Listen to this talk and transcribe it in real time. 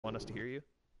want us to hear you?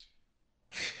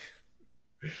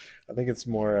 I think it's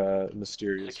more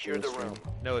mysterious. Secure the room.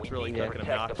 No, it's really fucking Protect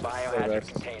the obnoxious. biohazard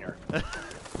container.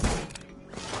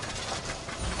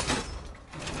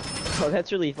 Oh,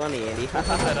 that's really funny, Andy.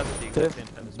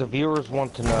 The viewers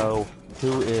want to know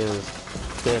who is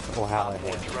Biff O'Hallahan.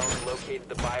 Drone located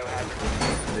the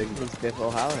biohazard. He's Biff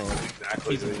O'Hallahan.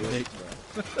 Exactly. He's an enigma.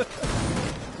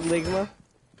 Enigma?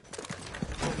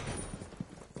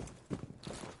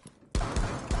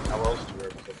 How else do you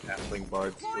represent halfling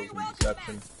bard skills and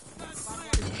deception?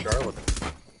 He's a charlatan.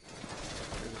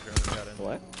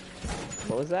 What?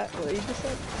 What was that? What you just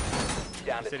said?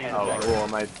 Down to 10 Oh, seconds. well,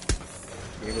 my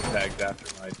gamer tag's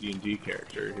after my D&D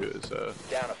character, who is a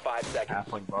Down to 5 seconds.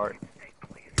 halfling bard.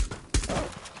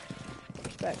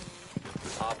 Respect.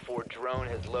 Op 4 drone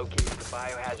has located the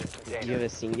biohazard container. Do you have a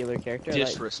singular character?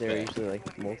 Disrespect. They're usually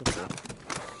like multiple.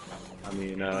 I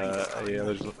mean, yeah,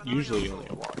 there's usually only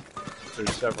one.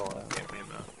 There's several in the campaign,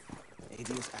 though. AD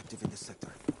is active in this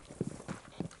sector.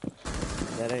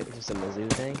 Is that just a Mizzou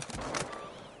thing?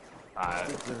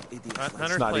 Hunter's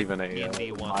It's not played even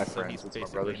D&D my once, so friends, he's it's my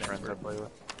basically brother's an friends I expert. play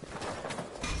with.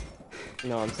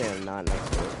 No, I'm saying I'm not an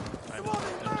expert. I'm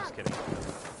just kidding.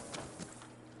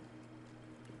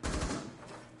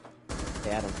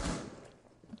 Hey, Adam.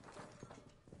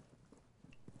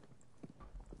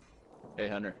 Hey,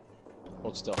 Hunter.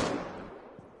 Hold still.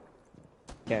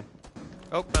 Okay.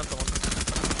 Oh, found someone.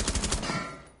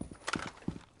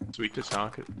 Sweet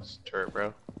Tashanka's turret,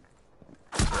 bro.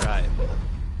 Right.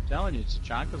 Telling you,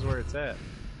 Tachanka's where it's at.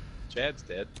 Chad's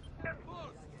dead.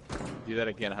 Do that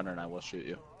again, Hunter, and I will shoot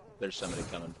you. There's somebody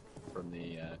coming from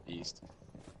the east.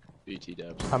 BT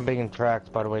dubs. I'm being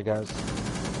tracked, by the way, guys.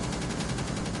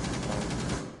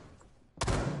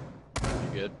 You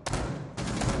good?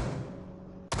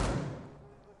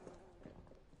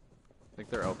 I think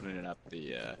they're opening up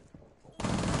the.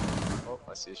 Oh,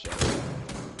 I see a shadow.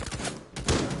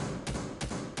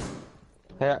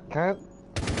 Hey, can I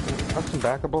have some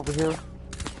backup over here?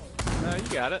 No, you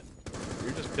got it.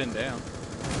 You're just pinned down.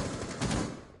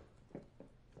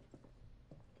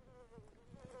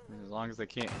 As long as they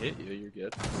can't hit you, you're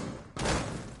good.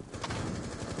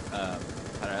 I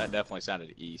don't know, that definitely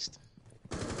sounded east.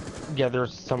 Yeah,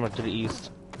 there's someone to the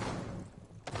east.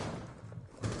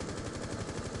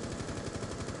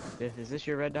 Biff, is this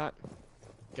your red dot?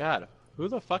 God, who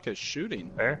the fuck is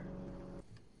shooting? There?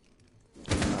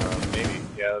 Maybe.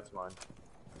 Yeah, that's mine.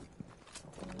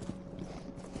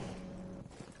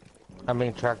 I'm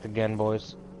being tracked again,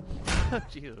 boys.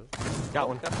 Jesus. Got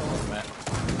one.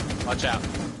 Matt. Watch out.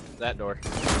 That door.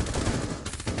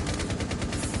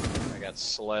 I got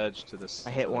sledged to the I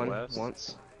hit one west.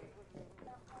 once.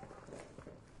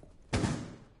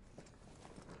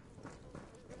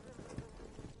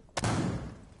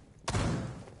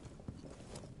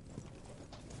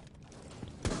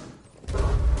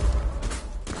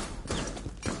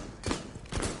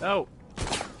 No!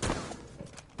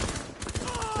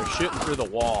 They're shooting through the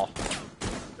wall.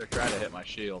 They're trying to hit my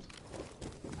shield.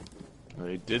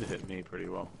 They did hit me pretty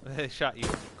well. They shot you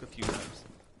a few times.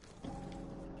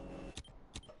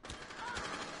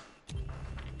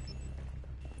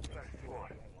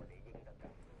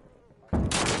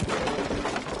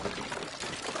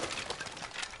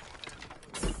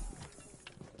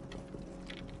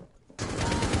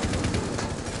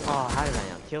 Oh, how did I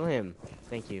not kill him?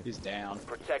 Thank you. He's down.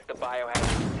 Protect the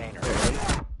biohazard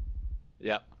container.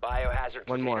 Yep. Biohazard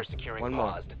One more. container securing One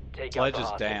more. paused. Take out Sledge the is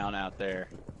hostage. down out there.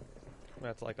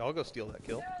 That's like, I'll go steal that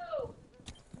kill.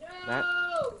 That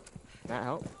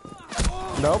help?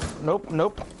 Nope, nope,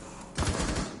 nope.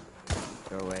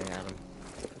 Go away, Adam.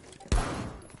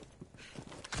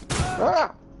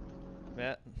 Ah!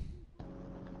 Matt,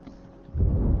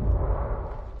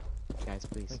 Guys, I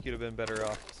please. think you'd have been better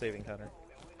off saving Hunter.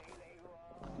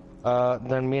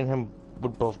 Then me and him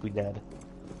would both be dead.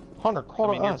 Hunter, I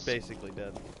call mean, to you're us. basically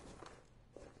dead.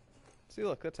 See,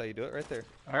 look, that's how you do it right there.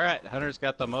 Alright, Hunter's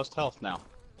got the most health now.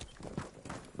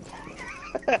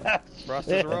 Frost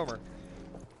is a roamer.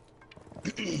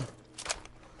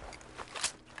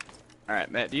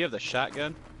 Alright, Matt, do you have the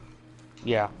shotgun?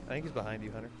 Yeah. I think he's behind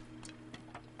you, Hunter.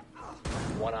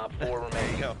 One op 4 There you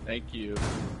remaining. go. Thank you.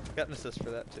 Got an assist for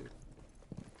that, too.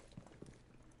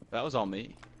 That was all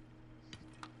me.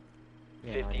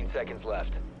 Yeah, 15 seconds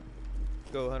left.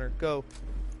 Go, Hunter, go.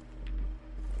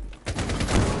 10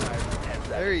 seconds.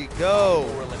 There you go.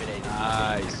 4 eliminated.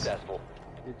 Nice. Successful.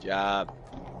 Good job.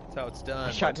 That's how it's I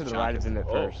done. shot to the right of him at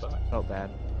Oh, first. fuck. Felt bad.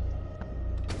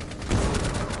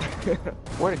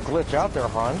 Way to glitch out there,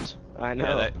 Hunt. I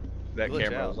know. Yeah, that Glitch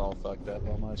camera out. was all fucked up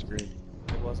on my screen.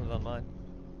 It wasn't on mine.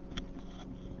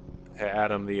 Hey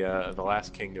Adam, the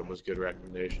Last Kingdom was a good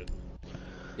recommendation.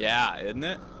 Yeah, isn't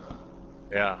it?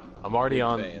 Yeah, I'm already Big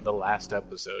on fan. the last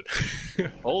episode.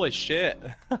 Holy shit.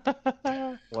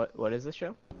 What is the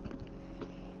show?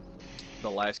 The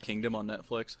Last Kingdom on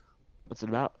Netflix. What's it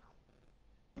about?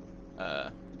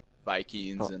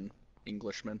 Vikings Oh. and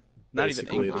Englishmen. Not even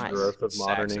Basically, English. the Nice. growth of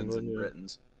modern Saxons England. and Yeah.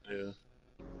 Britons.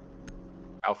 Yeah.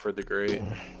 Alfred the Great.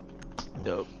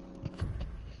 Dope.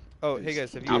 Oh, hey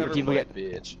guys, have you Do ever people played?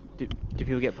 Bitch. Do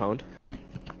people get pwned?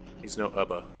 He's no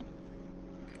Ubba.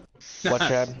 What,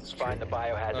 Chad? Find the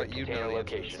biohazard You know container the answer.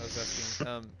 location. I was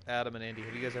asking Adam and Andy.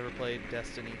 Have you guys ever played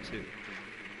Destiny 2?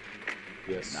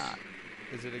 Yes. Nah.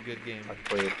 Is it a good game? I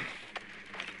played.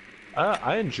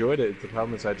 I enjoyed it. The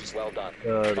problem is I just Well done.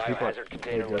 the people I Biohazard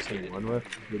container played Destiny located. 1 with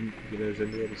didn't get as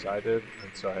into it as I did,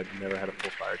 and so I never had a full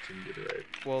fire team to do the raid.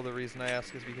 Well, the reason I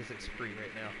ask is because it's free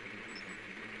right now.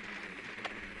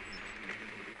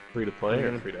 Free to play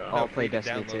or free to I'll own? play free to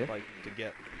Destiny download, 2. like, to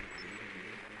get.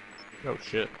 Oh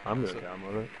shit, I'm gonna So-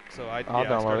 download it. So I I'll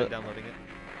download started it. downloading it.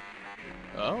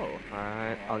 Oh.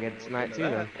 Alright, I'll get it Look tonight into too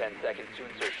then. that. 10 seconds to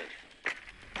insertion.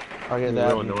 I'll get It's that.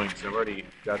 real annoying because I've already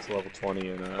got to level 20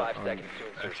 in 5 on seconds to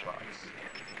insertion. Xbox.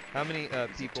 How many Does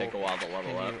it people take a while to can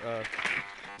level you up?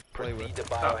 play Proceed with? to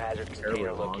biohazard Terribly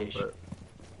container long, location. but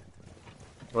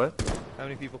what? How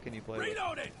many people can you play with?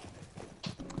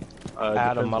 Adam,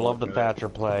 Depends I on love the what Thatcher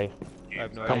play. I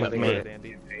have no Come idea with what me. it is, Andy.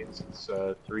 campaigns. It's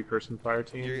 3-person fire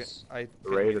You're, teams. I The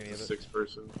couldn't raid, hear it's any a of it.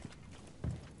 6-person,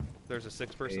 There's a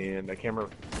 6-person. and I can't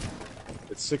remember.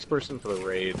 It's 6-person for the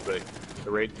raid, but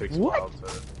the raid takes a What? while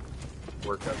to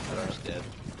work up to Hunter's that. dead.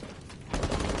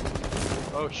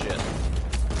 Oh shit.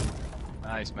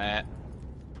 Nice, Matt.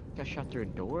 Got shot through a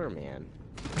door, man.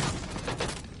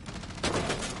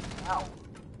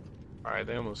 Alright,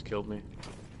 they almost killed me.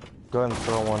 Go ahead and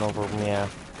throw one over me. Yeah.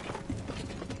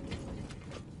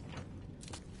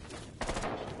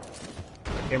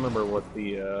 I can't remember what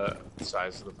the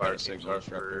size of the fire Got a teams signal are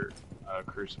for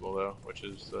Crucible though, which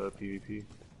is PvP.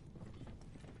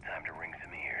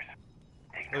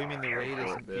 Oh, you mean the raid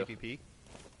isn't Biff. PvP?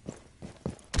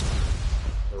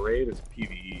 The raid is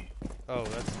PvE. Oh,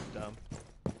 that's dumb.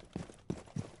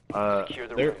 Secure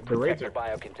the The room. raids Protect the are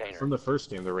bio container. from the first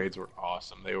game. The raids were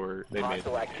awesome. They made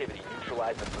Hostile activity.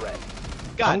 Neutralize the threat.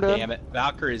 God I'm good. damn it.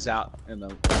 Valkyrie's out in the.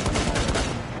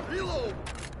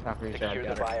 Valkyrie's Secure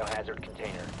dead. the biohazard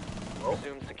container.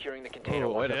 Resume securing the container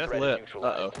Oh, once wait the a threat is flip.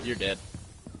 neutralized. Uh oh, you're dead.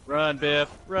 Run, Biff,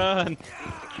 run! Cease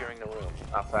securing the room.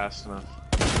 not fast enough.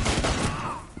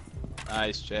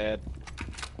 Nice, Chad.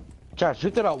 Chad,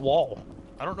 shoot that wall.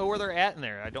 I don't know where they're at in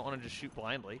there. I don't want to just shoot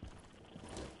blindly.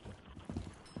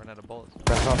 Run out of bullets.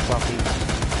 That's not something.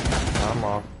 I'm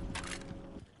wrong.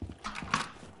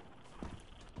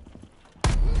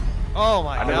 Oh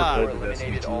my I never god. played Or the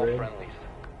Destiny eliminated 2 all raid. friendlies.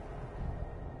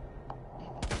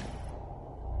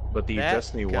 But the That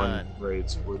Destiny gun. 1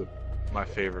 raids were my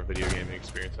favorite video gaming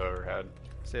experience I've ever had.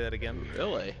 Say that again.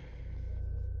 Really?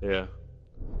 Yeah.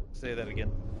 Say that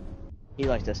again. He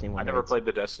likes Destiny 1. I never raids. played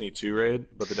the Destiny 2 raid,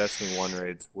 but the Destiny 1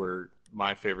 raids were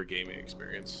my favorite gaming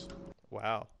experience.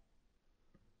 Wow.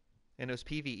 And it was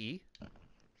PvE?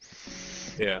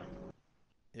 Yeah.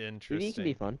 Interesting. PvE can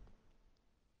be fun.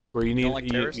 Where you need don't like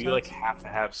terrorist you like hunts? have to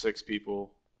have 6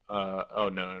 people. Oh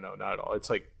no, not at all. It's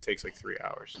like takes like 3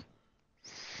 hours.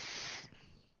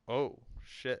 Oh,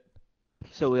 shit.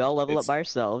 So we all level up It's- by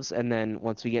ourselves, and then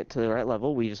once we get to the right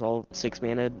level, we just all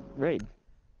 6-mana raid.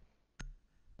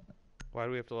 Why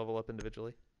do we have to level up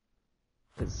individually?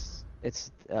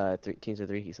 It's teams of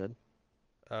 3, he said.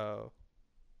 Oh.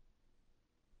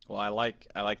 Well, I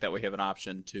like that we have an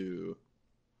option to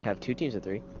Have 2 teams of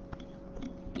 3.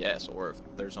 yes, or if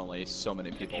there's only so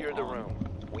many people Secure the on. room.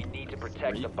 We need to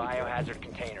protect the biohazard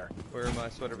container. Where are my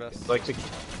sweater vests? It's like the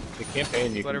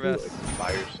campaign you Sweater can do vest. like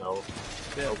by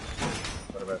yourself. Yeah.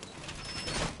 Sweater vest.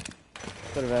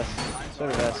 Sweater vest.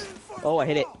 Sweater vest. Oh, I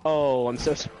hit it. Oh, I'm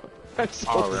so sorry. I'm so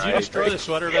All Did you right. destroy the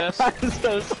sweater vest? I'm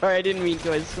so sorry. I didn't mean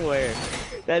to. I swear.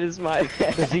 That is my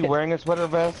bad. Is he wearing a sweater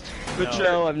vest? Put No. your,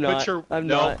 No, I'm not. Put your, I'm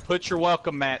no, not. put your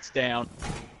welcome mats down,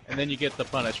 and then you get the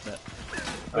punishment.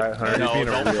 Alright, Hunter, No, you're being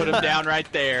a don't real- put them down right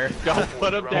there. Don't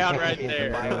put them Drone down right located the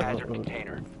there. Biohazard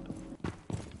container.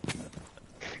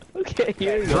 Okay,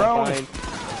 here we go. Drone. Fine.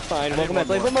 Fine. Welcome one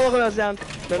back. Put my welcome mats down.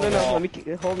 No, no, no. Oh. Let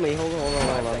me hold me. Hold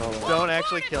on. Don't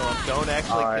actually kill him. Don't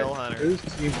actually Alright, kill Hunter. who's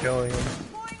team killing him?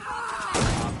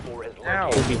 Op 4 has Ow.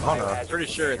 located the Hunter. biohazard Pretty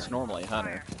sure container. it's normally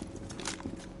Hunter.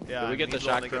 Yeah, Did we get he's the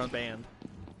one shock that gets drone? banned.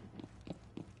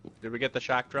 Did we get the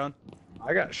shock drone?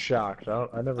 I got shocked. I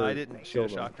never. I didn't shoot a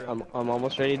killed him. shock drone. I'm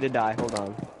almost ready to die. Hold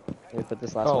on. Let me put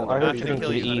this last Oh, one. I I'm heard not you gonna to kill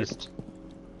the you, Hunter. east.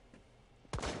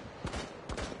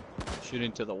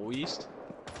 Shooting to the west.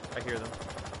 I hear them.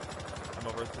 I'm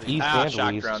over to the East Ah, and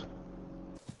shock west. drone.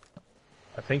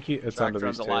 I think it's Shock under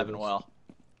these drone's alive and tables. well.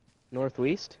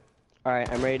 Northwest? Alright,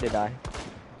 I'm ready to die.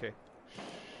 Okay.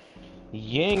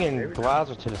 Ying and Glass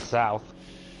are to the south.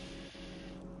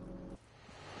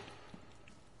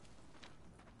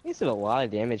 These did a lot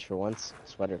of damage for once.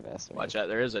 Sweater vest. Man. Watch out,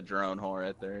 there is a drone hole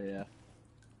right there, yeah.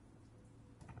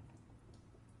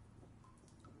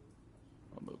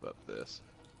 I'll move up this.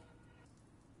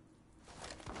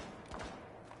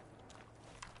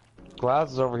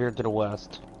 Glass is over here to the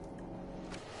west.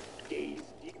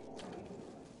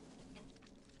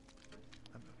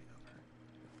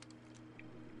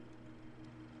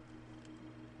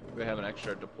 We have an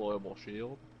extra deployable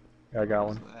shield. Yeah, I got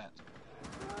What's one. that?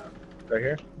 Right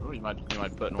here? Oh, you might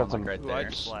put Got one some- like right Ooh, I there.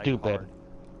 just lagged Stupid. hard.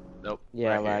 Nope. Yeah,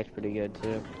 right I lagged pretty good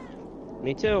too.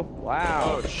 Me too.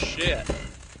 Wow. Oh shit!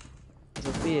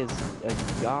 Sophie is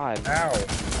a god. Ow!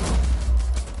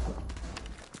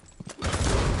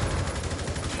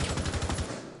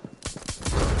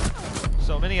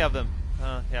 So many of them.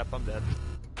 Yep, I'm dead.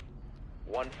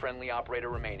 One friendly operator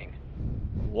remaining.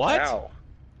 What? Ow!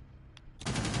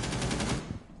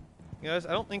 You guys,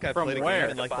 I don't think I've From played a where?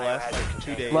 game in like the last like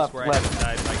 2 days Left, where left.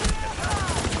 I haven't died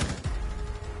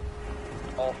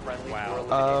like All friendlies Wow. were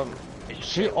eliminated. Mission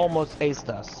She failure. almost aced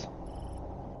us.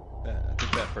 I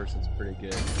think that person's pretty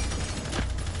good.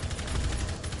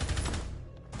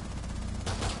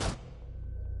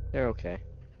 They're okay.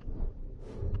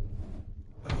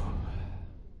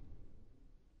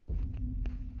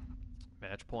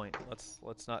 match point.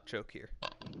 Let's not choke here.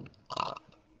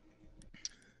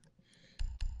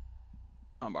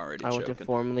 I'm already I want to choking.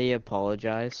 formally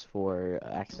apologize for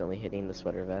accidentally hitting the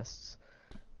sweater vests.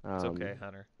 It's okay,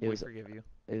 Hunter. it We was- forgive you.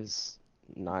 It was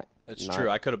not. That's not- true.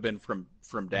 I could have been from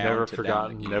down Never to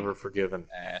forgotten, down again. never forgiven.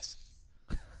 Ass.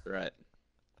 Right.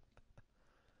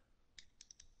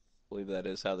 Believe that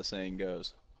is how the saying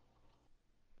goes.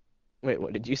 Wait,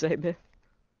 what did you say, Biff?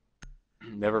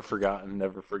 Never forgotten,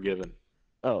 never forgiven.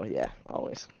 Oh yeah,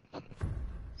 always.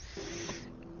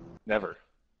 Never.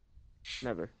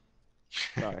 Never.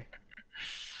 Sorry.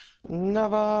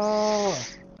 Never.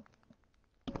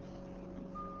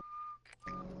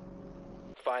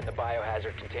 Find the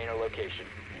biohazard container location.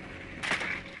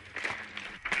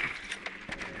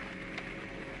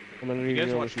 I'm gonna You be guys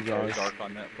real watch with you guys. Ozark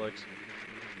on Netflix?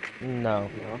 No.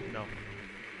 No. No.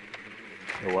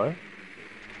 The what?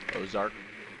 Ozark.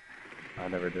 I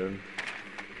never did.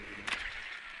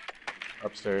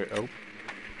 Upstairs. Oh.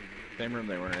 Same room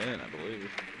they were in, I believe.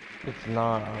 It's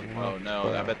not. Oh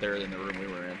no, I bet they're in the room we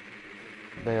were in.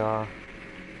 They are.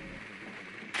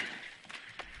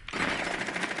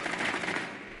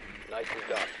 Nicely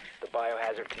done. The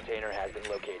biohazard container has been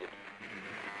located.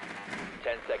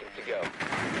 10 seconds to go.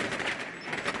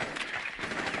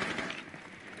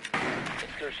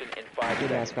 Insertion in 5 Good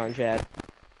seconds. ass on, Chad.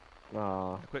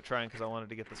 Aw. I quit trying because I wanted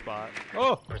to get the spot.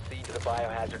 Oh! Proceed to the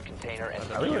biohazard container and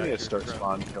I really Yeah, need to you're start drunk.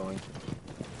 spawn killing.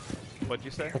 What'd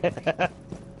you say?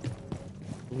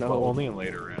 No. Well, only in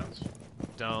later rounds.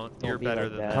 Don't. Don't You're be better like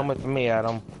than that. that. Come with me,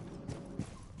 Adam.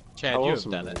 Chad, How you else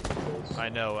have would done we it. do this? I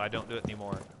know. I don't do it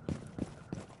anymore.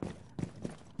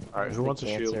 Alright, It's who the wants a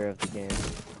shield? cancer of the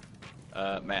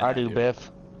game. Matt. I do, Biff.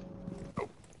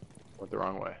 Went the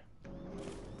wrong way.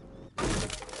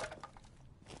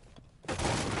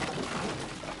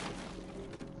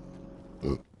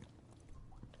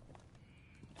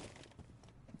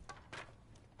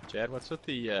 Chad, what's with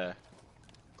the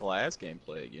glass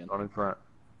gameplay again? On in front.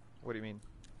 What do you mean?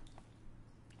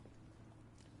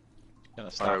 Kind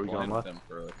of Alright, stopped we going playing with left? them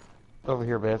for Over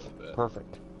here, Biff. bit.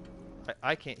 Perfect.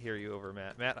 I can't hear you over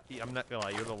Matt. Matt, I'm not gonna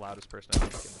lie. You're the loudest person I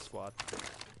think in the squad.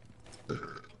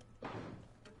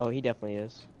 Oh, he definitely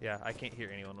is. Yeah, I can't hear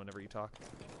anyone whenever you talk.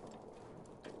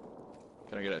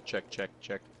 Can I get a check? Check,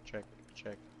 check, check,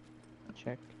 check.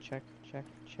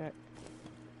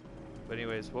 But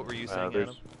anyways, what were you saying, there's-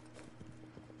 Adam?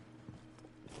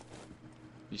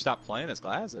 You stopped playing as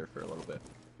glass there for a little bit.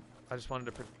 I just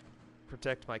wanted to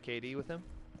protect my KD with him.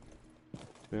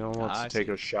 You know, wants I to take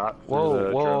see. a shot for Whoa,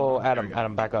 the whoa, drone. Adam, There you go.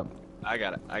 Adam, back up. I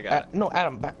got it. I got it. No,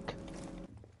 Adam, back.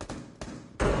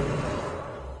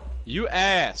 You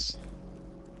ass!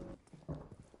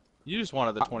 You just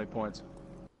wanted the 20 points.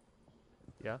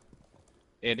 Yeah.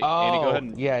 Andy, Oh, Andy, go ahead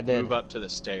and yeah, I did. move up to the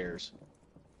stairs.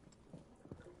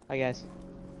 Hi guys.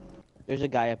 There's a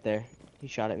guy up there. He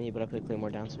shot at me, but I put Claymore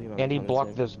down, so he might And he come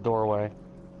blocked inside. this doorway.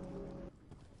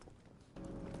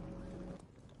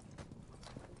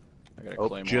 I got a Oh,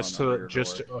 claymore just on the to rear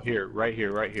just door. oh, here, right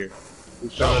here, right here. Oh,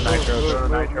 Throw the move, nitro, move, throw the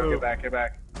move, nitro, move. get back, get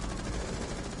back.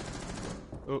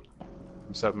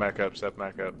 Step back up, step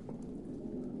back up.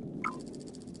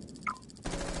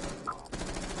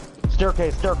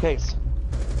 Staircase, staircase.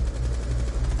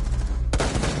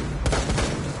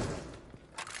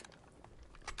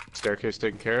 Staircase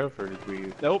taken care of, or did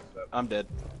we... Nope, I'm dead.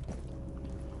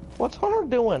 What's Hunter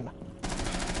doing?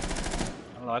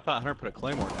 I don't know, I thought Hunter put a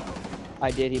claymore down. I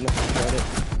did. He must have thrown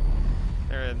it.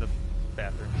 They're in the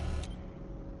bathroom.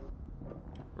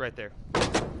 Right there.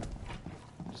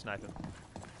 Just snipe him.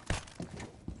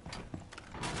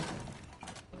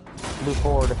 Move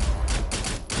forward.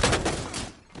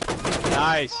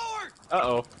 Nice.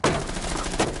 Uh-oh.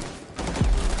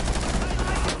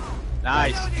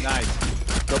 Nice,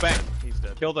 nice. Go back. He's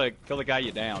dead. Kill the guy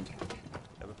you downed.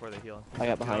 Yeah, before they heal him. I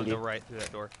got behind Go you. right through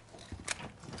that door.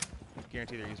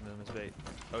 Guarantee they're using him as bait.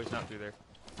 Oh, he's not through there.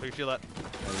 Put your shield up.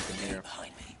 Oh, you can hear.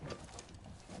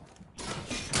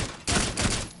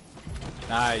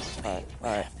 Nice. Alright,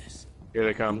 alright. Here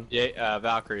they come. Yeah,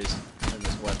 Valkyries in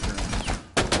this west room.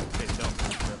 Okay, don't.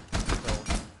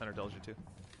 Hunter tells you to.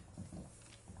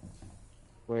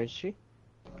 Where is she?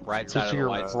 Right To side of the your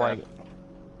lights. right.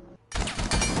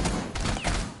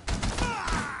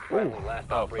 Friendly, last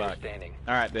Oh, operator fuck. standing.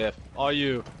 Alright, Biff. All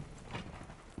you.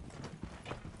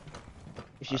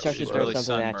 If she starts to She's throw really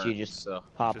something at you, sunburned, just so.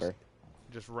 pop Just- her.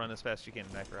 Just run as fast as you can,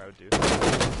 Mac, or I would do. Alright,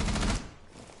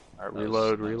 That was-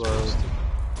 reload, that was reload. stupid.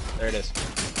 There it is.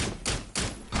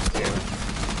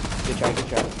 Good try, good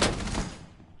try.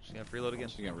 Just gonna reload again.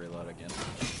 She's gonna reload again.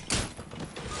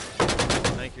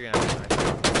 I think you're gonna have to I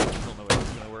don't know if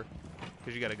it's gonna work.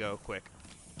 Because you gotta go quick.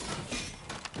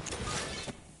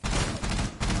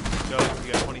 Go,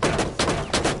 you got 20 seconds.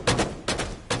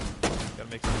 Gotta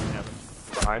make something happen.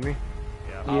 Behind me?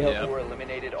 Yeah. Yep. Yeah. You were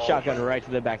eliminated all Shotgun friendly. right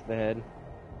to the back of the head.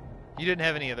 You didn't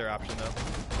have any other option though.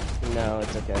 No,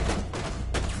 it's okay.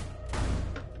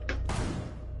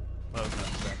 Well, it was not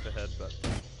just back the head, but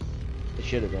It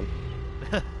should have been.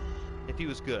 if he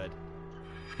was good.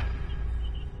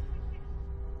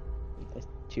 Those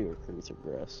 2 recruits are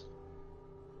gross.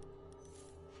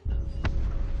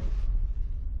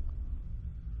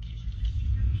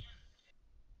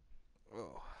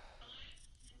 Oh.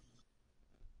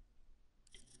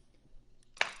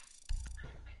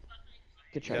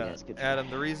 Good try, Yeah, guys. Good try. Adam,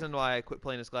 the reason why I quit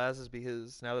playing as Glass is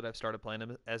because now that I've started playing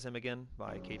him as him again,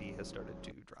 my KD has started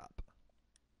to drop.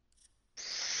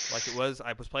 Like it was,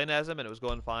 I was playing as him and it was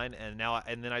going fine, and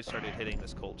and then I started hitting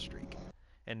this cold streak,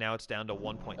 and now it's down to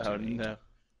 1.28. Oh no.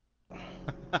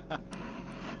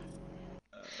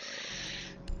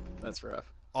 That's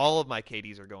rough. All of my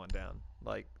KDs are going down.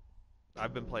 Like,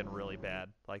 I've been playing really bad,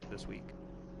 like this week.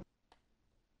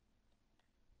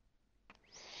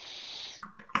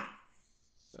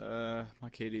 My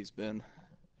KD's been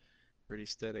pretty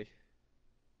steady.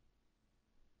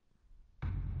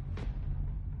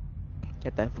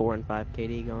 Get that 4 and 5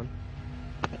 KD going.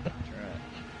 That's right.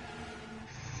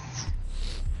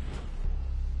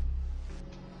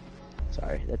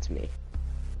 Sorry, that's me.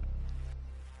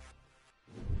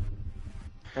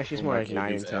 Actually, it's Well, more my like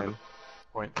 9 and KD's 10. down.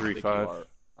 I think 0.35. you are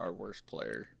our worst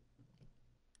player.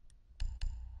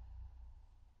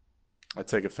 I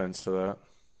take offense to that.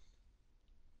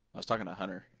 I was talking to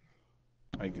Hunter.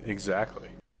 Exactly.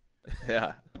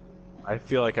 Yeah. I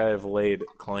feel like I have laid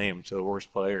claim to the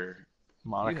worst player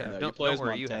moniker. have. No, you Don't- play don't as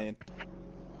worry, you have. Montaigne.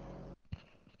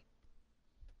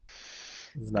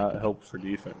 It's not help for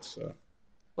defense, so.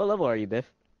 What level are you,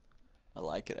 Biff? I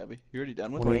like it, Abby. You already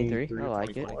done with it? 23? I like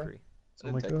it. 23.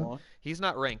 Didn't like take that. long. He's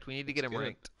not ranked. We need to get him That's good.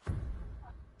 ranked.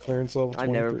 Clearance level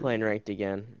I'm never playing ranked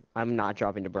again. I'm not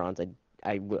dropping to bronze.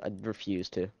 I refuse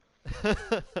to.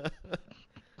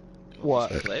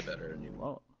 What? Play better and you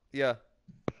won't. Yeah.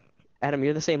 Adam,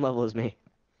 you're the same level as me.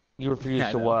 You refuse Yeah,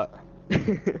 I to know. what?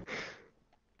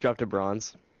 Drop to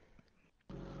bronze.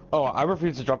 Oh, I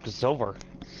refuse to drop to silver.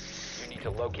 You need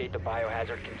to locate the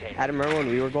biohazard container. Adam, remember when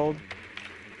we were gold?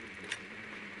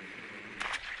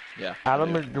 Yeah.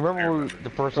 Adam, I do do. you remember when the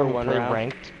first For time we one played round?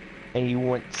 ranked and you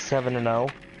went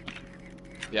 7-0?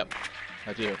 Yep.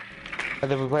 I do. And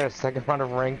then we played a second round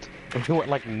of ranked and we went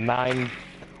like 9-1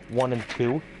 and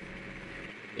 2.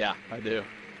 Yeah, I do.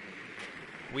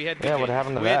 We had good Yeah, games. what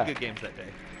happened to we that? had good games that day.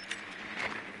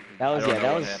 That was I don't know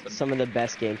that what was happened. some of the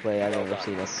best gameplay I've Well ever done.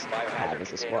 seen us have Biohazard as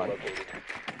a container squad. located.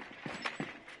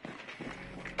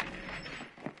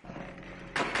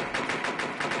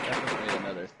 Definitely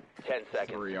another 10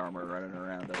 seconds. 3 armor running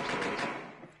around upstairs.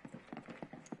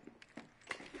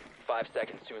 5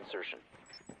 seconds to insertion.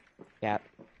 Cap.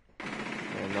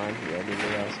 Never mind. You already knew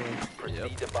that was him.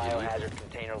 Proceed to biohazard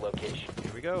container location.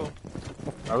 Here we go.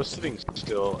 I was sitting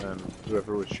still, and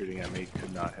whoever was shooting at me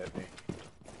could not hit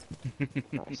me.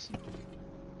 Nice.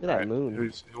 Look at that Alright,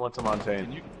 moon. who wants a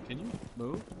Montaigne? Can you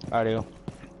move? I do.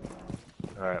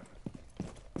 Alright.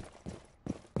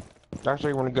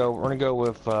 Actually, we're gonna go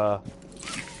with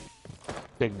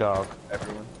Big Dog.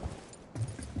 Everyone.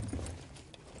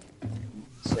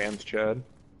 Sam's Chad.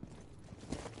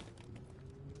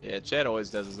 Yeah, Chad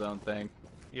always does his own thing.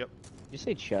 Yep. Did you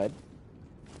say Chud?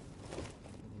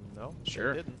 No.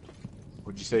 Sure. Didn't.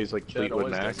 Would you say he's like Chad Fleetwood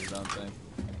always Mac? does his own thing.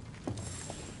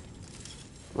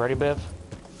 Ready, Biff?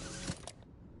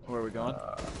 Where are we going?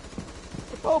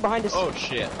 Oh, behind us. Oh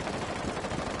shit!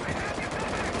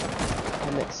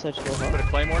 I'm at such low Put health. a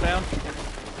claymore down.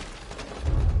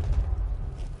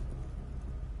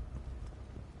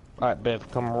 Alright, Biff,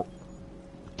 come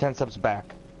 10 steps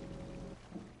back.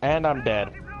 And I'm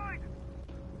dead.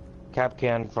 Cap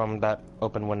can from that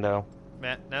open window.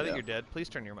 Matt, now that Yeah. you're dead, please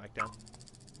turn your mic down.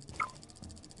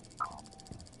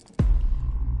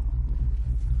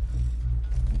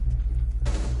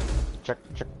 Check,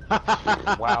 check.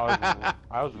 Wow,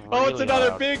 I was really Oh, it's another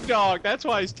loud. big dog. That's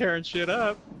why he's tearing shit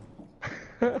up.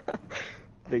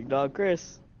 Big dog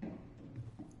Chris.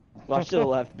 Watch to the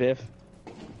left, Biff.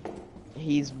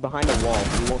 He's behind a wall.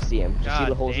 You won't see him. Just see God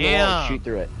the holes in the wall and damn. shoot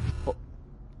through it. Oh,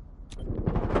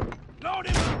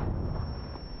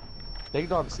 Big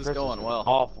Dog This is Chris going well.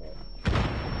 Awful.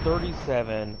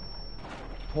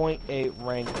 37.8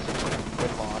 ranked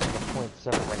win loss, and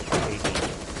 0.7 ranked KD.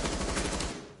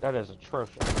 That is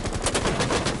atrocious.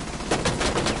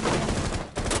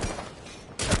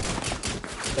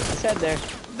 that's his head there.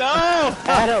 No!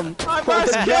 Adam! I what must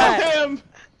was kill that? him!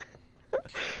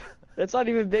 That's not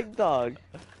even Big Dog.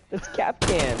 That's Cap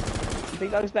Can. Big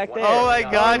Dog's back there. Oh my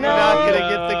god, no. you're not gonna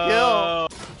get the kill!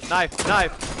 Knife,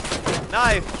 knife,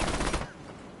 knife!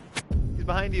 He's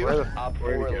behind you. Where the Op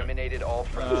where'd 4 he go? eliminated all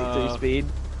friendly. 3 speed.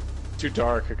 Too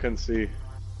dark, I couldn't see.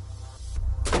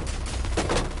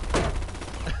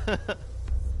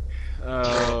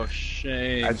 Oh,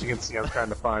 shame. As you can see, I'm trying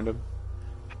to find him.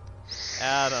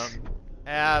 Adam.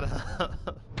 Adam.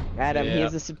 Adam, he Yeah.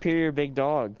 is a superior Big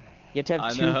Dog. You have to have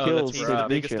I 2 know, kills that's He's to the rough.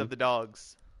 reach biggest him. of the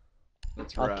dogs.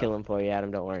 That's I'll rough. kill him for you,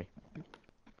 Adam. Don't worry.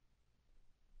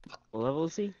 What level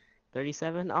is he?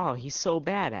 37? Oh, he's so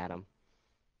bad, Adam.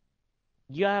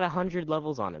 You got 100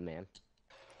 levels on him, man.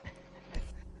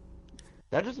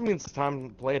 That just means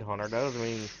time played, Hunter. That doesn't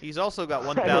mean... He's also got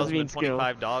That doesn't mean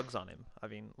 1,025 dogs on him. I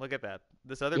mean, look at that.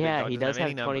 This other Yeah, big dog he doesn't does have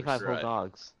any have numbers. 25 whole Right.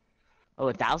 dogs. Oh,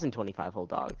 1,025 whole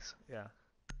dogs. Yeah.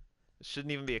 It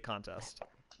shouldn't even be a contest.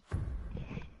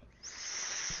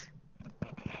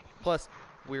 Plus,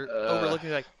 we're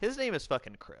overlooking like his name is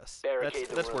fucking Chris. Barricade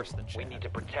the That's room. worse than We Chad. need to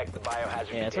protect the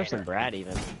biohazard Yeah, it's worse than container. Brad,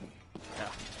 even.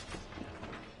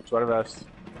 Sweater vest.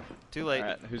 Too late.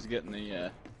 Alright, who's getting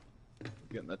the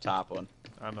top one?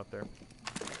 I'm up there.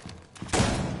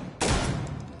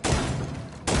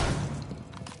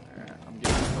 Alright, I'm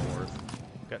getting the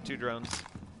north. Got 2 drones.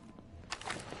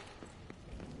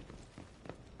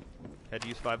 Had to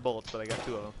use 5 bullets, but I got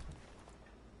 2 of them.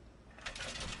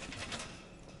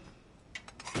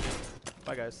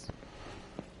 Bye, guys.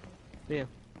 See ya.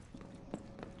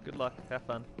 Good luck. Have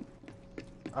fun.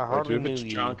 I hardly Doing knew the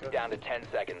you. chonka. Down to 10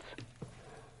 seconds.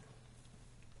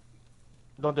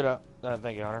 Don't do that.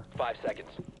 Thank you, Hunter. 5 seconds.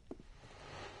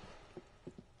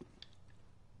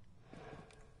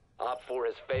 Op 4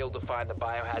 has failed to find the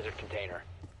biohazard container.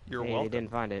 You're Hey, they welcome.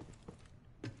 didn't find it.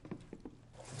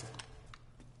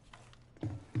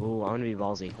 Ooh, I'm gonna be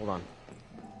ballsy. Hold on.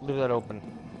 Leave that open.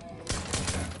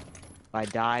 If I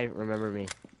die, remember me.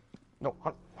 No,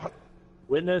 Hunt.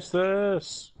 Witness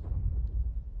this.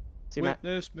 See, Matt?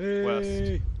 Witness me!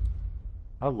 West.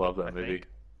 I love that I movie. think.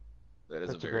 That is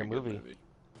That's a a very great good movie.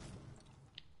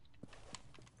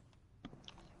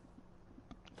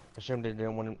 Assumed it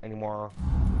didn't win any more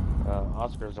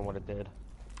Oscars than what it did.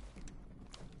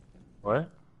 What?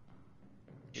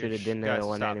 Should have didn't Guys,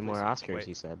 won stop, any more please. Oscars, Wait.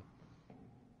 he said.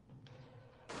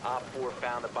 Op 4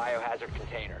 found the biohazard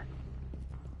container.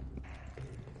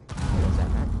 What's that,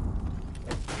 Matt?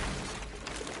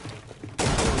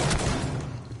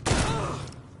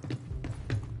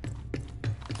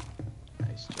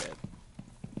 Nice, Chad.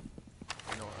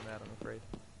 I know where I'm at, I'm afraid.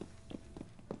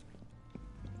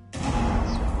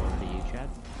 Circle to you, Chad.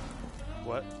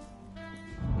 What?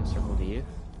 I'm gonna circle to you.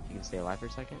 You can stay alive for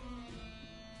a second.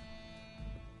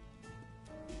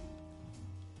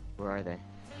 Where are they?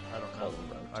 I don't know.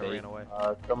 I rotate. ran away.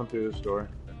 Coming through this door.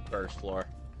 First floor.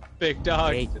 Big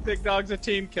dog. Hey. Big dog's a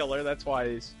team killer. That's why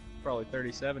he's probably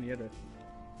 37. He had a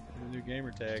new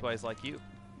gamer That's tag. why he's like you.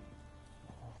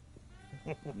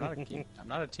 I'm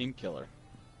not a team killer.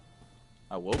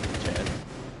 I woke you, Chad.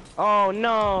 Oh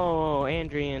no!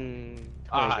 Andrian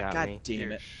Corey got God me. damn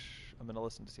Here, it. I'm gonna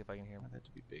listen to see if I can hear him. That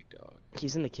to be big dog.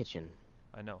 He's in the kitchen.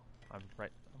 I know. I'm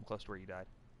right. I'm close to where you died.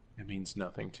 It means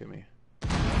nothing to me. The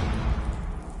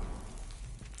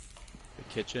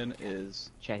kitchen is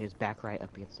Chad, his back right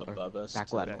up against the above us. back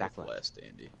to left, the back left. northwest,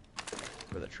 Andy.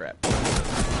 Where the trap.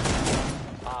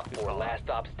 Op 4, last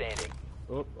stop standing.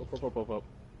 Oh.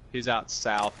 He's out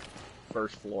south,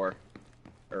 first floor,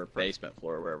 or basement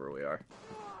floor, wherever we are.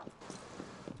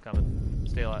 Coming.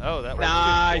 Stay alive. Oh, that worked.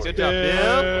 Nice, Good job,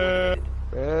 Biff.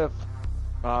 Biff.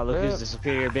 Oh, look who's Biff. the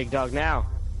superior big dog now.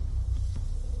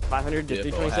 500 to Biff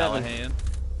 327. O'Hallahan.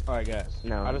 All right, guys.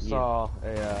 No, I just you. saw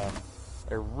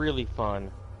a really fun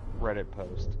Reddit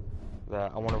post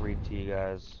that I want to read to you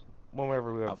guys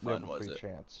whenever we How have fun a was free it?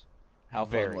 chance. How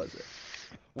fun Very. was it?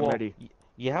 I'm Well, ready.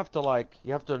 you have to like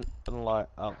Avengers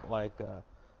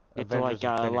It's like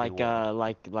Infinity War.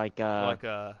 Like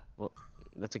well,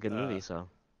 that's a good uh, movie, so.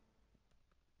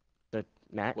 But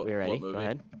Matt, What- we're ready. what Go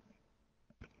movie?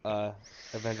 ahead.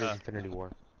 Avengers Infinity War.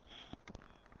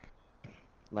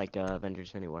 Like Avengers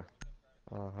Infinity War.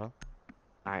 Uh-huh.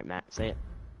 Alright, Matt, say it.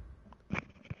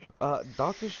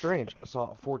 Doctor Strange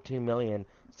saw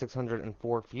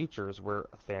 14,604 futures where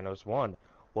Thanos won.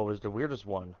 What was the weirdest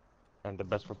one? And the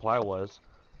best reply was,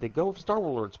 they go with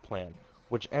Star-Lord's plan,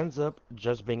 which ends up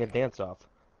just being a dance-off.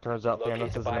 Turns out Locate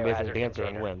Thanos the is an amazing biohazard dancer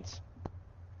and container. wins.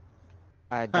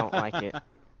 I don't like it.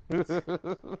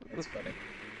 That's funny.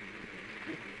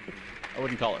 I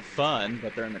wouldn't call it fun,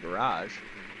 but they're in the garage.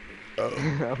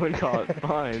 I wouldn't call it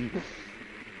fun.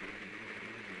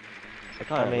 I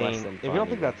call I it less mean, than if fun, you don't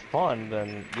think even. that's fun,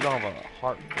 then you don't have a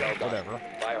heart. Well done. Whatever.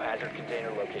 Biohazard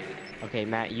container located. Okay,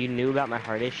 Matt, you knew about my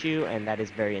heart issue, and that is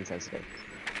very insensitive.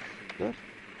 Good.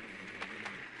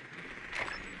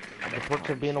 The perks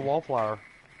of being a wallflower.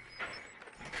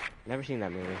 Never seen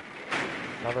that movie.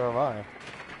 Neither have I.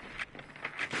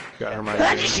 Got her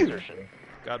Insertion.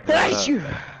 God Thank bless. you.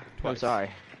 I'm Twice. sorry.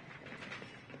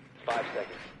 5 seconds.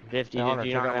 Biff, do Yeah, you, Hunter, do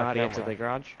you check not out know my how to get to camera. the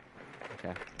garage?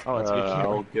 Okay. Oh, it's a good camera.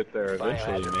 I'll get there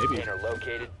eventually, Biohazard maybe. container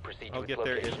located. Proceed to I'll its get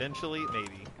there location. eventually,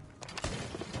 maybe.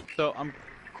 So I'm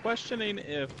questioning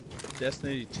if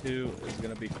Destiny 2 is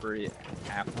going to be free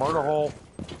after Murder hole.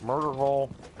 Murder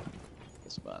hole.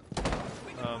 this month.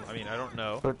 I mean, I don't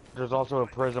know. But there's also a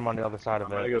prism on the other side I'm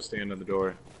of gonna it. go stand in the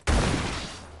door. I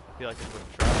feel like it's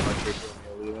worth a try. Like you're telling me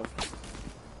to leave him.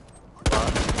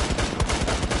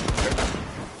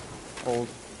 Hold.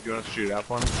 You want to shoot out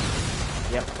for me?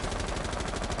 Yep.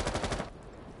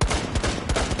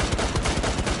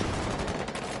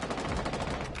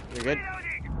 You're good?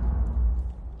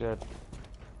 Good.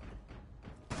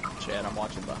 Chad, I'm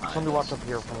watching behind. Somebody us. walk up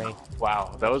here for me.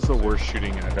 Wow, that was the worst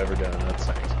shooting I've ever done. That's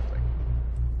saying something.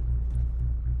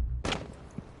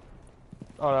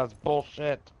 Oh, that's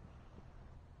bullshit.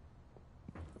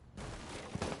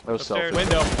 That was Upstairs. selfish.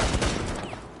 Window.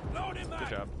 Good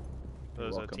job. That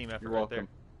was a welcome. team effort You're right there.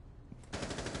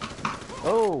 welcome.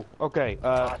 Oh, okay.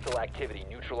 Hostile activity.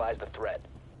 Neutralize the threat.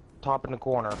 Top in the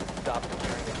corner. Stop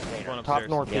securing the container. One Top upstairs.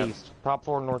 northeast. Top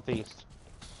floor northeast.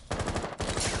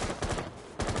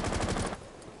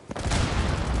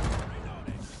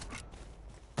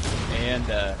 And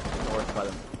north by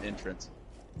the entrance.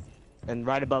 And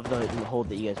right above the hold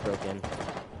that you guys broke in.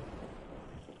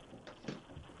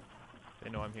 They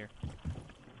know I'm here.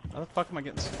 How the fuck am I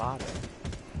getting spotted?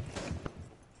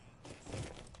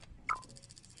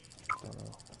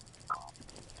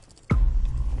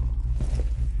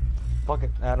 Fuck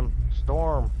it, Adam.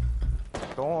 Storm.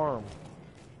 Storm.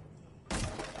 Oh,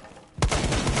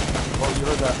 you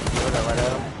heard that. You heard that, right,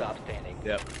 Adam? Stop standing.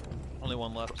 Yep. Only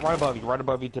one left. Right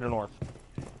above you to the north.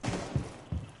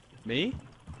 Me?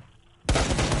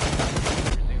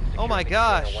 Oh my Secure the container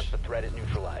gosh. Once the threat is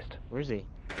neutralized. Where's he?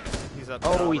 He's up.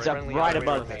 Oh, he's up friendly right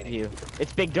operator above remaining. you.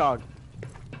 It's Big Dog.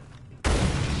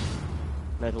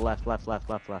 No, the left. Like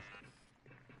I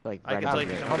right can tell above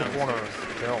you you. can On the come corner.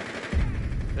 downstairs. Kill.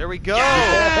 There we go.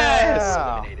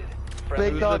 Yeah! Eliminated. Friendly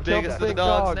Big Who's dog the killed biggest the of the big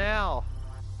dogs dog. now?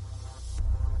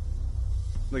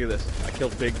 Look at this. I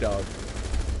killed Big Dog.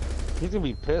 He's gonna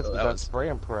be pissed with That that was- spray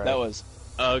and pray. That was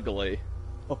ugly.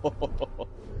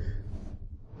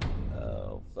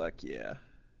 Oh, fuck yeah.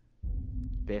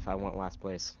 Biff, I want last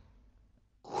place.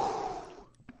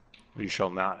 You shall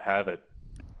not have it.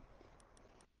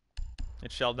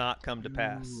 It shall not come to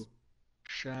pass.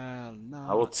 Shall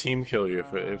not. I will team kill you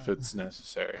if it's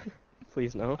necessary.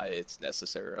 Please no. It's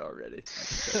necessary already. I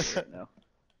can tell you right now.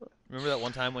 Remember that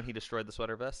one time when he destroyed the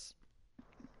sweater vests?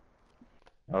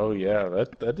 Oh yeah,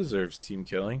 that deserves team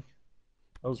killing.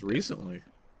 That was recently.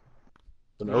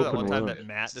 An Remember that open one time wound. that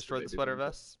Matt destroyed the sweater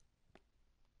vests?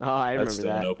 Oh, I That's remember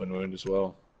still an that. open wound as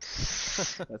well.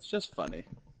 That's just funny.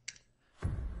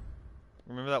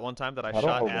 Remember that one time that I don't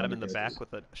shot hold Adam on in the to back this.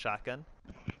 with a shotgun?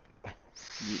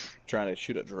 You trying to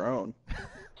shoot a drone?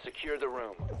 Secure the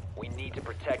room. We need to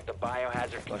protect the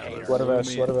biohazard container. Sweater vest,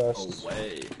 Zoom sweater it vest.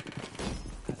 away.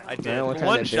 I did. Remember one time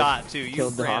One that shot Biff too. You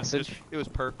killed the ran hostage? just. It was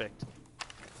perfect.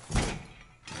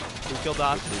 Who killed the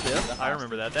hostage? Biff? I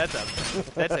remember that. That's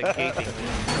a gaping wound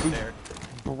right there.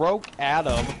 Broke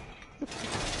Adam.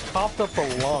 Popped up a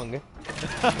lung. Yeah,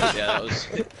 that was.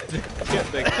 The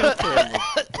kill cam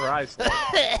was priceless.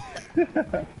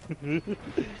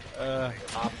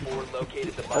 Op 4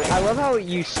 located the I biohazard. love how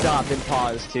you stopped and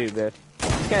paused too, Biff.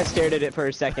 Just kind of stared at it for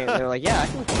a second, and they're like, "Yeah, I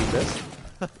can keep this."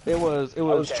 It was. I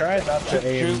was trying not to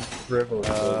aim Shoot.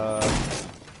 frivolously.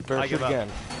 Better I shoot give up. again.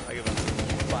 I give up.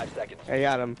 5 seconds. I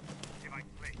got him.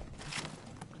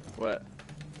 What?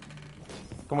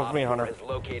 Come with Op me, 4 Uh, Hunter. has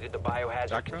located the biohazard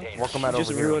Doctor? container. Work 'em out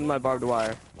Just over here. ruined my barbed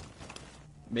wire.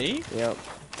 Me? Yep.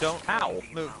 Don't. How?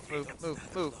 Move.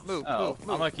 Oh, I'm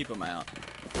gonna keep them out.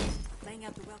 Laying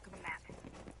out the welcome map.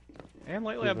 And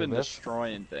lately Give I've me been this.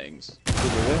 destroying things.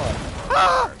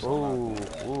 Ooh,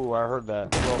 ooh, I heard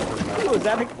that. Well, heard that. Was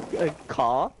that a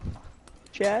caw,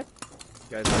 Chad?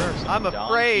 Guys, there are some I'm Don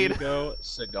afraid. Hugo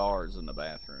cigars in the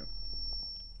bathroom.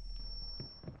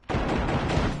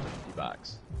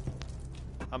 Box.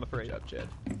 I'm Good afraid. job, Chad.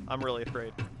 I'm really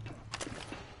afraid.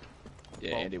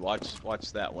 Yeah, Andy, watch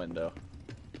that window.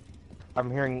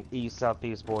 I'm hearing east,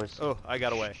 southeast, boys. Oh, I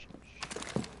got away.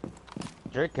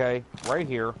 JK, right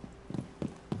here.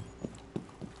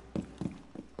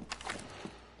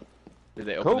 Did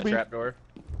they open Kobe. the trapdoor?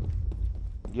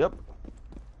 Yep.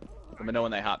 Let me know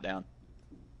when they hop down.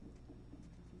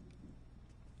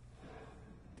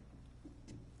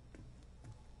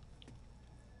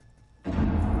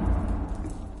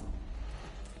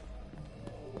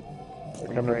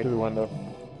 They're coming up through the window.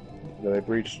 They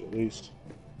breached at least.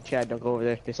 Chad, don't go over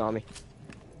there. They saw me.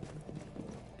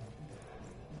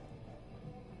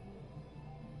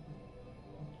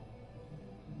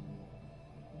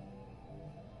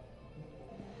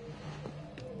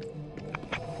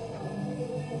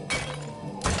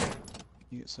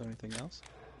 You saw anything else?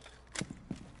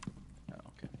 Oh,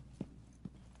 okay.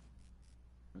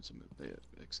 And some the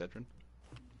Excedrin.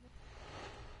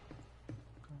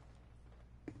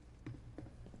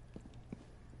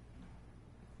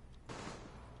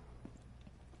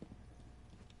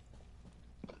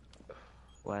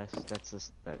 West, that's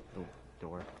this that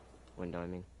door, window. I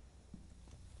mean.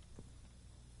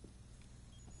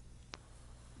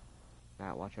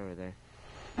 Matt, watch over there.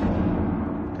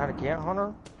 Kinda can't,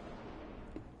 Hunter?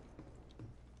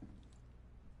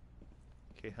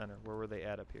 Okay, Hunter, where were they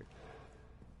at up here?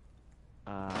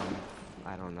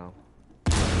 I don't know.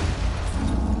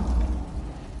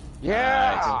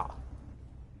 Yeah!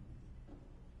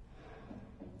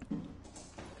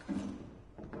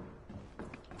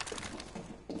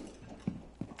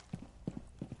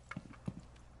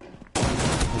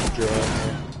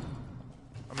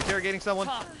 I'm interrogating someone.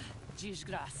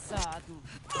 Desgraçado.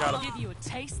 Got I'll him. give you a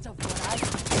taste of what I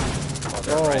can.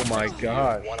 Oh my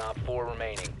gosh. One Op 4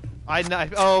 remaining.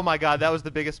 Oh my god, that was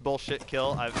the biggest bullshit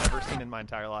kill I've ever seen in my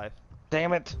entire life.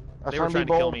 Damn it. I was They were trying trying to to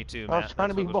be kill bold. me too, I was Matt. trying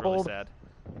to That's be what was bold. really sad.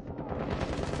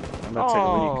 I'm gonna take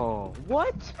a leak. Oh,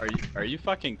 what? Are you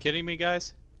fucking kidding me,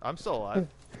 guys? I'm still alive.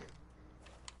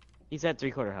 He's at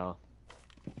 3/4 health.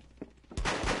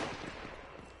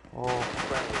 Oh.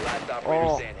 Friendly, last operator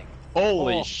Oh. standing.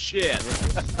 Holy shit!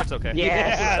 That's okay.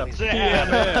 Yes!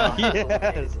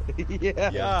 Yes!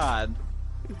 Yes! God.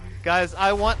 Guys,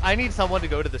 I need someone to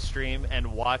go to the stream and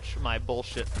watch my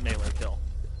bullshit nailer kill.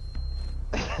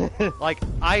 Like,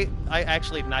 I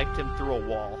actually knifed him through a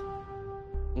wall.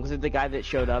 Was it the guy that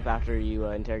showed up after you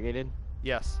interrogated?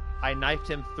 Yes, I knifed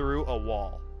him through a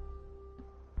wall.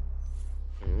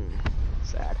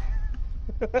 Sad.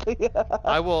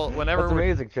 I will, whenever That's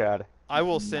amazing, Chad. I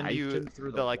will send Knifed you him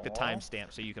through the the like the wall?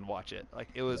 timestamp so you can watch it. Like,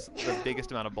 it was the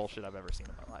biggest amount of bullshit I've ever seen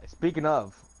in my life. Speaking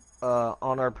of,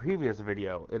 on our previous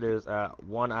video, it is at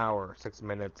 1 hour, 6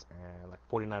 minutes, and like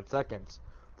 49 seconds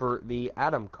for the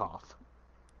Adam cough.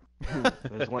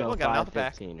 It was Look, got an alpha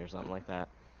pack. 105:15 or something like that.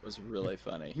 It was really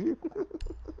funny.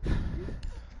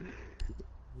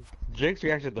 Jake's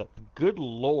reaction to, good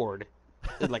lord,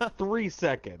 in like 3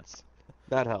 seconds.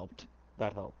 That helped.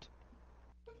 That helped.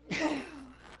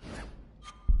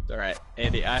 Alright,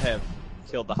 Andy, I have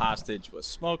killed the hostage with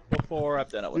smoke before. I've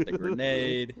done it with a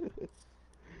grenade.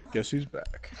 Guess who's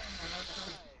back?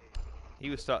 He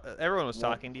was everyone was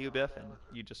talking to you, Biff, and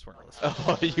you just weren't listening.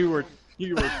 Oh, you were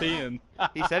peeing.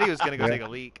 He said he was gonna go Yeah. take a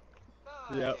leak.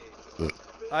 Yep.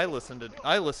 I listened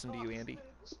to you, Andy.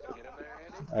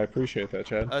 I appreciate that,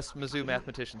 Chad. Us Mizzou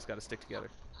mathematicians got to stick together.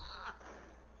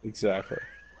 Exactly.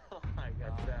 Oh my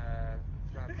god,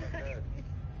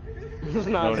 It's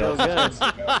not so good.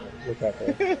 Look out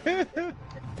there.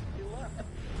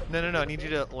 No. I need you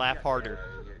to laugh harder.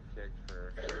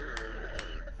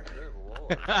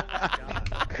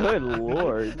 Good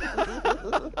lord.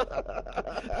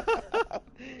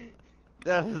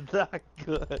 That is not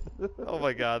good. Oh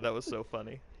my god, that was so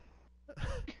funny.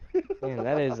 Man,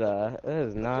 that is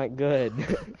not good.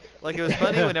 Like, it was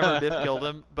funny whenever Biff killed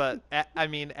him, but I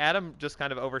mean, Adam just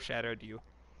kind of overshadowed you,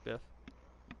 Biff.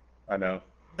 I know.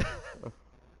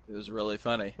 It was really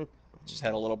funny. Just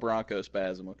had a little bronco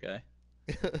spasm, okay?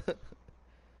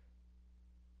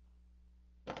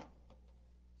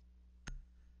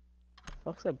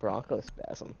 Fuck's a bronco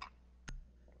spasm?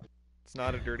 It's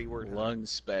not a dirty word.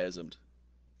 Lungs spasmed.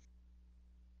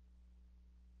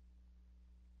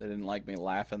 They didn't like me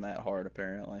laughing that hard,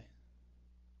 apparently.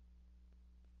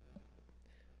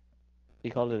 You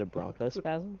called it a bronco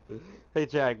spasm? Hey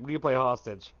Jack, will you play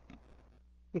hostage?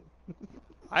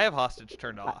 I have hostage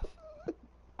turned off.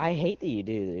 I hate that you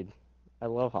do, dude. I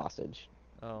love hostage.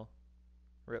 Oh.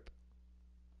 Rip.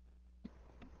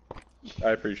 I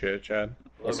appreciate it, Chad.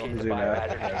 Locate the Easy now.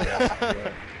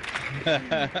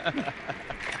 biohazard.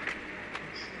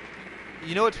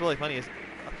 You know what's really funny is,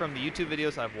 from the YouTube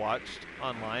videos I've watched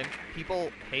online,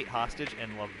 people hate hostage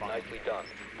and love bomb. Nicely done.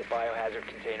 The biohazard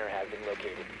container has been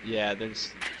located. Yeah,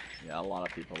 a lot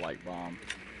of people like bomb.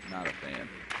 Not a fan.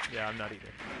 Yeah, I'm not either.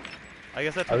 I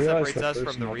guess that's I what realized separates the us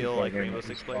first from the real, multiplayer like, game Rainbow was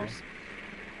Six Spawn. players.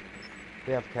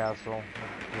 They have castle. In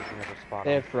case we never spot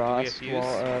They them. have frost, fuse?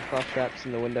 frost traps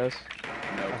in the windows.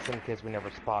 That's in case we never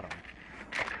spot them.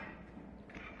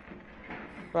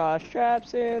 Frost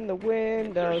traps in the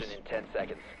windows. Insertion in 10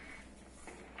 seconds.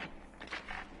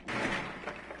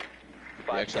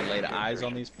 You actually laid eyes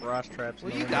on these frost traps?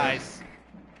 Well, in you the window? guys.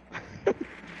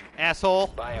 Asshole.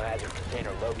 Biohazard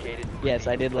container located. Yes,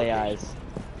 I did lay eyes.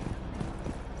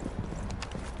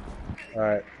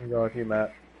 Alright, I'm going with you,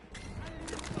 Matt.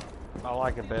 I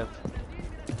like it, Biff.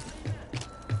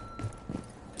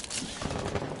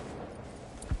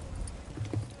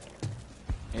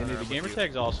 Andy, the gamer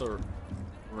tags also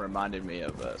reminded me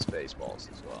of Spaceballs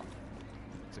as well.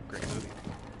 It's a great movie.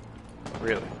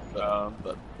 Really?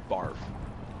 But barf.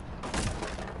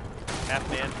 Half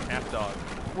man, half dog.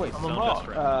 Wait, I'm a best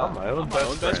friend. I'm my own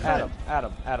best friend.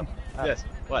 Adam. Yes.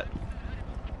 What?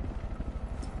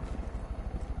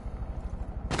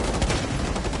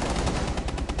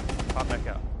 Pop back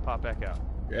out. Pop back out.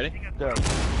 You ready? Go. Got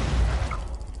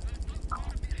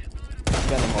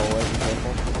him hallway, be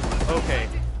careful. Okay,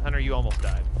 Hunter, you almost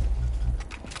died.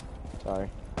 Sorry.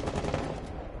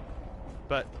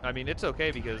 But, I mean, it's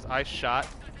okay because I shot,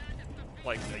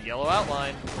 like, a yellow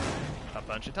outline a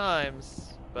bunch of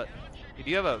times. But, if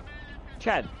you have a...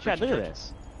 Chad, look at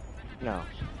this. No.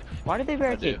 Why did they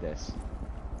barricade do. this?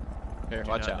 Here, do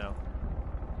watch not out. know.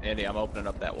 Andy, I'm opening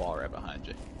up that wall right behind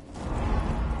you.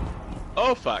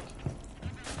 Oh, fuck.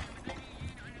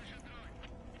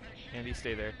 Andy,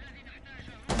 stay there.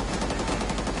 Shit,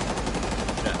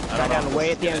 I Got don't know down if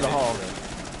way this at the is end of the hall.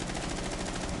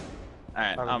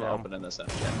 Alright, I'll I'm go. opening this up.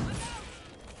 Yeah.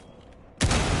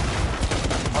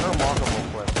 Hunter, walk him real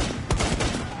quick.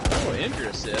 Oh, injury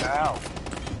assist. Ow.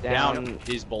 Down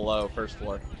He's below, first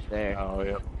floor. there. Oh,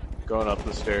 yep. Going up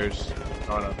the stairs.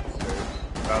 Going up the stairs.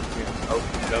 About to be... Oh,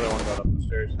 the other one got up the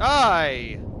stairs.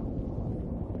 Aye!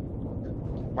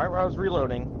 Right where I was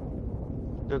reloading.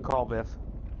 Good call, Biff.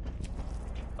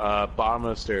 Bottom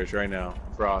of the stairs right now.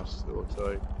 Frost, it looks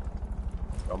like.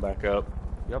 Going back up.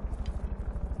 Yep.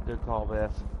 Good call,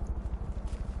 Biff.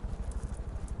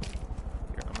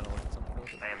 Here, I'm gonna look at something real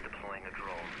quick. I am deploying a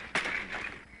drone.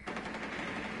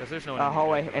 Because there's no one in here.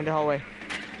 Hallway, end of hallway.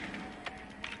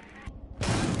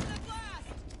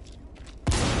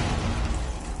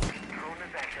 Drone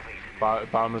is activated.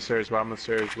 Bottom of the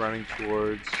stairs, running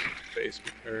towards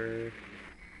basement.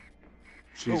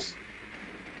 She's...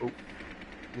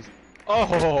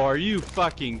 Oh, are you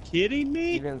fucking kidding You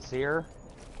me? didn't see her?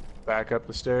 Back up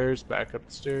the stairs, back up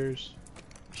the stairs.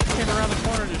 She came around the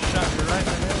corner and just shot you right in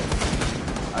the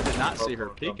head. I did not see her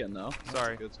peeking, though.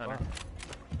 Sorry, Good Hunter. spot.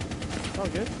 Oh,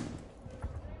 good.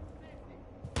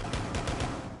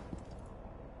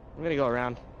 I'm gonna go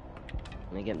around.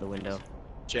 Let me get in the window.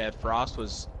 Chad, Frost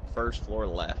was first floor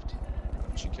left.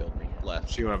 She killed me. Left.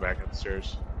 She went back up the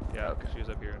stairs. Yeah, she was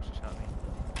up here and she shot me.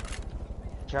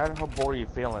 Chad, how bored are you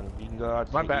feeling? You can go out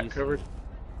to My the back east. covered.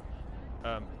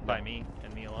 By me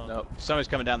and me alone. No, somebody's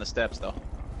coming down the steps, though.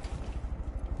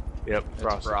 Yep, It's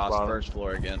Frost. Frost, bottom. first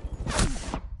floor again.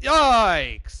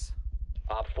 Yikes!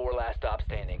 Op 4 last stop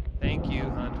standing. Thank you,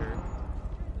 Hunter.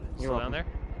 You're Still down welcome. there?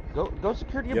 Go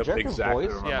secure the Yep, objective, exactly.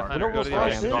 boys. where my Yeah, marker Hunter, is. go to the Alright,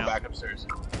 objective going now. back upstairs.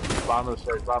 Bottom of the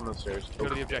stairs, bottom of the stairs. Go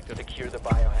to the objective. Secure the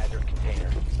biohazard container.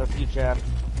 That's you, Chad.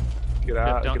 Get Biff,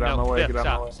 out, don't, get out no, of my way, Biff, get out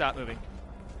stop, of my way. stop moving.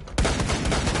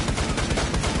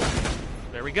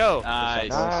 There we go. Nice.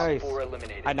 Nice. 4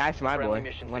 eliminated. I knifed my Friendly boy.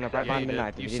 mission Went up right successful. behind the you did.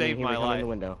 knife. You He didn't saved even hear my me come in the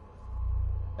window.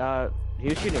 He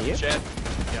was shooting at you? Chad,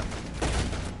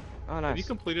 Oh, have you nice.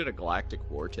 completed a galactic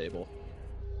war table?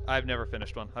 I've never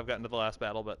finished one. I've gotten to the last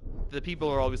battle, but the people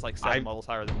are always like 7 levels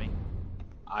higher than me.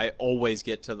 I always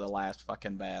get to the last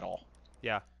fucking battle.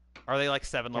 Yeah. Are they like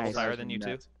 7 levels Guys, higher than you too?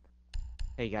 nuts.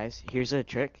 Hey guys, here's a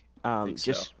trick. Think so.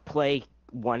 Just play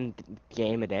one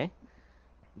game a day.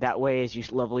 That way, as you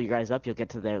level you guys up, you'll get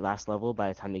to their last level by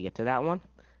the time you get to that one.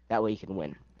 That way you can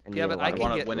win. And Yeah, you get but a I lot of can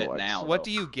wanna get win it rewards. now. What though.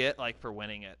 do you get like for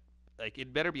winning it? Like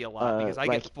it better be a lot because I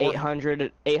like get 4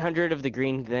 800 of the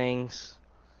green things.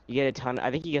 You get a ton. I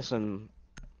think you get some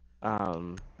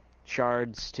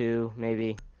shards too,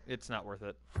 maybe. It's not worth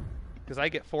it. Because I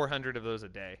get 400 of those a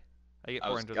day. I get I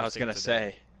 400 was, of I those was gonna things a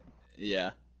day. say,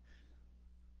 yeah.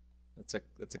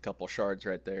 That's a couple shards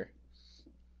right there.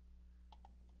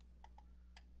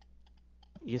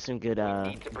 You get some good We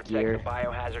need to protect gear. the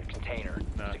biohazard container.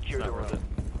 No, Secure it's the not worth room.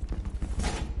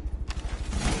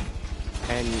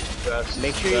 And Best,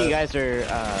 make sure you guys are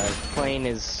playing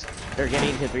or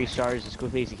getting to 3 stars as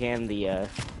quickly as you can. The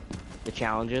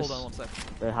challenges, Hold on one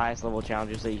second. the highest level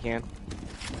challenges that you can.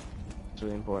 It's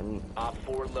really important. Op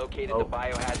 4 located Oh. the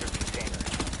biohazard container.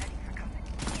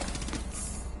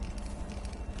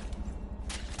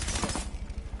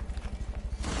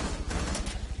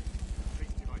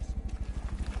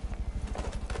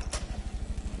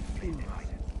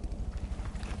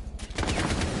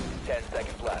 10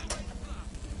 seconds left.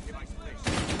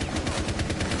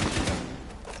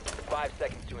 5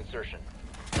 seconds to insertion.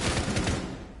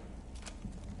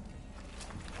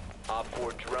 Op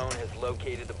 4 drone has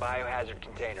located the biohazard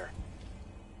container.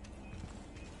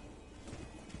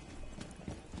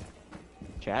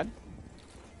 Chad?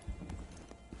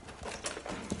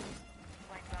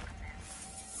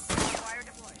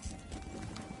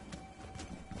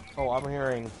 Oh, I'm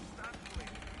hearing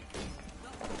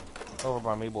over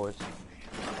by me, boys.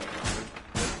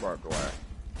 Barbed wire.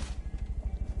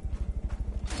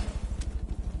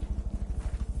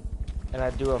 And I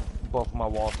do have both of my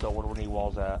walls still. Where do we need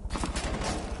walls at?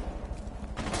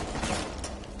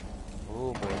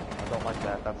 Oh boy, I don't like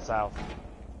that. That's south.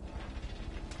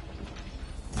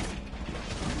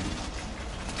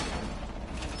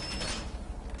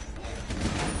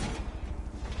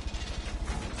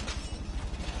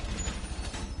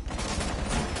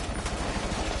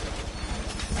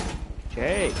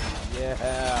 Jake.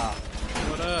 Yeah.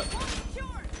 What up?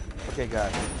 Okay,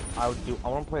 guys. I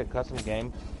want to play a custom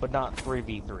game, but not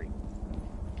 3v3.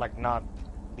 Like, not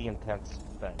the intense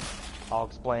thing. I'll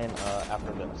explain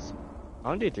after this. I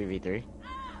want to do 3v3.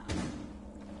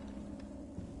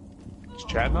 Is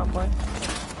Chad not playing?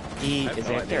 He I have is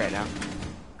no AFK idea. right now.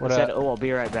 What He said, up? "Oh, I'll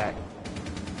be right back."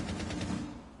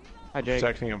 Hi, Jake.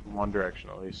 Protecting him from one direction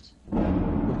at least.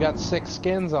 We've got 6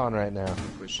 skins on right now.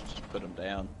 We should just put him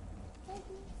down.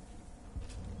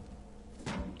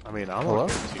 I mean, I'm Hello?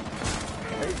 okay with you.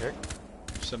 Hey, Jake.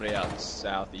 Somebody out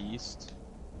southeast.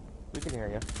 We can hear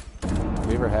you. Have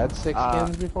we ever had 6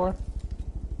 skins before?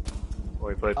 Oh,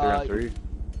 we played 3-on-3.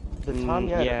 The time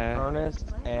you had yeah. Ernest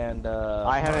and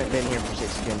I haven't been here for 6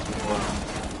 skins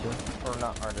before. or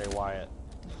not RJ Wyatt.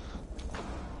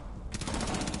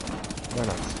 They're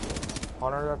not skins.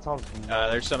 Hunter, that sounds.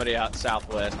 There's somebody out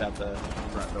southwest out the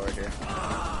front door here.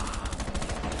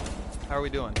 How are we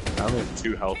doing? I'm in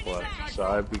 2 health left, so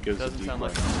I because of Doesn't sound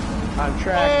like. I'm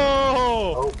tracked.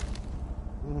 Oh!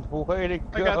 Way to I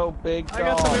got- go, big dog. I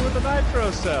got somebody with a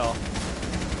nitro cell.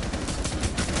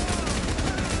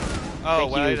 Oh,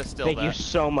 Thank well, I you. just still Thank you that.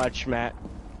 so much, Matt.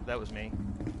 That was me.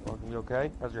 You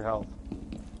okay? How's your health?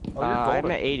 Oh, you're I'm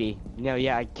golden. at 80. No,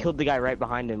 yeah, I killed the guy right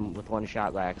behind him with 1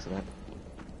 shot by accident.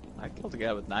 I killed a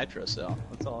guy with nitro cell.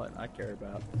 That's all I care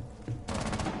about.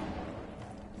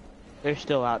 They're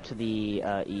still out to the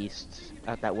east,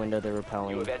 at that window they're You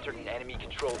repelling. have entered an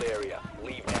enemy-controlled area.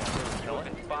 Leave now. You have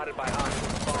been spotted by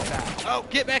hostiles. Fall back. Oh,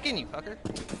 get back in, you fucker!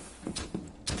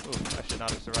 Ooh, I should not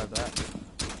have survived that.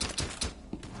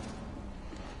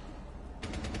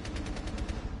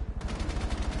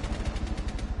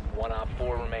 One op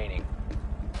 4 remaining.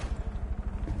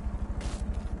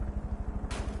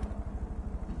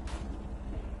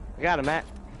 I got him, Matt.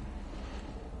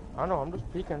 I know, I'm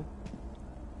just peeking.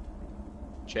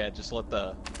 Chad, just let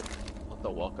the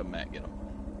welcome mat get him.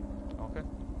 Okay.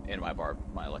 And my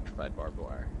electrified barbed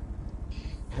wire.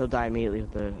 He'll die immediately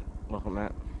with the welcome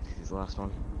mat. He's the last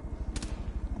one.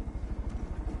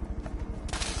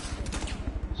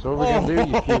 So what we're gonna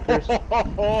do, you keepers?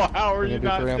 Oh, how are We're you gonna do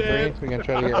not 3 on 3. dead? We're gonna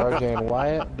try to get RJ and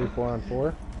Wyatt. Do 4 on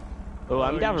 4. Oh,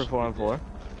 I'm down you for should 4 be on 4.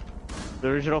 The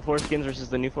original foreskins versus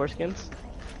the new foreskins.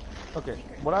 Okay,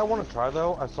 what I want to try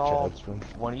though, I saw Chad's from-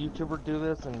 one YouTuber do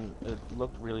this and it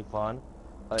looked really fun.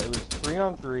 It was 3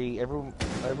 on 3. Everyone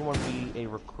be a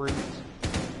recruit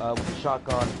with a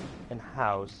shotgun and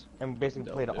house, and basically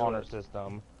Don't play the do honor it.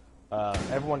 system.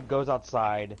 Everyone goes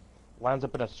outside, lines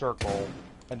up in a circle,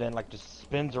 and then like just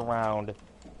spins around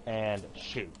and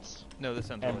shoots. No, this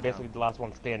sounds And really basically dumb. the last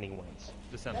one standing wins.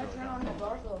 This sounds Let's really turn dumb. on the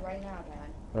Barzo right now, Dad.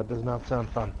 That does not sound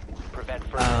fun. Prevent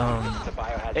further use of the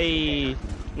biohazard Hey, container.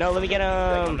 no, let me get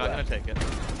I'm him. not gonna take it.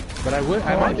 But I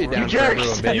might be down for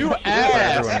jerks! everyone being, You for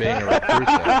ass! everyone being a recruit.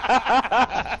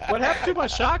 Though. What happened to my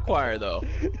shock wire though?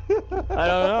 I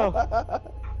don't know.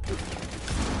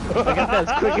 I got that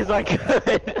as quick as I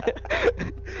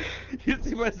could. You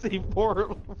see my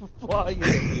C4 flying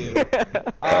at you.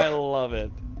 I love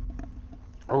it.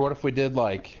 Or what if we did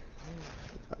like?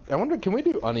 I wonder, can we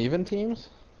do uneven teams?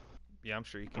 Yeah, I'm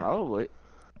sure you can. Probably.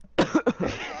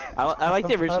 I like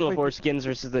the original foreskins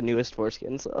versus the newest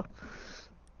foreskins, though.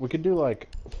 We could do like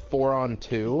 4 on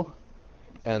 2,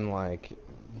 and like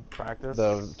Practice.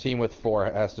 the team with 4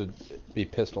 has to be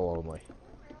pistol only.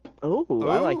 Oh,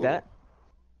 I like Ooh. that.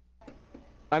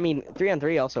 I mean, 3 on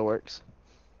 3 also works.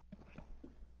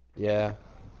 Yeah.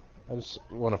 I just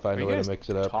want to find Are a you way to guys mix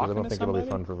it up because I talking don't to think it'll be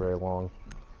somebody? fun for very long.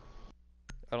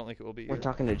 I don't think it will be. We're either.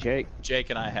 talking to Jake. Jake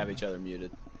and I have each other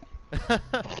muted. That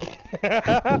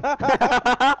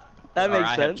Or makes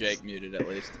I have sense. Jake muted at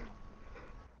least.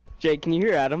 Jake, can you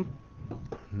hear Adam?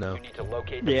 No. You need to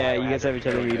locate the Yeah, you guys have biohazard each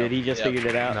other container. muted. He just Yep. figured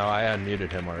it out. No, I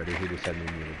unmuted him already. He just had me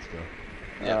muted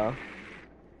still. Yep.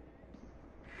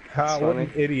 How? That's What funny.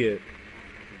 an idiot.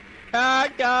 I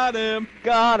got him.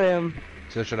 Got him.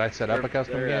 So should I set up a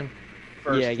custom They're at game?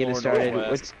 First Yeah, get it floor started.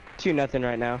 northwest. It's 2-0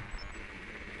 right now.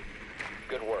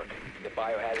 Good work. The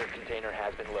biohazard container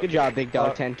has been located. Good job, Big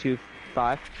Dog.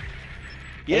 10-2-5.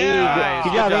 Yeah. Nice.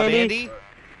 Good job, Andy.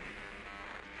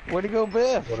 Way to go,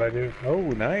 Biff! What I do? Oh,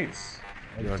 nice.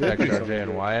 You want to text RJ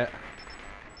and Wyatt?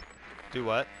 Do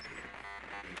what?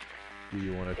 Do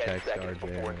you want to 10 text seconds RJ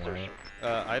before and insertion.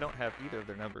 Wyatt? I don't have either of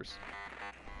their numbers.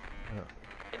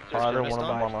 Insertion Either in one of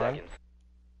them 5 online? seconds.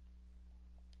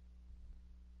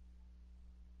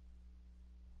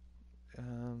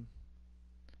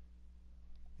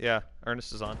 Yeah,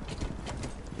 Ernest is on.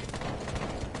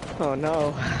 Oh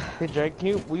no. Hey Jake,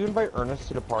 will you invite Ernest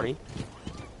to the party?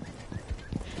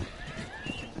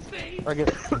 Or I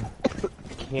guess,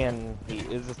 can he?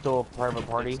 Is it still a private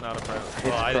party? It's not a private. It's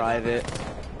Well, I didn't- private.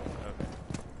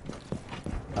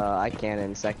 Okay. I can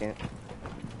in a second.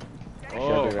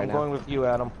 Oh, Right I'm now. going with you,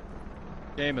 Adam.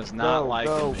 game is not go,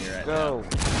 liking go, me right go.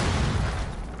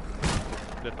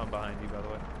 Biff, I'm behind you, by the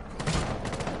way.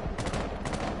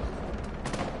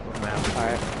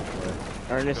 Alright.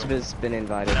 Ernest has been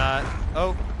invited.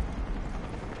 Oh.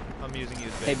 I'm using you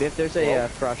as bait. Hey Biff, there's a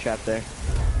frost trap there. now.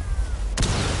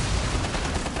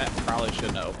 That probably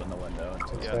shouldn't have opened the window.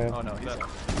 Until Yeah. Oh no, he's up.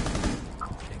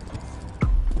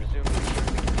 Resume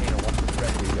securing the container once it's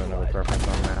ready. You don't have a preference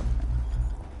on that?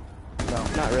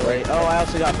 No. Not really. Oh, I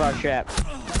also got frost trap.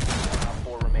 Now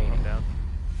 4 remaining. I'm down.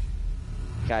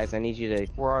 Guys, I need you to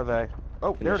Where are they?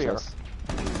 Oh, there finish they are. this.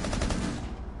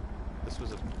 This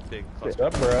was a big What's cluster.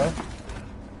 up, bro?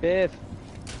 Biff!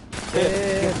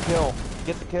 Get the kill.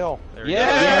 Get the kill. There we go.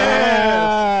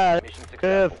 Yeah! Mission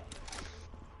successful. Biff!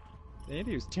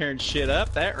 Andy was tearing shit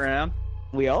up that round.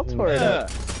 We all tore it Yeah.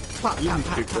 up. You need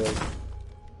to kill.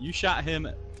 You shot him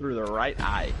through the right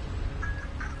eye.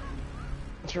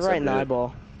 It's right in the good.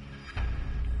 eyeball.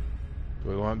 Do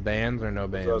we want bands or no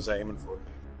That's what I was bands? aiming for.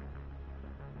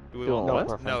 Do we Doing want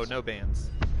what? No, no bans.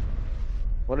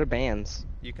 What are bands?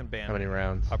 You can ban How many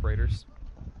rounds? operators.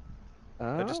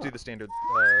 Oh. But just do the standard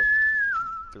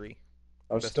 3.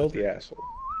 I was Best still of three. the asshole.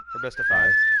 Or best of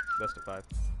 5. Best of 5.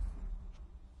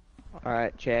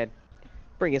 Alright, Chad.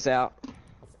 Bring us out.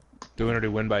 Do we want to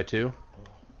do win by 2?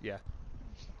 Yeah.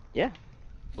 Yeah.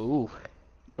 Ooh.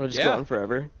 We'll just Yeah. go on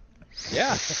forever.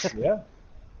 Yeah. Yeah.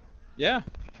 Yeah.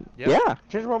 Yep. Yeah.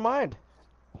 Change my mind.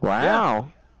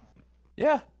 Wow.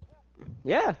 Yeah.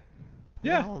 Yeah.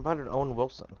 Yeah. I invited Owen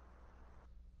Wilson.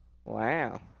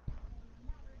 Wow.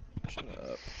 Shut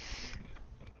up.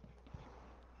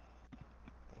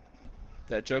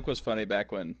 That joke was funny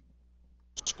back when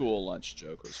school lunch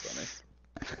joke was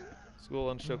funny. School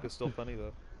lunch joke is still funny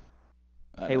though.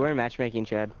 I Hey, know. we're in matchmaking,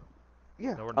 Chad.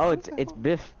 Yeah. No, we're Oh, not. it's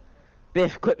Biff.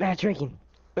 Biff, quit matchmaking.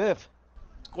 Biff.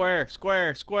 Square,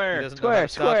 square, He square. doesn't know how Square,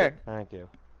 to stop square. it. Thank you.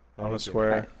 On the Thank you.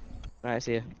 square. Alright,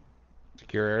 see ya.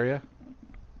 Secure area?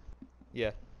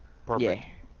 Yeah. Perfect. Yeah.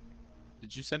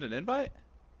 Did you send an invite?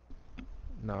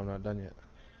 No, I'm not done yet.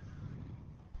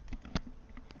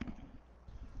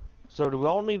 So do we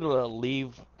all need to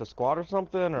leave the squad or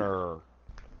something, or?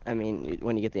 I mean,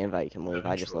 when you get the invite, you can leave.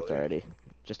 I just left Eventually. already,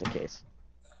 just in case.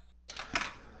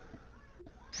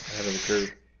 Ahead of the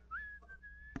curve.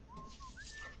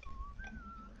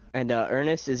 And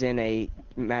Ernest is in a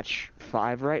match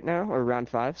 5 right now, or round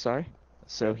 5, sorry.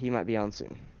 So he might be on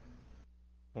soon.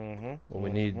 Mm-hmm. Well,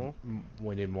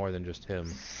 we need more than just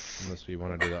him, unless we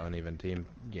want to do the uneven team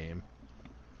game.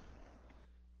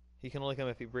 He can only come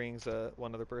if he brings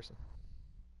one other person.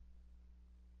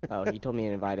 Oh, he told me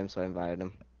to invite him, so I invited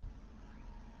him.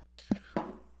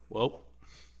 Well,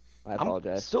 I I'm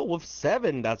apologize. still with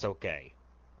 7. That's okay.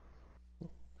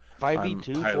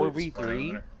 5v2, I'm highly 4v3,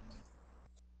 disappointed.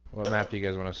 What map do you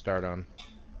guys want to start on?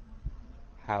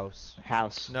 house.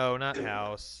 House. No, not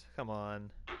house. Come on.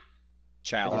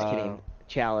 Challenge. Just kidding.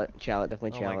 Chalet,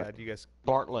 definitely Oh my Chalet. god, you guys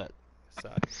Bartlett.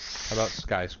 suck. How about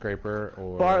Skyscraper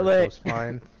or Bartlett.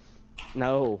 Coastline?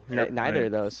 No, neither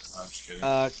of those. I'm just kidding.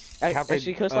 Cafe,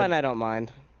 Actually, Coastline I don't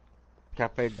mind.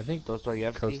 Cafe. I think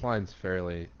Dostoyevsky. Coastline's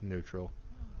fairly neutral.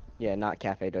 Yeah, not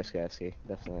Cafe Dostoevsky.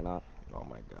 Definitely not. Oh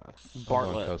my god. I'm on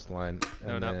Bartlett. Coastline.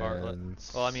 No, and not Bartlett. then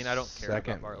Well, I mean, I don't care about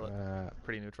second Bartlett. map,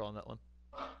 Pretty neutral on that one.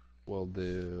 we'll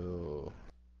do.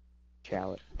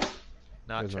 Chalet.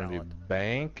 Not You guys want to Chalet. do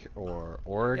Bank or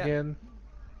Oregon?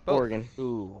 Both. Oregon.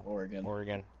 Ooh. Oregon.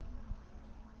 Oregon.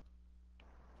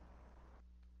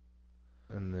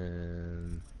 And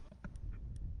then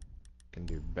can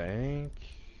do Bank.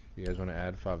 You guys want to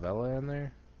add Favela in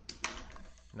there?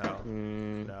 No.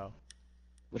 Mm, No.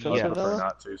 which I one's prefer Favela?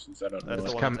 not to, since I don't know.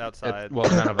 That's the it. one that's outside. Well,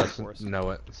 none of us Forest.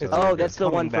 know it. So It's- Oh, you're that's good. the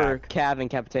one coming for back. Cav and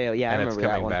Capiteo. Yeah, I And it's remember that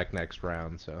coming one. back next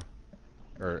round. So,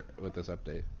 or with this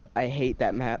update. I hate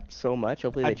that map so much.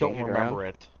 Hopefully I they don't change it remember around.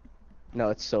 it. No,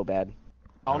 it's so bad.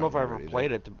 I don't know if I remember ever either.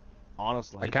 played it,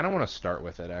 honestly. I kind of want to start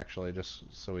with it actually, just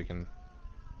so we can.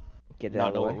 Get it out not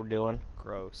of know the what way. we're doing.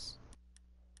 Gross.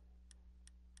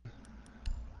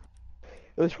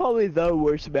 It was probably the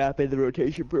worst map in the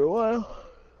rotation for a while.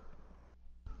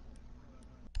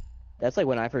 That's like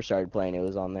when I first started playing, it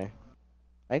was on there.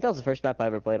 I think that was the first map I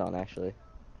ever played on, actually.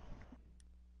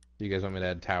 Do you guys want me to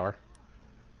add Tower?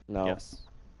 No. Yes.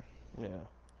 Yeah.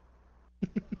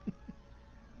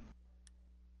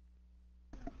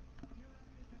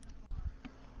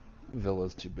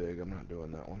 Villa's too big. I'm not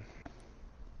doing that one.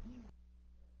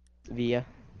 Via.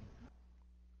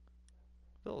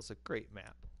 Villa's a great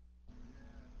map.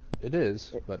 It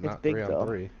is, but It's not big, 3 on though.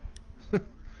 3.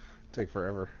 Take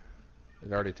forever.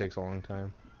 It already takes a long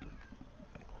time.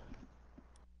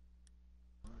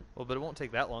 Well, but it won't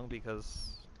take that long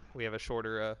because we have a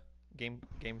shorter game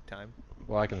time.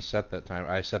 Well, I can set that time.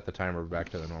 I set the timer back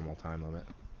to the normal time limit.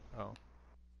 Oh.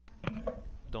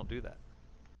 Don't do that.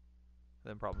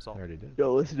 Then problem I solved. already did.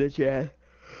 Don't listen to Chad.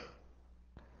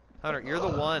 Hunter, you're the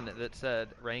one that said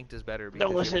ranked is better because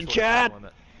Don't you have a listen, shorter time Chad!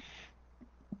 limit.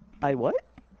 I what?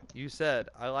 You said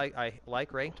I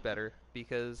like ranked better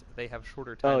because they have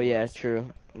shorter time Oh yeah, limits. true.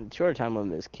 Shorter time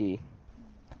limit is key.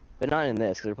 But not in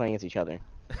this, because we're playing against each other.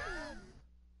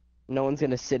 No one's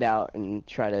gonna sit out and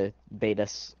try to bait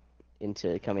us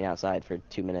into coming outside for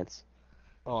 2 minutes.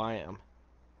 Oh, I am.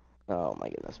 Oh my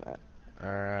goodness, Matt.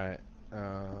 Alright.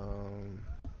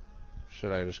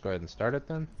 Should I just go ahead and start it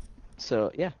then?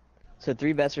 So, yeah. So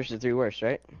 3 best versus 3 worst,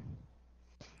 right?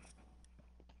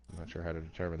 I'm not sure how to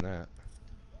determine that.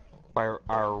 By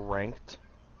our ranked.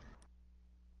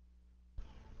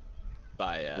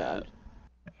 By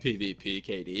PvP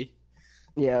KD.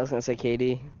 Yeah, I was gonna say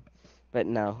KD. But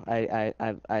no,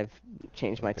 I've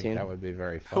changed my I think tune. that would be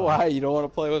very fun. Why? You don't want to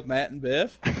play with Matt and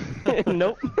Biff?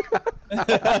 Nope.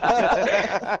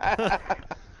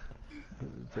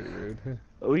 Pretty rude.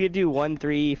 We could do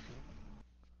 1-3.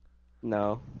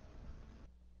 No.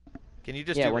 Can you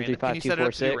just Yeah, do 1, 3, random? 5, Can you 2, set it 4,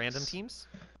 up to do 6. random teams?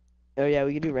 Oh yeah,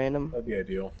 we could do random. That'd be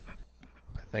ideal.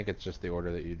 I think it's just the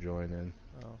order that you join in.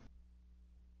 Oh.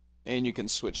 And you can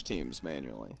switch teams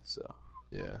manually, so.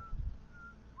 Yeah.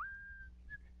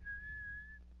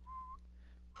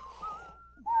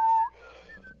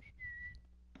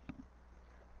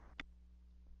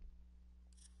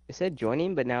 It said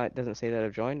joining, but now it doesn't say that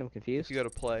I've joined. I'm If confused. you go to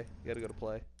play, you gotta go to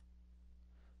play.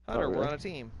 Oh, Hunter, we're really? on a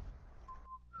team.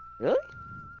 Really?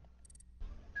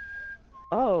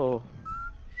 Oh.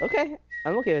 Okay.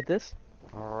 I'm okay with this.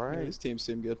 Alright. These teams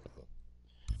seem good.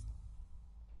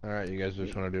 Alright, you guys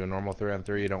just want to do a normal 3 on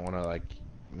 3? You don't want to, like,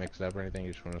 mix it up or anything?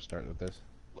 You just want to start with this?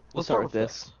 We'll start with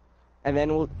this. And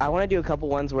then I want to do a couple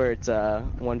ones where it's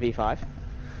 1v5.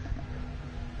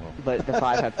 But the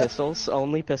 5 have pistols,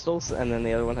 only pistols, and then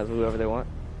the other one has whoever they want.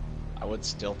 I would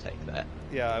still take that.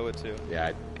 Yeah, I would too.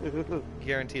 Yeah.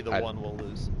 Guarantee the I'd- one will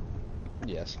lose.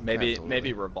 Yes. Maybe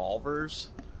absolutely. revolvers.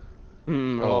 Oh,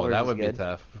 Revolvers that is would good. be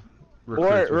tough. Or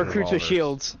Recruits recruits with revolvers.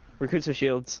 shields. Recruits with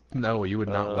shields. No, you would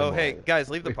not win. Oh, hey, that. guys,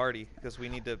 leave the party because we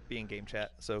need to be in game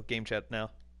chat. So game chat now.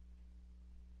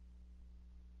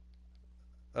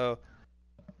 Oh,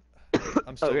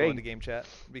 I'm still Okay. going to game chat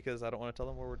because I don't want to tell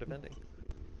them where we're defending.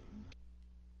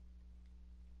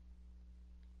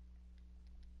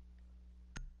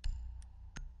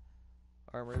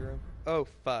 Armory room. Oh,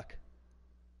 fuck.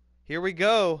 Here we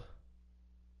go.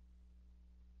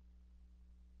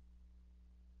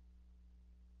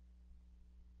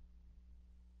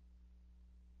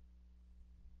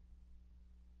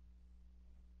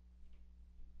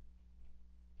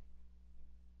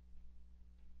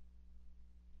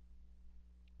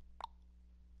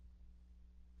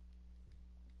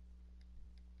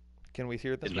 Can we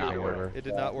hear them? Did not work. Over. It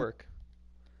did not work.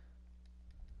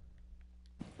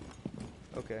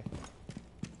 Okay.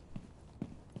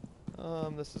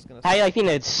 This is gonna. How you like being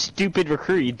a stupid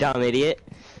recruit, you dumb idiot?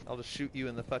 I'll just shoot you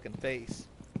in the fucking face.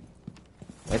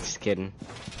 I'm just kidding.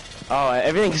 Oh,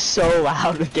 everything's so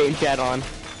loud with game chat on.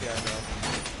 Yeah, I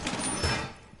know.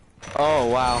 Oh,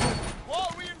 wow.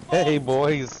 Hey,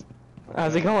 boys.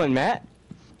 How's it going, Matt?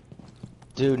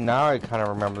 Dude, now I kind of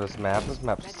remember this map. This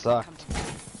map sucked.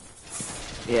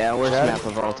 Yeah, worst Chad? map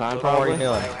of all time, How are you probably.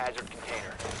 doing? Biohazard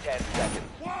container. 10 seconds.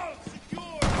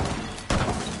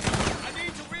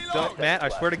 Don't, Matt. I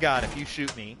swear to God, if you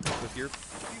shoot me with your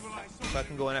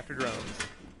fucking going after drones.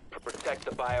 Protect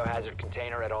the biohazard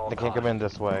container at all They can't costs. come in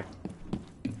this way.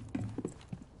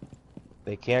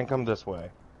 They can't come this way.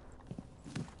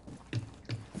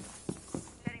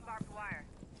 Setting barbed wire.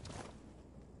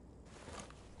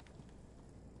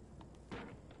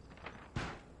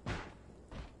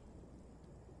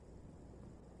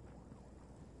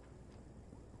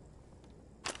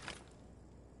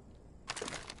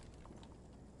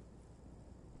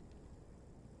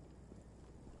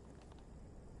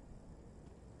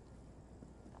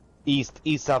 East,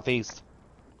 east, southeast.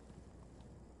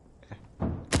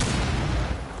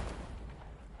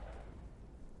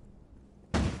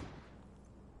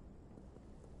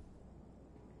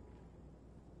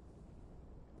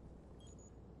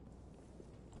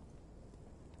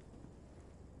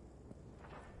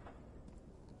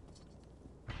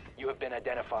 You have been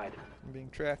identified. I'm being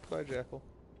tracked by Jackal.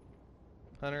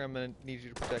 Hunter, I'm gonna need you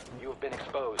to protect me. You have been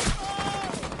exposed.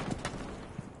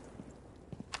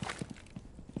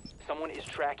 Someone is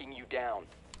tracking you down.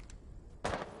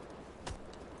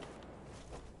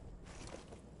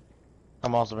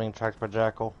 I'm also being tracked by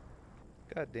Jackal.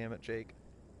 God damn it, Jake.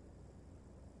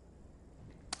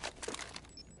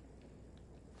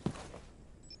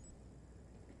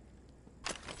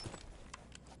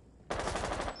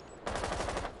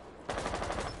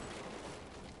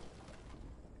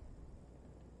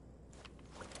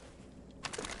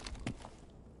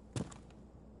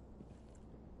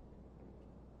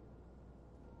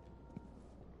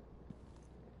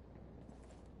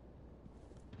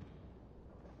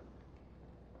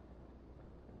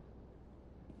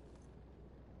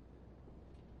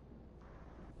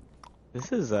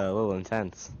 This is a little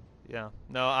intense. Yeah.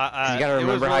 No, I You gotta it was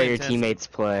remember how really your intense. teammates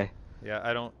play. Yeah,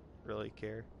 I don't really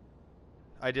care.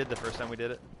 I did the first time we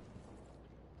did it.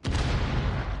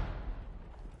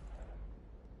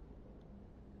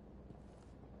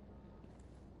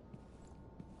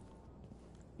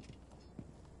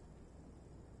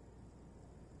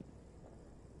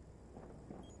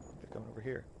 They're coming over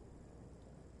here.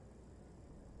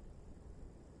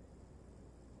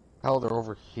 Hell, they're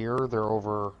over here. They're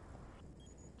over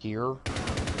here.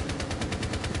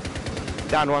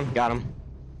 Down one, got him.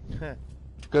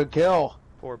 Good kill.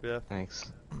 Poor Biff.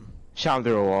 Thanks. Shot him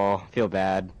through a wall. Feel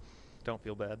bad. Don't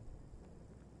feel bad.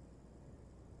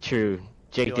 True.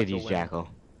 Jake Feel did like use you'll win. Jackal.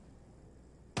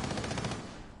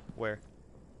 Where?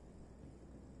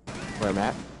 Where,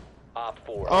 Matt? Op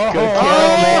 4. Oh, Good kill,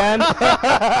 man.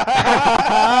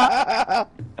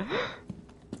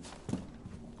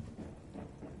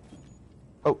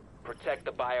 Oh, Protect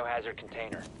the biohazard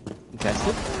container.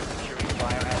 Tested? Securing the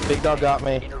biohazard Big dog got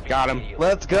me. Intervene Got him. immediately.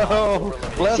 Let's go.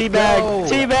 Let's Teabag! go.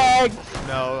 Teabag!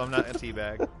 No, I'm not a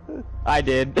teabag. I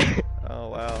did. Oh,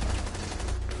 wow.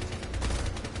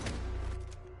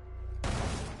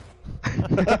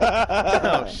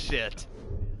 Oh, shit.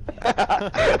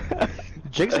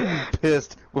 Jake's gonna be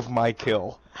pissed with my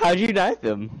kill. How'd you knife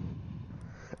him?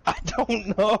 I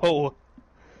don't know.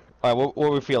 Alright, what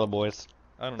are we feeling, boys?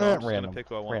 I don't know. I'm just Random. gonna pick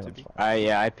who I want Random. to be.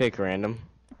 Yeah, I pick random.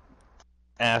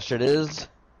 Ash it is.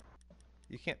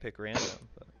 You can't pick random.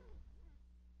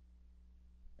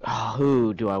 But... Oh,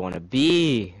 who do I want to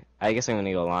be? I guess I'm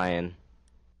gonna go lion.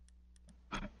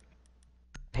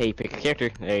 Hey, pick a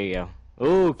character. There you go.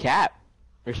 Ooh, Cap.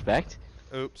 Respect.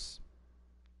 Oops.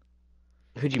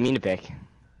 Who'd you mean to pick?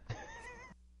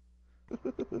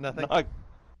 Nothing. No,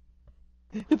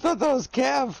 you thought that was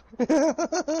Cav.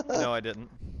 No, I didn't.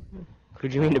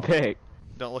 Who'd you mean to pick?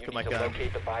 Don't look You at my need to gun.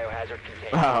 locate the biohazard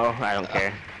container. Oh, I don't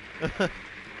care.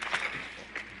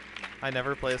 I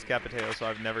never play as Capiteo, so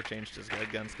I've never changed his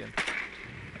gun skin.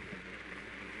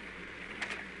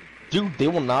 Dude, they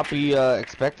will not be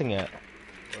expecting it.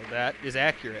 So that is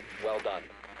accurate. Well done.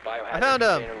 Biohazard I found him!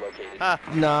 container located. Ha!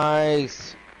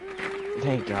 Nice.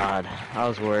 Thank God. I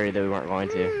was worried that we weren't going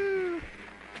to.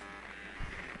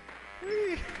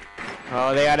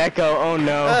 Oh, they got Echo. Oh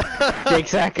no.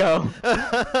 Jake's Echo.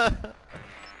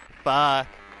 Fuck.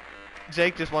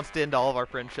 Jake just wants to end all of our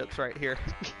friendships right here.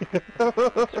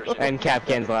 And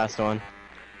Capcan's the last one.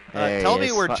 There Tell he me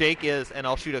is. where Jake is, and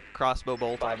I'll shoot a crossbow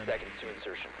bolt 5 on him. seconds to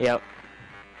insertion. Yep.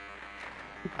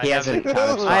 I He have hasn't the-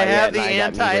 found a spot I yet, have the and I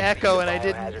got muted. anti-echo, and I Biohazard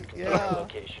didn't. container Yeah.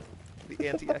 location. The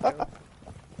anti-echo. Watch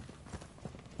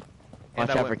And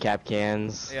I out for went-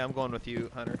 Capcans. Yeah, I'm going with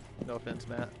you, Hunter. No offense,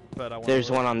 Matt, but I want.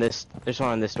 There's one on this. There's one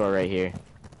on this door right here,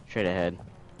 straight ahead.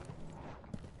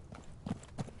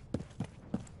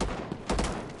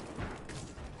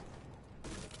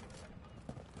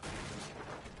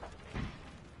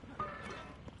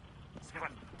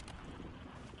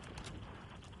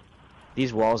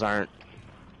 These walls aren't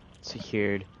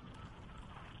secured,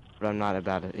 but I'm not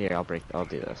about it. Here, I'll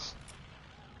do this.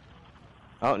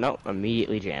 Oh no!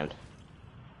 Immediately jammed.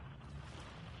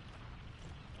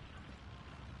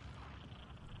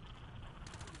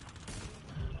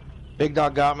 Big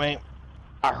dog got me.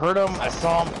 I heard him. I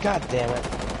saw him. God damn it.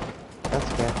 That's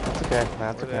okay. That's okay.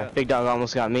 That's Where they okay. at? Big dog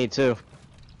almost got me too.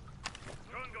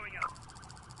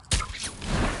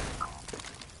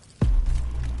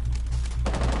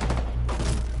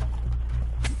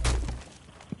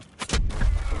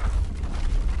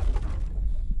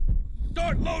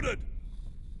 Start loaded!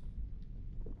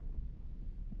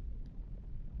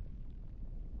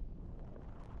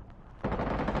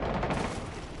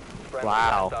 Friendly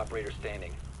Wow. last operator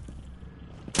standing.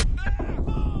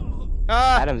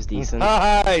 Ah! Adam's decent.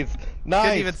 Nice. Nice.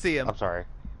 Couldn't even see him. I'm sorry.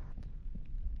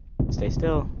 Stay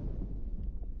still.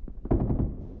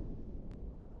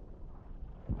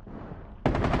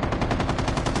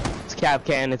 It's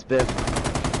Capcan. It's Biff.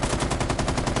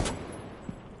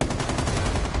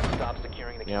 Stop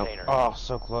securing the Yep. container. Oh,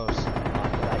 so close.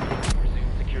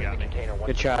 Resume securing the container once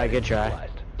Good the try, threat good is try.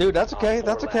 neutralized. Dude, that's okay. Op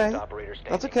That's 4 okay. last operator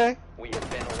standing. That's okay. We have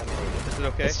been eliminated. Is it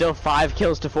okay? It's still 5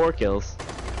 kills to 4 kills.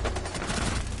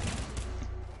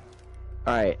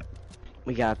 Alright.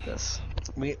 We got this.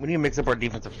 We need to mix up our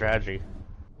defensive strategy.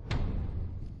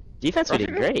 Defense we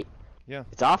did great. Yeah.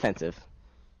 It's offensive.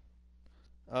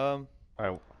 Alright.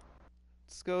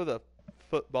 Let's go the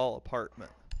football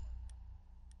apartment.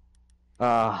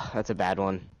 That's a bad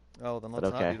one. Oh, then But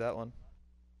let's okay. not do that one.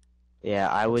 Yeah,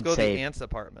 I Let's would go say. the ants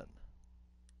apartment.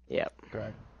 Yep.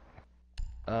 Correct.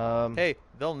 Hey,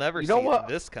 they'll never You see know what?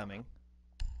 this coming.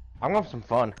 I'm gonna have some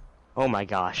fun. Oh my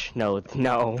gosh. No,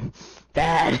 no.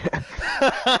 Bad.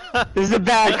 This is a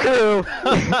bad crew.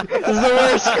 This is the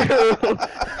worst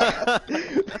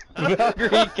crew.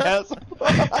 Valkyrie Castle.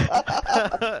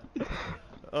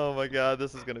 Oh my god,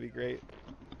 this is gonna be great.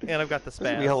 And I've got the This is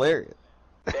gonna be spaz. hilarious.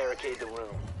 Barricade the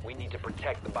room. We need to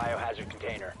protect the biohazard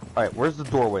container. Alright, where's the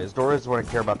doorways? Doorways is what I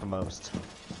care about the most.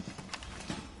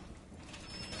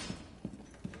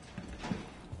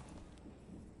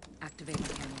 Activating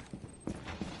camera.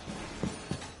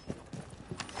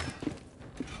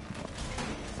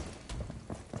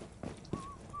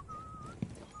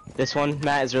 This one,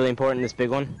 Matt, is really important. This big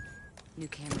one. New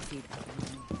camera feed up and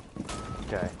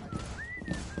running. Okay.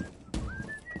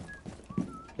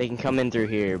 They can come in through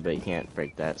here, but you can't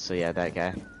break that. So yeah, that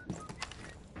guy.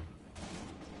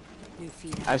 New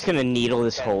feed. I'm just gonna needle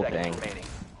this 10 whole seconds thing. remaining.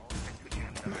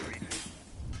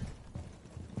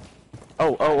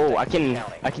 Oh! I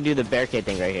can do the barricade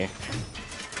thing right here.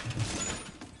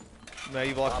 Now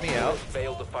you've locked Op me 4 out. has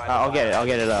failed to find the I'll get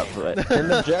it up. biohazard But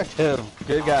An objective.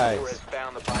 Good Op 4 guys. has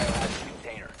found the biohazard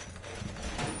container.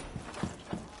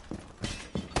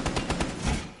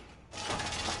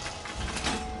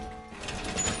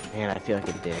 man, I feel like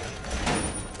a dick.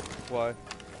 Why?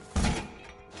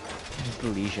 The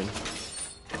Legion.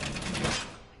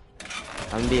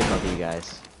 I'm gonna be above you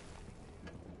guys.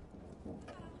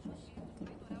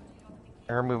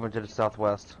 Air movement to the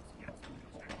southwest.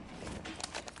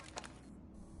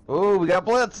 Ooh, we got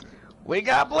blitz. We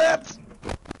got blitz.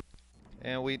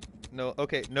 And we no.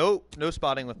 Okay, no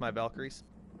spotting with my Valkyries.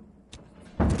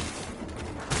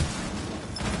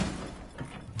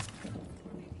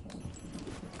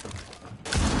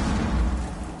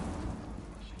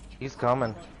 He's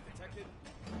coming.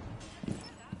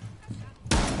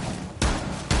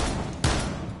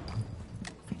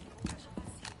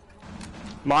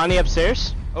 Monty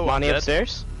upstairs? Oh, Monty dead.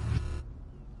 upstairs?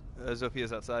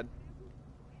 Zophia's outside.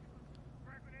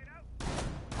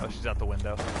 Oh, she's out the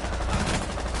window.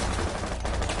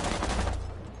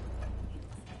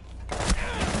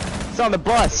 It's on the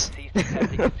bus!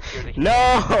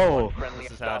 No! Friendly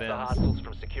This is how it stop the ends. hostiles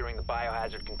from securing the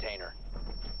biohazard container.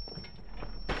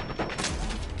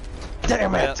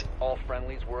 Damn it! All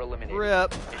friendlies were eliminated.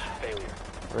 Rip. Mission failure.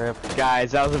 Rip.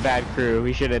 Guys, that was a bad crew.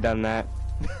 We should have done that.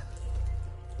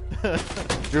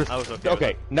 I was okay.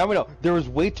 Okay, now we know. There was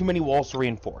way too many walls to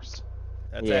reinforce.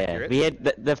 That's yeah, accurate. we had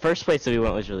the first place that we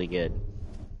went was really good.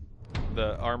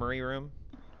 The armory room.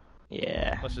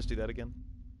 Yeah. Let's just do that again.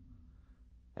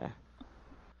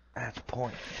 That's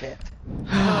point shit.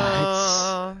 It's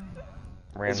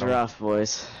Random. rough,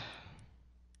 boys.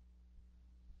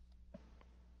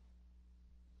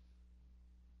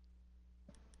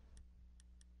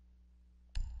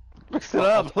 Mix it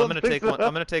up. I'm gonna take one.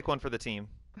 I'm gonna take one for the team.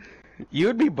 You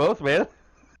and me both, man.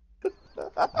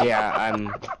 Yeah,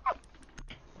 I'm.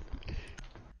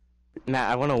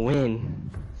 Matt, I want to win.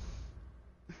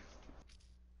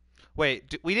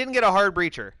 Wait, we didn't get a hard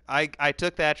breacher. I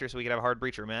took Thatcher so we could have a hard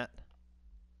breacher, Matt.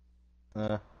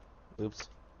 Oops.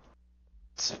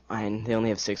 It's fine. They only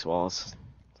have 6 walls.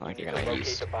 It's not like You you're need to gonna locate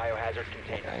use. the biohazard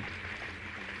container. Okay.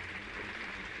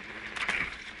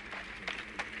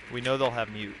 We know they'll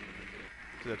have mute.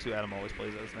 Because that's who Adam always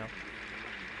plays as now.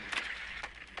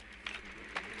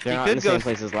 They're He not in could the go same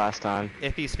place as last time.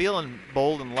 If he's feeling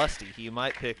bold and lusty, he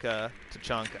might pick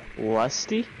Tachanka.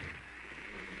 Lusty?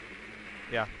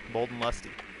 Yeah, bold and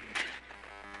lusty.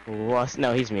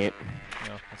 No, he's mute.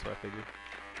 No, that's what I figured.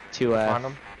 2F. Find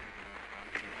him.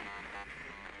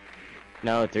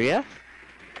 No, 3F?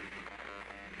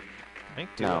 I think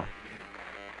 2. No.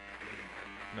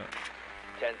 No.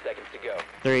 10 seconds to go.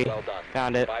 3. Well done.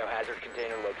 Found it. Biohazard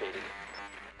container located.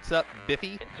 What's up,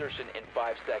 Biffy? Insertion in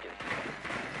 5 seconds.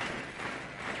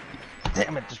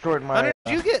 Damn it, destroyed my. Hunter,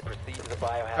 did you get... Proceed to the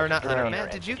biohazard Or not Hunter, container Matt,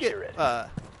 and did you get, secure it.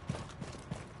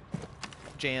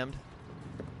 jammed?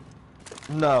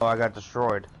 No, I got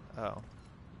destroyed. Oh.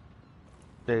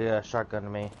 They shotgunned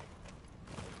me.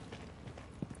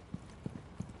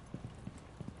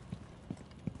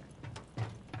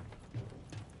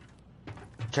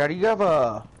 Chad, do you have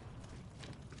a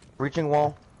breaching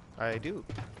wall? I do.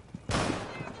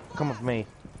 Come with me.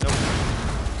 Nope.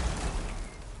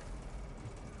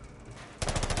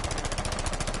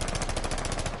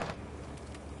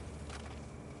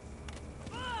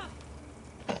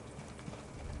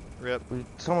 Rip.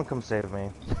 Someone come save me.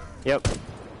 Yep.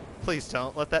 Please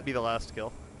don't. Let that be the last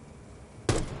kill.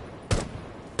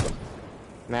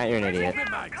 Matt, you're an idiot.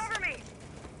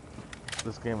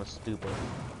 This game is stupid.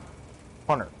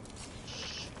 Hunter,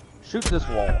 shoot this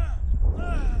wall.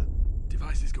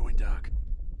 Device is going dark.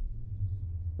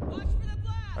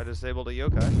 I disabled a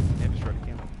yokai and destroyed a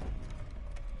camera.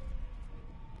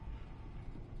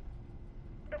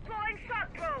 Deploying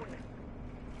shock drone.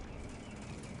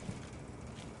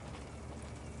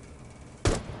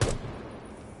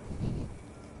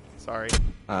 Sorry.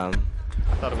 Um.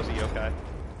 I thought it was a yokai.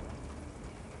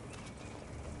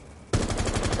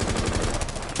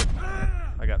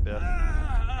 I got bit.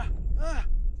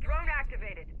 Drone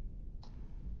activated.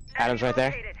 Adam's right there.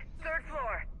 Located. 3rd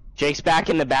floor. Jake's back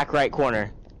in the back right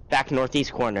corner. Back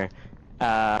northeast corner.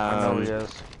 I know he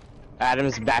is.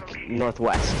 Adam's back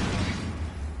northwest.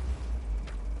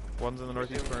 One's in the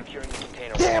northeast corner. Securing the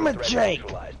container. Damn it, Threat Jake!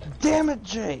 neutralized. Damn it,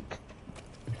 Jake!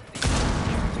 Secure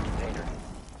the container.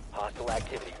 Hostile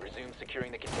activity. Resume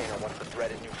securing the container once the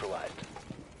threat is neutralized.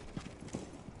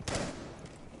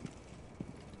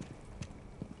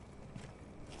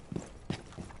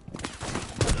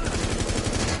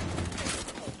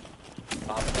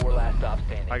 Op 4 last stop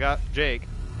standing. I got Jake.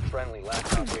 Friendly last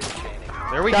operator standing.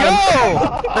 There we go!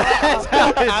 That's how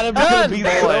it's Adam's done, gonna be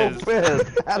boys! so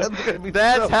pissed. Adam's gonna be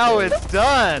That's so how pissed. it's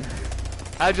done!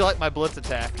 How'd you like my blitz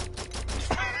attack?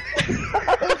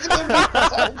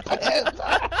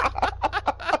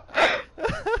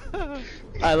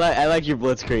 I like your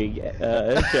blitzkrieg. Yeah,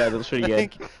 that was pretty good.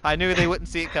 Thank you. I knew they wouldn't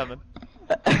see it coming.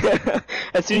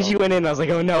 As soon as you went in, I was like,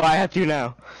 oh no, I have to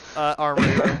now.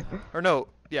 Armory room. Or no,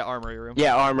 yeah, armory room.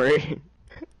 Yeah, armory.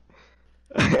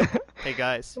 Hey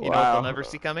guys, you know what they'll never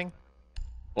see coming?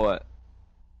 What?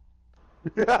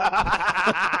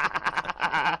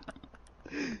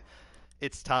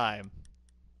 It's time.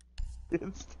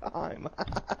 It's time.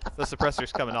 The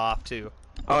suppressor's coming off too.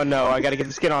 Oh no, I gotta get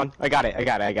the skin on. I got it.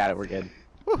 We're good.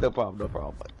 No problem, no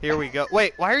problem. Here we go.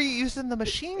 Wait, why are you using the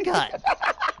machine gun?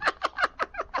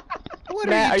 What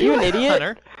Matt, are are you you doing, an idiot?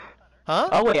 Hunter? Huh?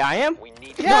 Oh wait, I am? We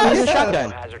need Yeah, No, this use is a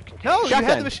shotgun. Hazard container. No, you had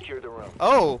Shotgun. the machine. Secure the room.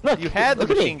 Oh, Look, you had the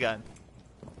look at me. machine gun.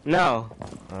 No.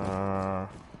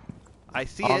 I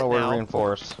see Auto it were now.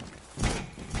 reinforced.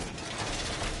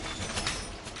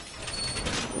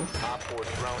 Op 4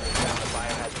 drone has found the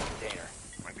biohazard container.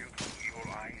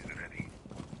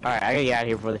 Alright, I gotta get out of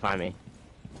here before they find me.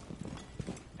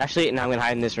 Actually, no, I'm gonna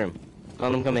hide in this room. Don't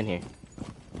let them come in here.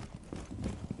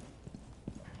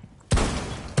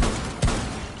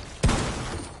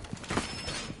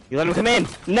 You let them come in!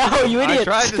 No, you idiots! I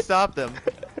tried to stop them.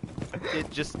 It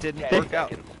just didn't 10 work out.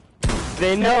 seconds.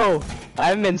 They know! I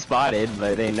haven't been spotted,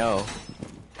 but they know.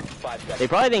 5 seconds. They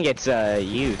probably think it's,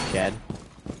 you, Chad.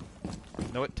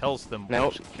 No, it tells them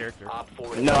Nope. which character. Op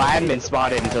 4 No, I haven't been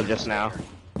spotted until just now.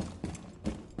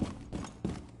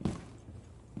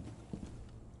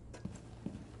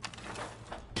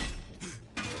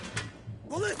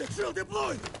 Ballistic shield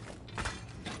deployed!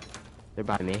 They're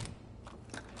by me.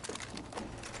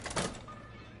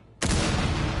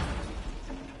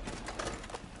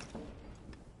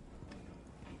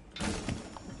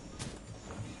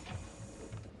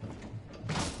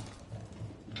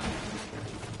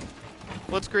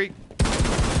 Blitzkrieg.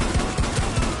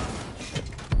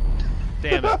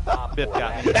 Damn it. Biff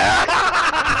got me.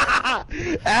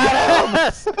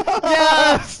 Yes!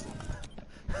 Yes!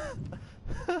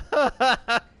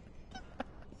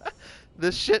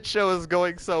 This shit show is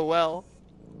going so well.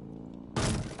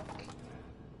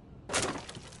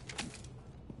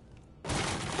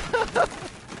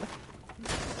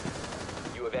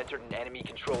 You have entered an enemy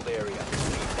controlled area.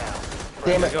 Leave now.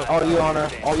 Damn it! All you honor!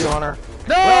 All you honor!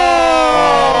 No!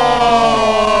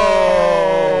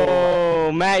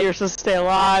 Oh, Matt, you're supposed to stay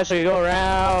alive so you go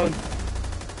around.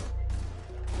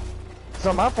 It's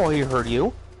not my fault he heard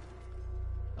you.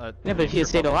 Yeah, but if you had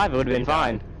stayed alive, it would have been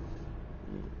fine.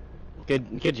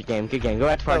 Good game, good game. Go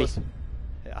back to party.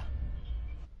 Yeah.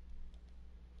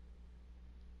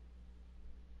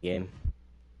 Game.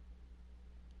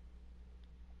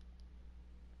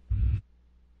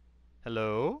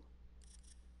 Hello?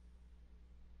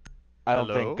 I don't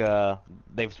Hello? think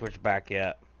they've switched back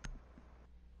yet.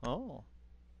 Oh.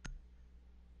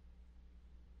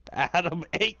 Adam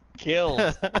 8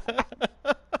 kills.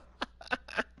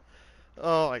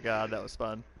 Oh my god, that was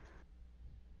fun.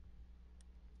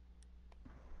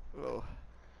 Oh.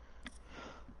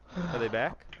 Are they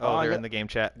back? Oh, they're in the game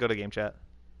chat. Go to game chat.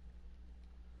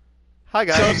 Hi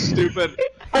So guys. stupid.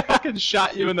 I fucking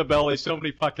shot you in the belly so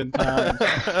many fucking times.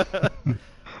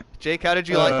 Jake, how did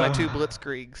you like my 2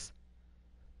 blitzkriegs?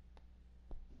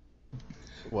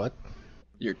 What?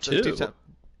 You're The two.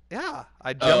 Yeah,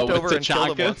 I jumped with over and killed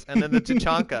him Tachanka? once, and then the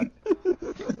Tachanka.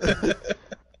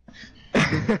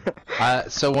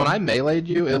 So when I meleeed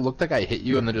you, it looked like I hit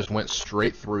you and then just went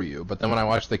straight through you. But then when I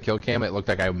watched the kill cam, it looked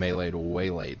like I meleeed way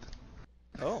late.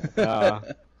 Oh,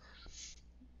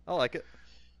 I like it.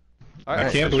 All I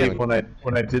right, can't believe when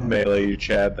I did melee you,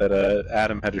 Chad, that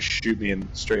Adam had to shoot me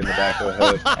straight in the back of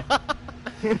the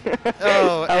head.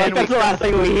 Oh, I like and that's the last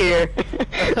thing we hear.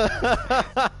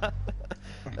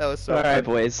 That was so Alright,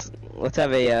 fun. boys. Let's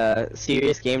have a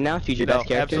serious game now. Choose your No, best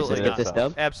characters. absolutely Let's get not. this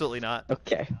dub. Absolutely not.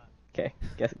 Okay. Okay.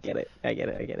 Get it. I get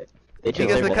it. They chose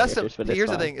Because their the best custom, characters, but it's here's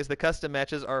the fine. thing, is the custom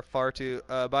matches are far too.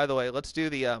 By the way, let's do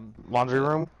the Laundry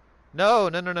room? No.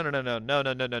 The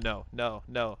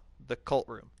cult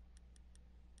room.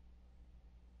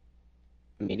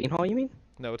 Meeting hall, you mean?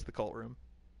 No, it's the cult room.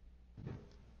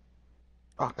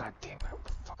 Oh god damn it!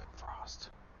 Fucking Frost.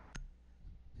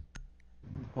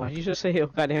 Why did you just say, oh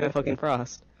goddamn it, fucking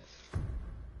Frost?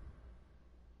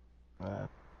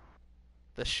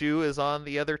 The shoe is on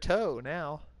the other toe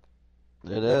now.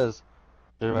 It is.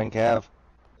 Should have been Cav.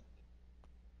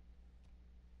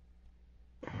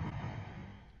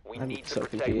 We I'm need to so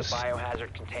protect confused. the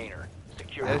biohazard container.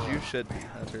 Secure the As room. you should be,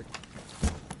 Hunter.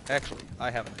 Actually, I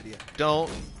have an idea. Don't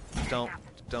do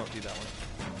that one.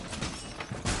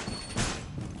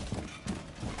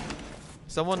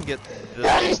 Someone get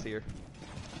this here.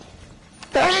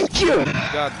 Thank you!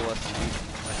 God bless you,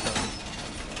 my son.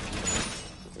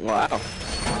 Wow. Op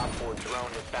 4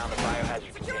 drone has found the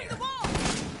biohazard container.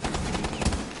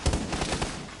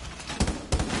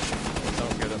 I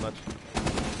don't care that much.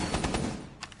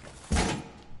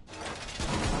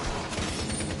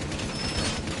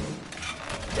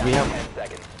 Down We to have- 10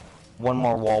 seconds. One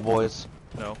more wall, boys.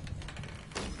 No.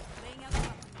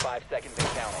 5 seconds and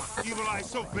counting. Evil eye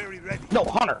so very ready. No,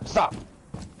 Hunter, stop!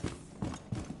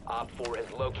 Op 4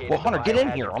 has located Well, the Hunter, get in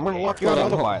biohazard here. I'm gonna container. lock you out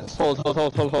otherwise.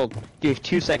 Hold. Give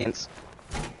 2 seconds.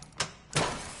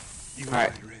 You All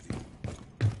right. are ready.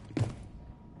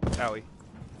 Howie.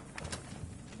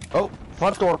 Oh,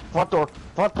 front door, front door,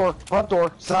 front door, front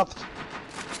door, south.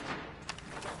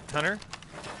 Hunter,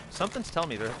 something's telling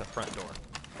me they're at the front door.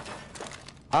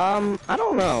 I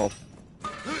don't know.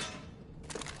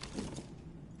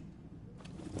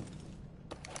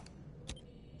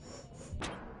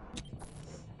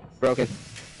 Broken.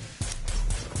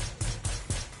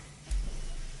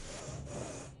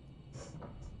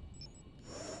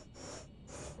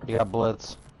 You got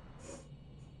blitz.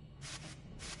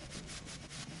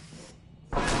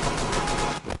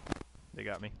 They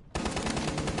got me.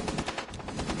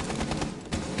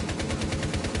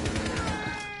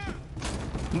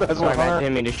 That's Sorry, what Matt. Hunter.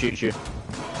 Didn't mean to shoot you.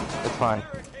 It's fine.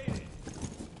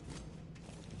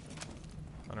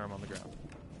 Hunter, I'm on the ground.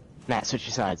 Matt, switch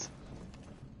your sides.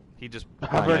 He just I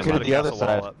put barricaded a the other castle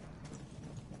wall side. up.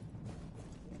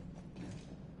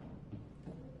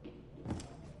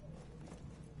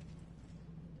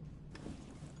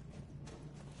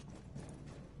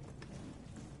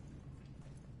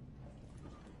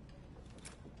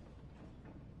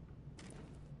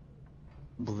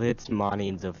 Blitz, Monty,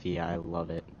 and Zofia. I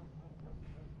love it.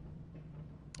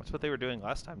 That's what they were doing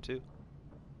last time too.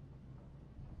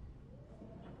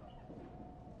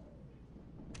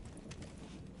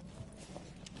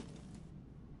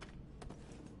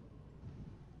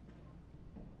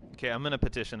 Okay, I'm gonna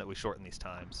petition that we shorten these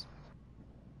times.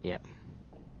 Yep.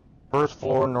 First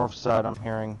floor, north side. I'm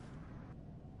hearing.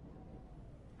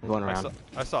 Going around.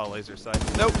 I saw a laser sight.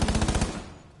 Nope.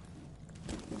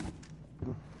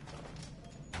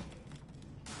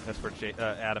 That's where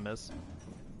Adam is.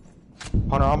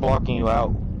 Hunter, I'm blocking you out.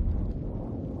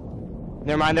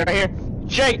 Never mind, they're right here.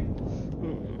 Shake!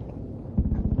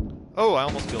 Oh, I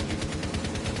almost killed you.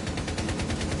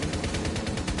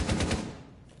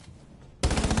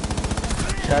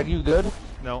 Chad, you good?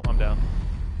 No, I'm down.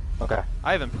 Okay.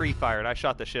 I haven't pre-fired. I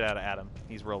shot the shit out of Adam.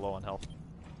 He's real low on health.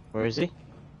 Where is he?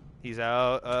 He's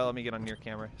out. Let me get on your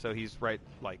camera. So he's right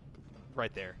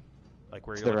there. Like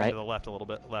where To you're the looking right? to the left a little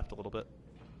bit. Left a little bit.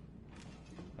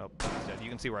 Oh, he's dead. You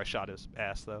can see where I shot his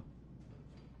ass, though.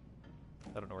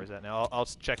 I don't know where he's at now. I'll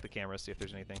check the camera, see if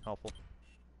there's anything helpful.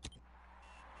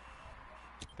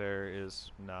 There is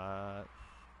not.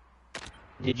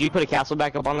 Did you put a castle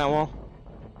back up on that wall?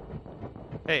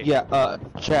 Hey. Yeah,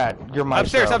 Chad, you're my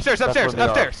Upstairs, upstairs, That's upstairs, where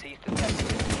they are. upstairs.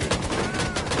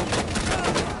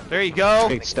 There you go.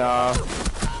 Big stuff.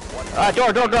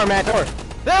 Door, Matt, door.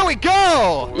 There we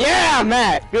go! Yeah,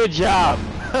 Matt, good job.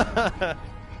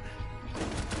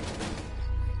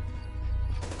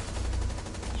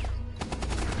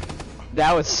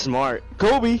 That was smart.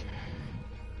 Kobe.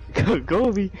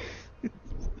 Kobe.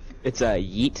 It's a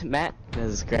yeet, Matt.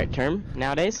 That's the correct term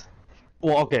nowadays.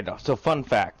 Well, okay, no. So, fun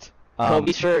fact.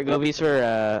 Kobe's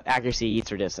for accuracy, yeets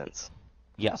for distance.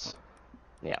 Yes.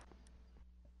 Yeah.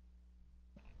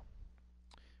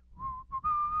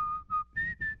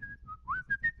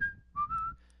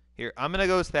 Here, I'm gonna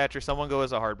go as Thatcher. Someone go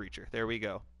as a hard breacher. There we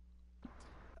go.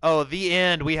 Oh, the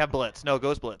end. We have Blitz. No,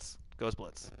 goes Blitz. Goes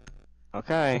Blitz.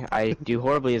 Okay, I do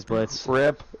horribly as Blitz.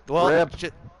 Rip. Well, Rip.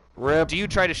 Rip. Do you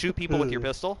try to shoot people with your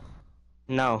pistol?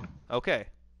 No. Okay.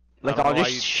 Like, I don't I'll know why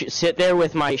just sit there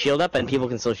with my shield up and people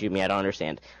can still shoot me. I don't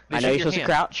understand. They I know shoot you're your supposed to hand.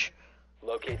 crouch.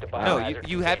 Locate the No, biohazard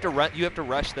you have to container. run. You have to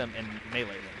rush them and melee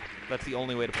them. That's the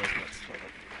only way to play Blitz.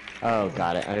 Oh,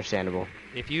 got it. Understandable.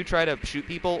 If you try to shoot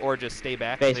people or just stay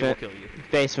back, they will Basement. kill you.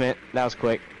 Basement. That was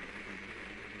quick.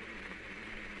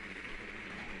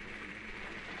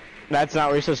 That's not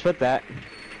where you're supposed to put that.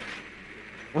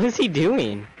 What is he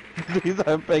doing? He's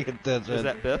not paying attention. Is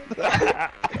that Biff?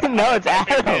 No, it's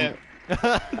Adam.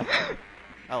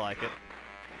 I like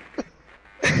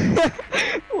it.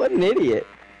 What an idiot.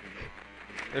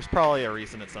 There's probably a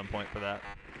reason at some point for that.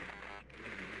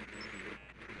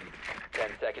 10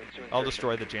 seconds to I'll insertion.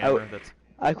 destroy the jammer. That's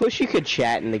I wish you could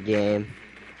chat in the game.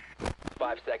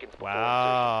 5 seconds before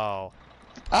wow.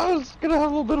 I was gonna have a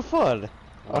little bit of fun.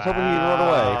 I was hoping you'd run Wow.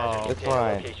 away. It's Container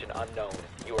fine. location unknown.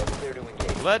 You are clear to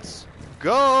engage. Let's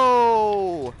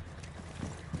go.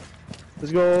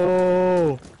 Let's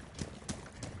go.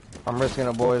 I'm risking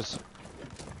it, boys.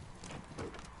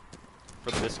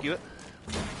 For the biscuit.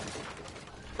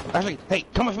 Actually, hey,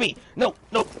 come with me. No,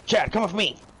 no, Chad, come with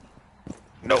me.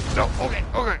 No.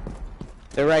 Okay.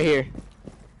 They're right here.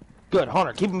 Good,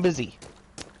 Hunter, keep him busy.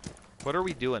 What are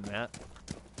we doing, Matt?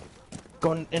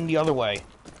 Going in the other way.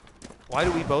 Why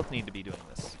do we both need to be doing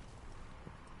this?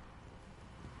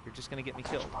 You're just gonna get me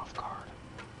killed. Off guard.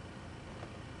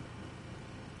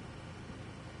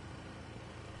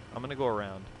 I'm gonna go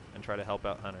around and try to help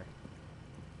out Hunter.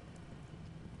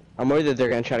 I'm worried that they're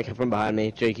gonna try to come from behind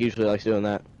me. Jake usually likes doing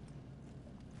that.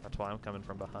 That's why I'm coming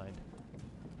from behind.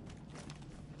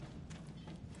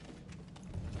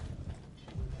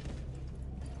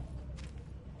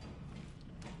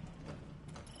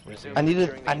 I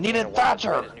needed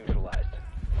Thatcher! The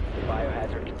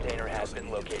biohazard container has been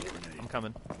located. I'm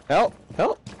coming. Help!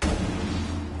 Help!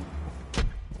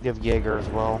 You have Jaeger as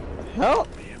well. Help!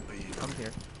 I'm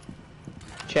here.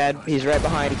 Chad, he's right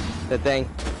behind the thing.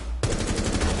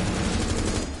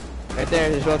 Right there,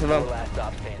 there's both of them. Last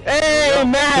stop standing. Hey,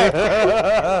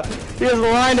 Matt! He just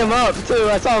lined him up, too.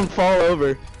 I saw him fall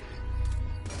over.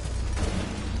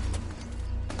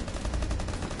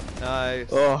 Nice.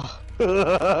 Oh.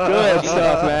 Good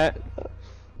stuff, Matt.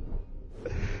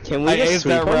 Can we I just aced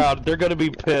sweep that him? round. They're gonna be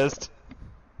pissed.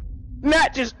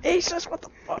 Matt just aced us. What the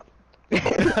fuck?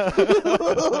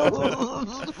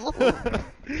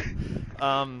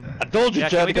 I told you, yeah,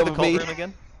 Chad, can we to do the come with cold me. room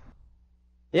again?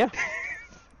 Yeah.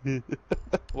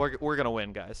 We're gonna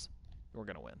win, guys. We're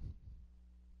gonna win.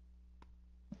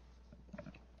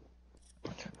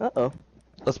 Uh-oh.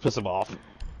 Let's piss him off.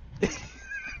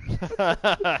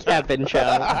 Captain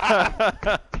Chow.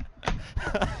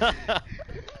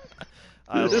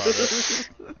 I love it.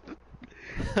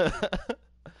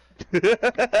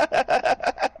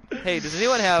 Hey, does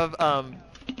anyone have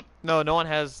no one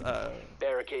has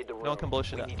Barricade the room. no one can blow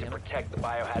shit We up. need to Damn it. protect the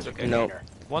biohazard Okay. container. Nope.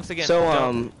 Once again,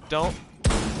 So, don't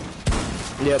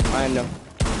Yep, I know.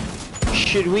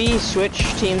 Should we switch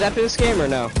teams after this game or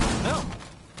no? no.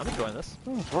 I'm enjoying this.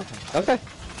 It's working. Okay.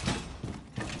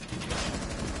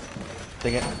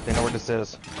 They know where this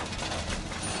is.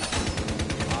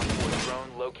 Op 4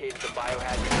 drone located the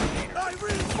biohazard container. I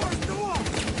reinforced the wall!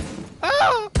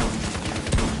 Oh!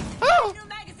 Oh! New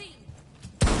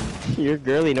magazine. Your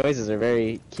girly noises are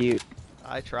very cute.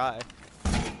 I try.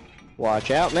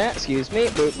 Watch out, Matt. Excuse me.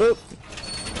 Boop boop.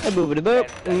 A boop a boop.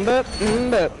 Boop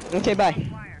boop. Okay, bye.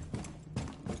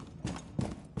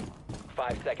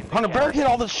 5 seconds. to Hunter, count. barricade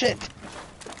all this shit!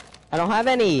 I don't have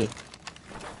any.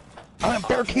 I'm gonna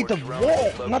barricade the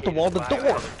wall! Not the wall, the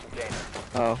door!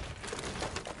 Oh.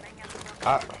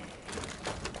 Uh,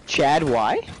 Chad,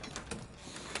 why?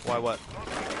 Why what?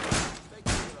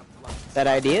 That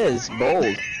idea is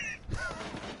bold.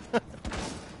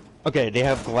 okay, they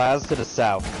have glass to the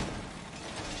south.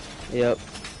 Yep.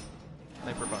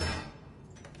 Thanks for fun.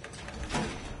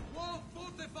 Wall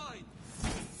fortified!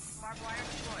 Barbed wire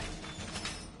deployed.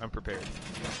 I'm prepared.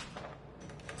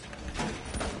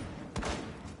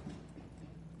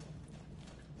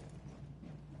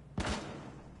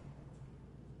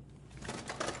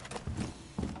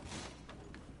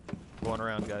 Going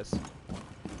around, guys.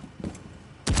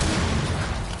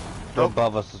 They're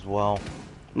above us as well.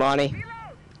 Monty.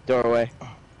 Doorway.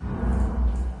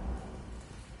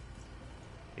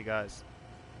 Hey guys.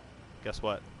 Guess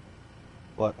what?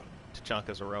 What?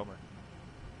 Tachanka's a roamer.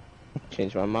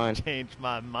 Changed my mind. Changed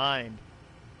my mind.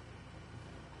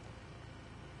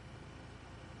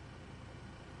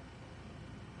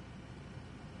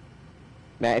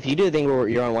 Matt, if you do the thing where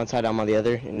you're on one side, I'm on the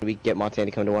other, and we get Montana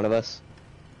to come to one of us.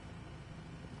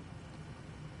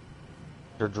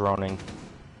 They're droning.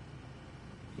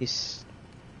 He's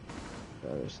the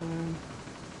other side.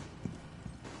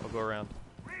 I'll go around.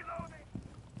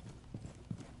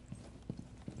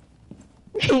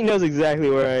 He knows exactly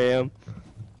where I am.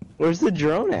 Where's the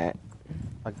drone at?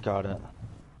 I got it.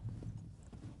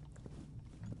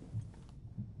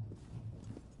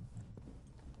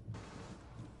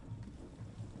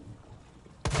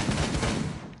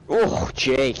 Oh,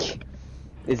 Jake.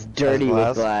 It's dirty Has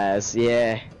with glass.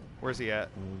 Yeah. Where's he at?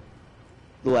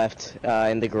 Left,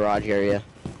 in the garage area.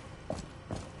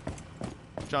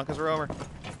 Tachanka's a roamer.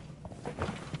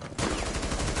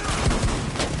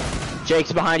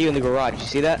 Jake's behind you in the garage. You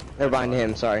see that? Or behind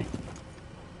him, sorry.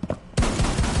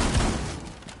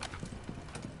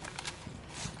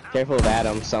 Careful of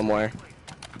Adam somewhere.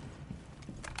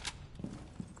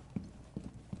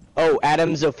 Oh,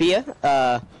 Adam Zofia?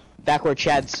 Back where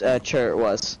Chad's chair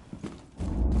was.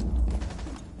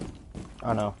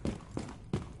 I know.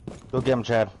 Go get him,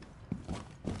 Chad.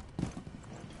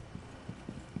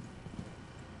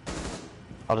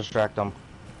 I'll distract him.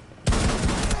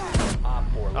 Op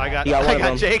 4 I got, You got one I of got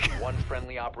them. Jake. one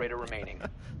friendly operator remaining.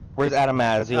 Where's Adam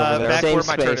at? Is he over there? Back Same where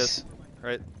my turret space. is.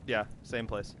 Right? Yeah, same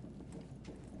place.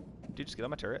 Did you just get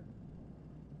on my turret?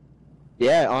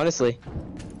 Yeah, honestly.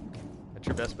 That's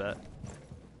your best bet.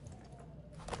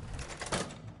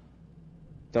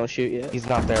 Don't shoot yet. He's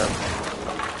not there.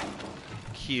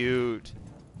 Cute.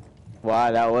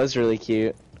 Wow, that was really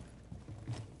cute.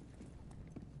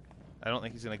 I don't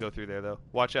think he's gonna go through there though.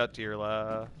 Watch out to your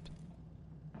left.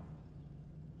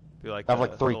 Through, like, I have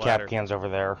like 3 the cap ladder. cans over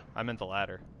there. I'm in the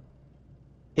ladder.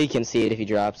 He can see it if he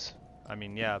drops. I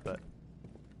mean, yeah, but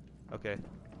okay.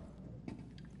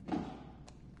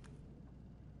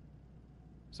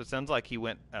 So it sounds like he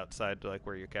went outside to like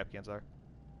where your cap cans are.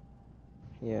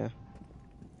 Yeah.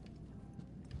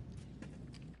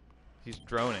 He's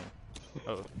droning.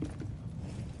 Oh.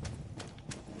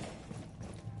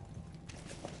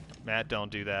 Matt,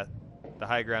 don't do that. The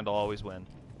high ground will always win.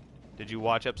 Did you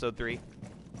watch episode 3?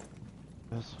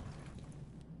 Yes. Is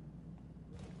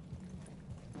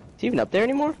he even up there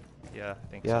anymore? Yeah, I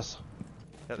think Yes. so.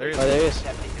 Yeah, there he is. Oh, there he is.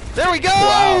 There we go!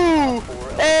 Wow.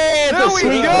 Hey, it's There a we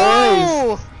sweet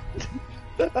go!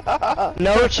 boys.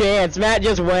 No chance. Matt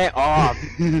just went off.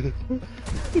 You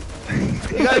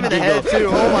got him in the head too.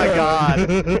 Oh my god.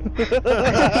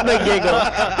 The giggle.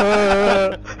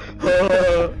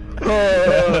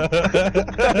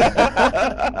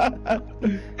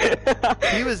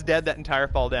 He was dead that entire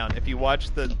fall down. If you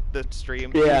watch the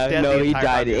stream, Yeah, he was dead no, the he entire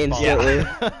died time fall down.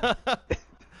 instantly.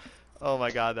 Oh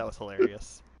my god, that was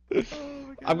hilarious.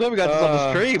 I'm glad we got this on the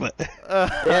stream.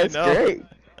 Yeah, it's great.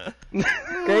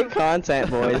 Great content,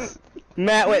 boys.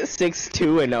 Matt went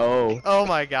 6-2 and 0. Oh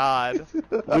my god.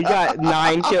 We got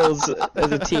 9 kills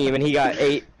as a team, and he got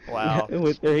 8. Wow.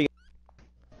 There he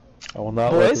I will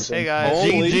not Boys? let this Hey in. guys.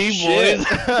 Holy GG, shit. boys.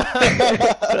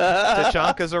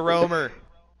 Tachanka's a roamer.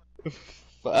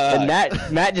 And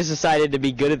Matt just decided to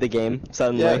be good at the game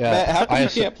suddenly. Yeah, Matt, how come you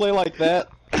can't play like that?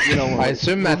 You know, I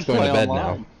assume Matt's going to bed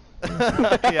online.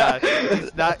 Yeah,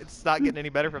 it's not getting any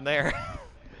better from there.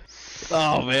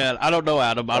 Oh man, I don't know,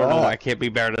 Adam. I don't know. I can't be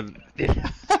better than.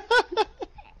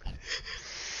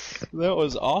 That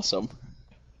was awesome.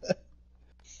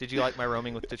 Did you like my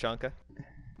roaming with Tachanka?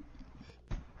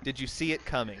 Did you see it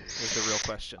coming? Was the real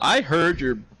question. I heard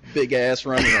your big ass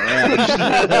running around. And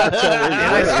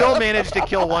I still managed to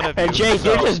kill one of you. And Jake,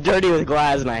 so. you're just dirty with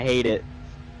glass, and I hate it.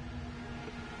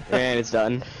 And it's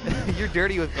done. You're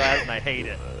dirty with glass, and I hate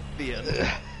it. The end.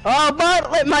 Oh,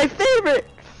 Bartlett, my favorite!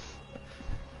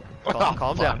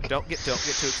 Calm down. Don't get too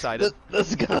excited. This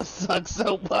is gonna suck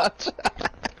so much.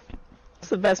 It's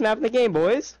the best map in the game,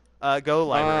 boys. Go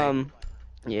library.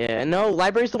 Yeah, no,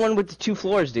 library's the one with the 2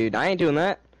 floors, dude. I ain't doing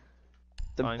that.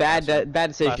 It's a Fine, bad classroom. bad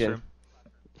decision.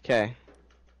 Classroom.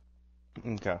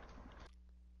 Okay. Okay.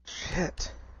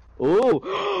 Shit.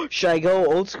 Ooh, should I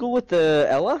go old school with the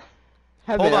Ella?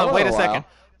 Haven't Hold been on, Ella wait in a while. second.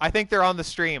 I think they're on the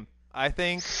stream. I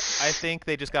think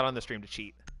they just got on the stream to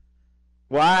cheat.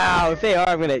 Wow, if they are,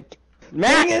 I'm gonna.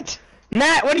 Matt,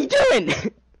 Matt, what are you doing?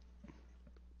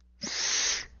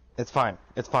 It's fine.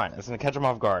 It's fine. It's gonna catch him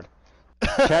off guard.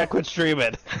 Chat, quit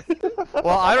streaming.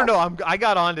 Well, I don't know. I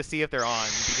got on to see if they're on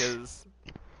because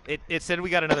it said we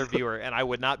got another viewer, and I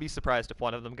would not be surprised if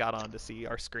one of them got on to see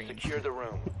our screen. Secure the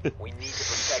room. We need to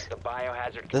protect the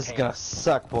biohazard This is container. gonna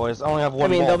suck, boys. I only have one.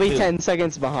 I mean, ball, they'll be too. 10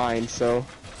 seconds behind, so.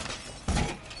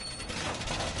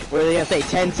 What are they gonna say?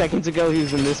 10 seconds ago he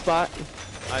was in this spot?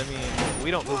 I mean,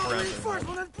 we don't move around. very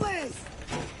much.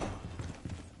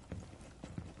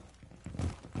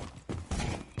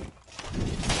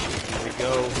 Here we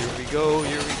go. Here we go.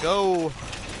 Here we go.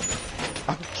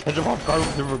 I'm gonna catch him off guard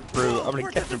with the recruit. I'm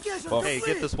gonna catch him off Hey,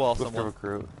 get this wall, with the someone.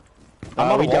 recruit.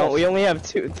 We don't. We only have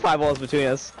 5 walls between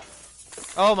us.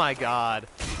 Oh my god.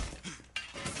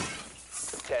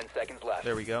 10 seconds left.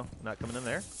 There we go. Not coming in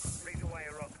there.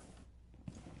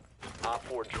 Op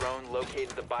 4 drone located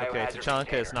the biohazard Okay, Tachanka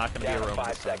container. is not gonna be a Down to roamer 5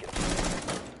 this time.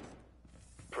 seconds.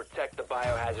 Protect the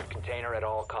biohazard container at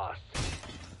all costs.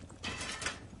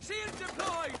 Shield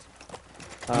deployed.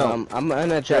 I'm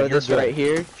gonna Yeah, throw you're this good. right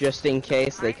here, just in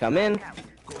case they come in.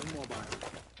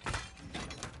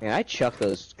 Yeah, I chuck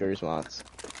those Gersmots.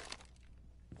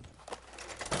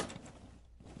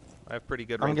 I have pretty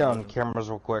good I'm range getting on them. cameras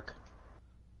real quick.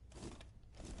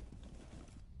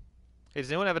 Hey,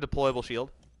 does anyone have a deployable shield?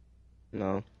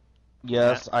 No.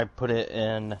 Yes, I put it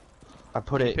in. I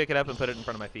put it. Pick it up and put it in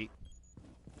front of my feet.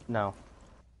 No,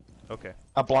 Okay.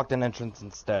 I blocked an entrance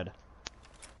instead.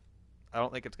 I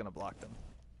don't think it's gonna block them.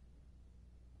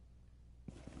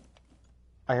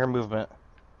 I hear movement.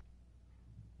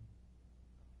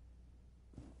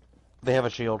 They have a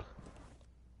shield.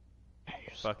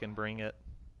 Fucking bring it.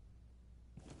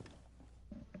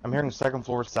 I'm hearing second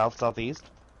floor, south, southeast.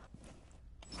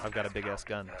 I've got a big ass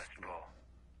gun.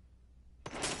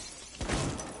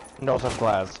 And also have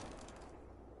glass.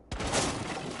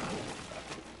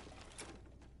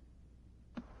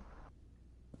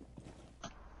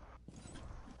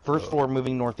 First floor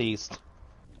moving northeast.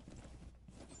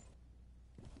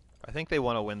 I think they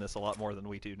want to win this a lot more than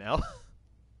we do now.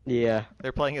 Yeah.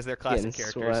 They're playing as their classic Getting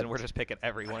characters, swept. and we're just picking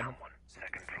everyone.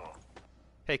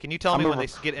 Hey, can you tell me I'm when over-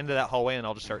 they get into that hallway and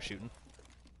I'll just start shooting?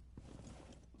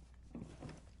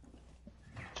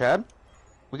 Chad,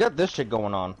 we got this shit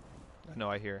going on. I know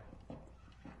I hear.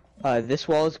 This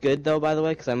wall is good though, by the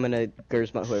way, because I'm gonna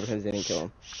Gersmut whoever comes in and kill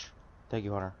him. Thank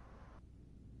you, Hunter.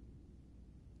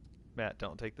 Matt,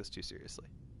 don't take this too seriously,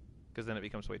 because then it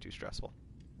becomes way too stressful.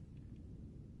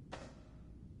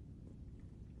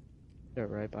 They're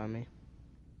right by me.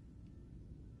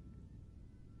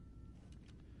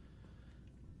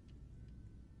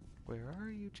 Where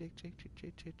are you, Jake? Jake.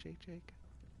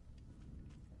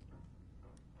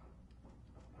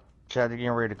 Chad, you're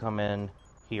getting ready to come in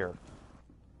here.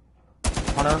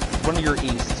 Hunter, run to your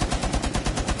east.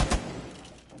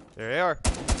 There they are.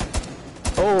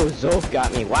 Oh, Zolf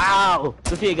got me. Wow!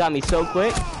 Sophia got me so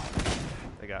quick.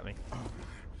 They got me.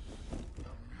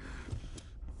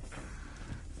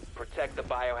 Protect the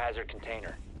biohazard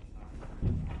container.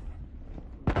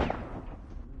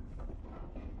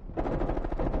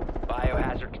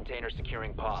 Biohazard container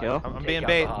securing pod. Kill. I'm Take being out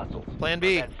bait. the hostiles. Plan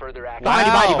B. Prevent further access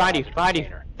Wow. Behind you.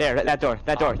 There, that door, to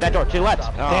the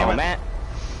left. Damn Oh, it. Matt.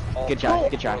 All Good try,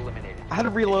 friendlies good try. were eliminated. I had to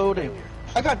reload. And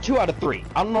I got 2 out of 3.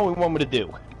 I don't know what you want me to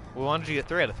do. We wanted you to get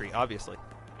 3 out of 3, obviously.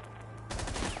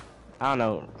 I don't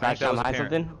know. Crash that out was behind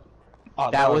apparent. something?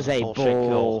 Oh, That was a bullshit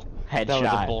bull kill. headshot. That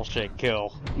was a bullshit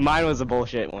kill. Mine was a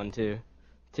bullshit one, too.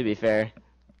 To be fair.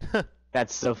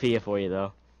 That's Sophia for you,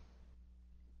 though.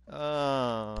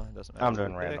 Doesn't matter. I'm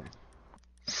doing random.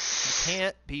 You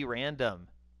can't be random.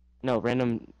 No,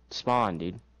 random spawn,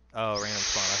 dude. Oh, random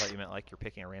spawn. I thought you meant like you're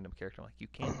picking a random character. I'm like, you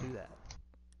can't do that.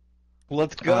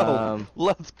 Let's go.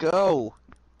 Let's go.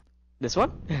 This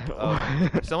one? Oh,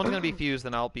 if someone's gonna be Fused,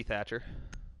 then I'll be Thatcher.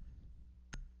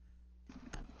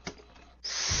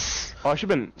 Oh, I should've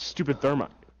been stupid Thermite.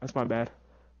 That's my bad.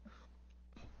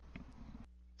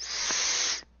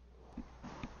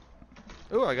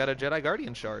 Ooh, I got a Jedi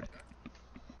Guardian shard.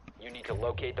 You need to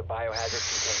locate the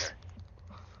biohazard container.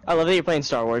 I love that you're playing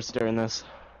Star Wars during this.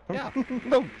 Yeah.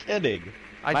 No kidding.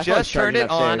 I My just phone's turned charging it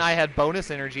on. upstairs. I had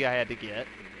bonus energy I had to get.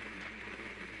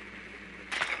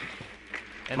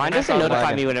 And Mine then I doesn't saw notify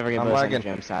lagging. me whenever I get I'm bonus lagging. energy.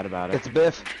 I'm sad about it. It's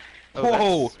Biff. Oh,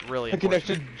 Whoa! that's really I can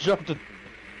unfortunate. actually jump to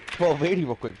 1280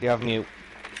 real quick. Do you have mute?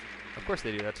 Of course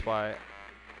they do. That's why.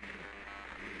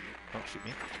 Don't shoot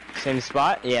me. Same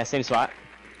spot? Yeah, same spot.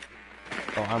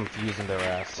 Oh, I'm fusing their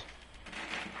ass.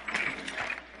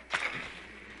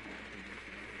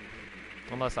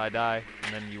 Unless I die,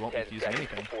 and then you won't be 10 fusing seconds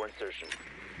anything. before insertion.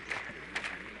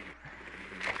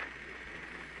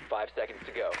 5 seconds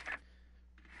to go.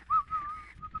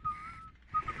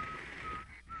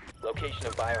 Location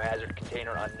of biohazard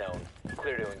container unknown.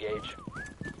 Clear to engage.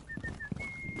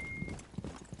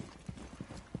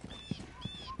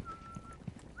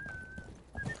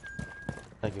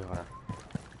 Thank you, Hunter.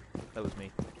 That was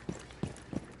me.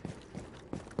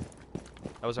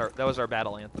 That was our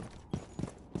battle anthem.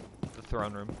 The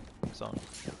throne room song.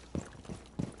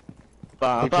 Hey,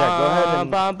 Chad, go ahead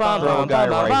and throw a guy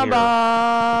right here.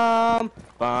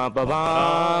 Chad, did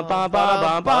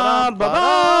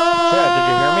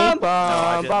you hear me?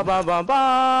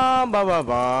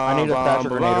 I need a Thatcher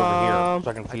grenade over here so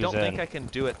I can I fuse don't in. think I can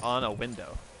do it on a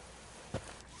window.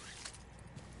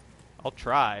 I'll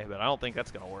try, but I don't think that's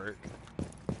gonna work.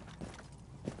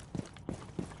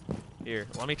 Here,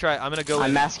 let me try. I'm gonna go.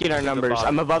 I'm masking our into the numbers. bottom.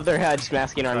 I'm above their heads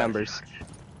masking our Right. numbers.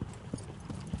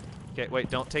 Okay, wait,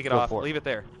 don't take it Go off. for it. Leave it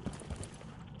there.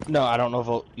 No, I don't know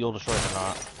if you'll destroy it or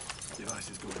not.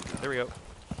 There we go.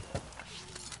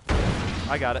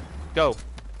 I got it. Go.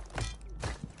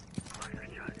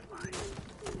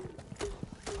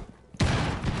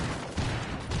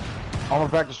 Armor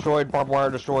pack destroyed, barbed wire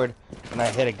destroyed, and I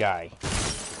hit a guy.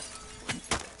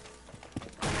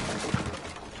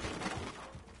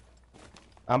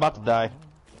 I'm about to die.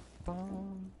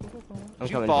 Did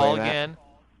you fall again?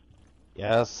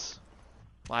 Yes.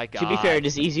 My God. To be fair, it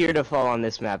is easier to fall on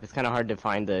this map. It's kind of hard to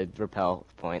find the repel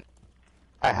point.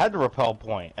 I had the repel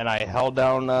point, and I held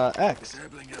down X,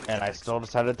 and I still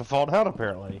decided to fall down,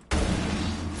 apparently.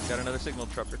 Got another signal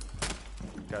trapper.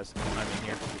 Guys, I'm in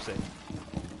here. You're safe.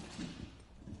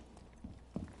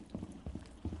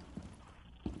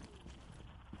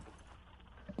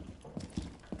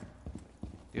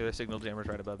 The other signal jammer's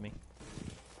right above me.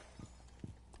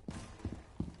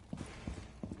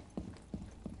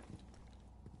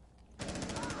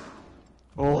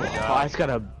 Oh, I just got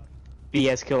a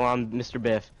BS kill on Mr.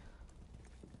 Biff.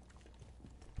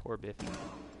 Poor Biffy.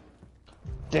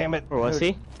 Damn it. Where was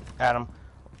he? Adam.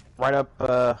 Right up,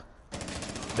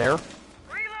 there.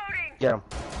 Reloading! Get him.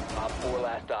 Op 4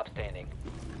 last stop standing.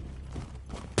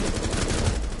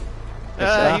 He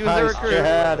was a recruit.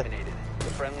 Eliminated.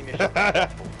 Friendly mission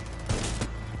successful.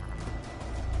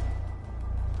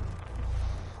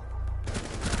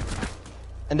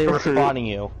 And they were spotting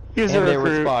you. He's a And they were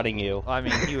recruit. spotting you. I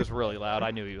mean, he was really loud.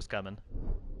 I knew he was coming.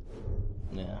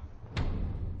 Yeah.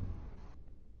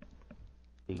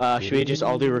 Should we just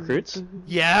all do recruits?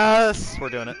 Yes! We're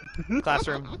doing it.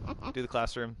 Classroom. Do the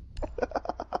classroom.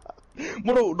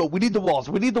 No, we need the walls.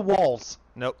 We need the walls.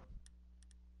 Nope.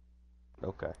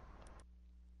 Okay.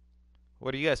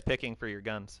 What are you guys picking for your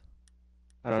guns?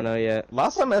 I don't know yet.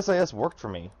 Last time SAS worked for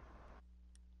me.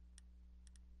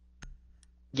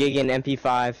 Gigan,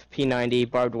 MP5, P90,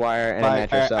 barbed wire, and a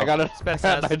nitro cell. I got a Spence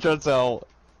has- nitro cell.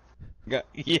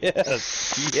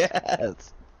 Yes.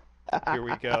 Yes. Here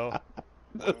we go.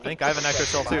 I think I have a nitro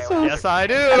cell too. Yes, I I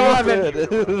don't have do! any.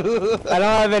 I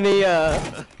don't have any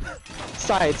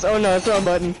sights. Oh no, it's wrong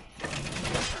button.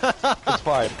 It's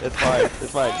fine. It's fine.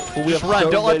 It's fine. But we Just have run.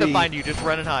 so Don't let them many- find you. Just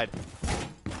run and hide.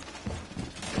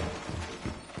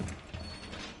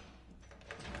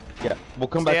 Yeah, we'll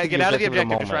come back to Get out of the in a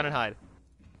objective. Just run moment. and hide.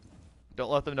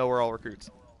 Don't let them know we're all recruits.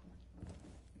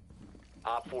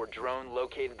 Op 4 drone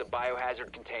located the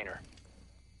biohazard container.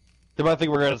 They might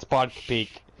think we're gonna spawn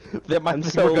peek. They might I'm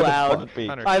think so we're gonna loud. spawn peek.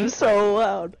 Hunter. I'm so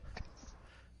loud.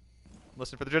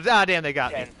 Listen for the drones. Ah, damn, they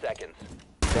got me. 10 seconds.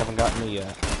 They haven't gotten me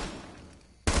yet.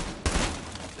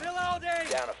 Reloading!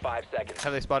 Down to 5 seconds.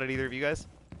 Have they spotted either of you guys?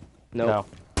 Nope. No.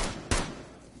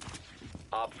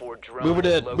 Op 4 drone Move it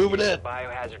in, located move it the in.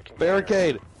 biohazard container.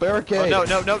 Barricade! Oh, Barricade! no,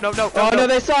 no, no, no, no. Oh no,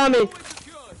 they saw me.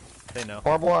 They know.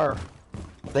 Barbed wire.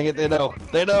 Dang it, they know.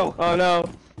 They know. Oh no.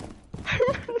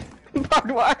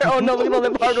 Barbed wire. Oh no, look at all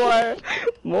the barbed wire.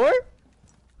 More?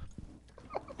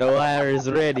 The wire is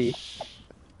ready.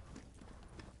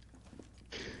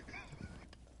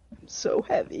 So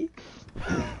heavy.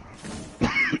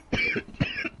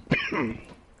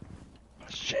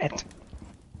 Shit.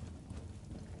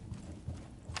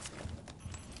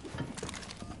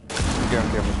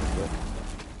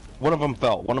 One of them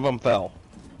fell. One of them fell.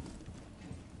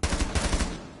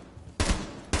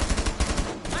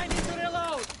 I need to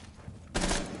reload!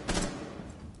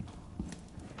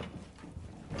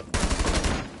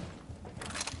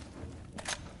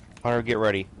 Hunter, get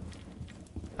ready.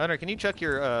 Hunter, can you chuck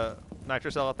your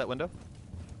nitro cell out that window?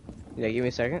 Yeah, give me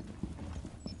a second.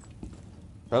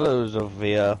 Hello,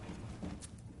 Sophia.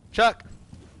 Chuck!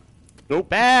 Nope.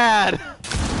 Bad!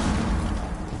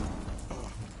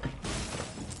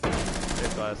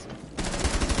 Good class.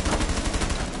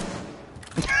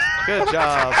 Good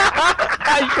job.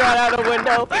 I shot out a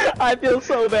window. I feel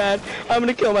so bad. I'm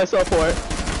gonna kill myself for it.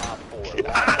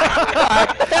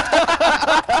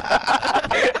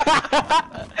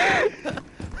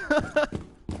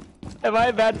 Am I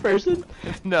a bad person?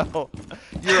 No.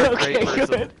 You're a great Okay,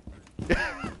 person.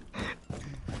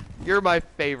 You're my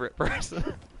favorite person.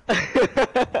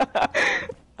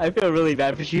 I feel really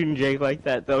bad for shooting Jake like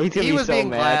that, though. He's gonna He be was so being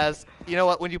mad. Glaz. You know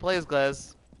what? When you play as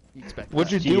Glaz, you expect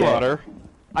What'd you that. do, Yeah. Hunter?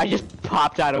 I just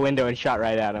popped out a window and shot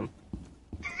right at him.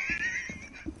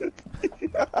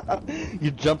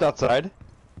 You jumped outside?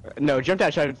 No, jumped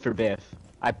out, shot for Biff.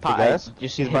 I popped. Hey, I guys,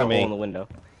 just he's hit by a me. hole in the window.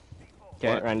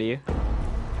 Okay, What? run to you.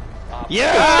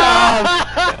 Yeah!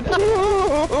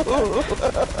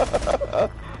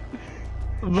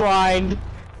 Blind.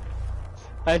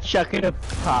 I chuck it a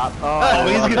pop. Oh,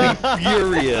 he's gonna be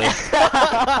furious.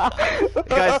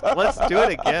 Guys, let's do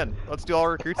it again. Let's do all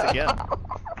recruits again.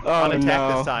 Oh On attack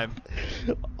no. this time.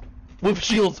 With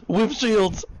shields, with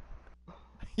shields.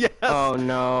 Yes. Oh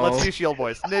no. Let's do shield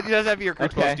boys. You guys have your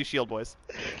recruits. Okay. Let's do shield boys.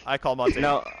 I call Monte.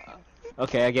 No.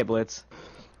 Okay, I get blitz.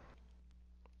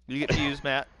 You get to use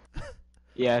Matt.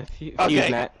 Yeah, fuse Okay.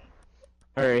 Matt.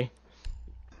 Hurry.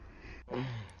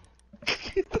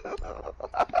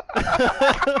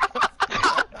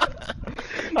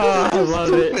 Oh, I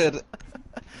love it. Stupid.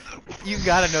 You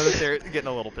gotta know that they're getting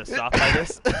a little pissed off by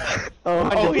this. Oh,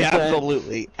 100%. Oh yeah,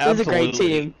 absolutely. This is a great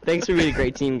Absolutely. team. Thanks for being a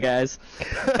great team, guys.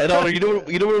 And Hunter, you don't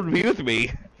want to be with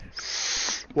me.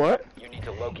 What? You need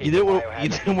to locate You the didn't biohazard want, you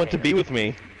didn't want to be with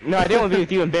me. No, I didn't want to be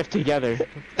with you and Biff together.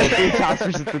 The 3 tops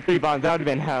versus the 3 bombs, that would have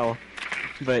been hell.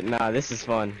 But nah, this is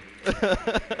fun.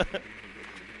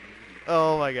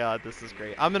 Oh my god, this is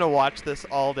great. I'm gonna watch this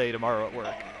all day tomorrow at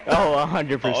work. Oh,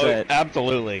 100%.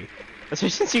 Absolutely. Especially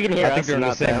since you can hear I us think they're in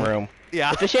and the not same them. room.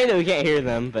 Yeah. It's a shame that we can't hear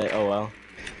them, but oh well.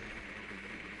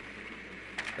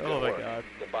 Oh my god.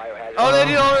 The biohazard Oh, they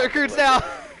need all the recruits now.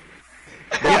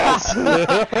 Yes.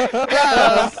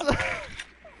 Yes.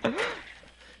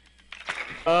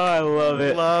 Oh, I love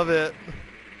it. Love it.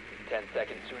 10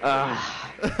 seconds to insertion.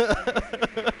 Ah.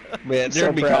 Man, they're So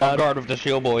gonna be proud. caught guard of the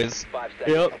shield boys. 5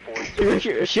 seconds Yep.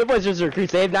 before Ship Wizards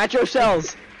recruits, they have nitro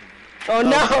shells. Oh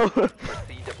no!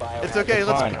 Proceed to biohazard. It's okay. It's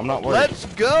fine, I'm not worried. Let's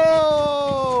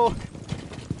go.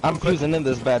 I'm fusing in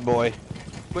this bad boy.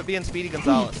 Quit being Speedy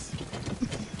Gonzalez.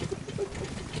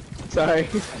 Sorry.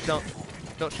 Don't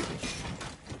shoot me.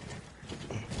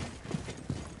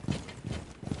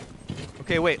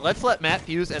 Okay, wait. Let's let Matt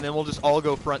fuse, and then we'll just all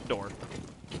go front door.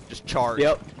 Just charge.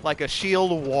 Yep. Like a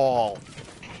shield wall.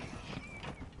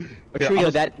 Or should we go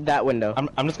that window?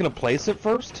 I'm just gonna place it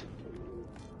first,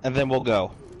 and then we'll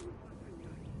go.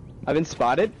 I've been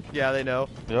spotted. Yeah, they know.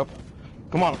 Yep.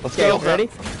 Come on, let's Okay, go. ready?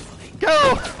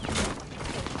 Go!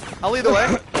 I'll lead the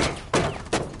way.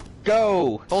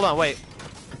 Go! Hold on, wait.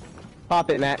 Pop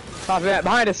it, Matt. Pop it, Matt.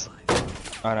 Behind us.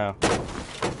 I know.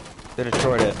 They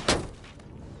destroyed it.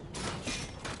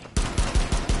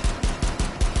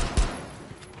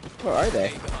 Where are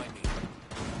they?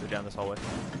 They're down this hallway.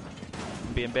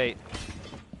 I'm being bait.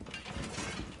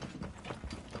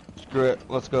 Screw it.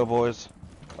 Let's go, boys.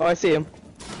 Oh, I see him.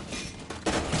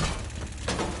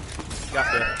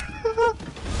 Got you.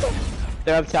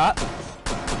 They're up top.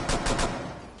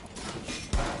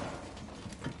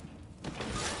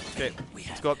 Okay,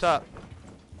 let's go up top.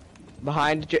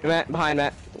 Behind Matt. Behind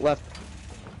Matt. Left.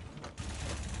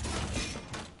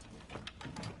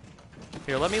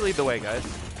 Here, let me lead the way, guys.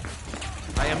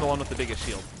 I am the one with the biggest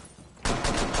shield.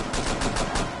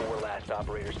 4 last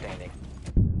operators standing.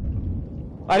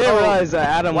 I didn't realize that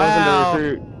Adam wasn't the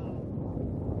recruit.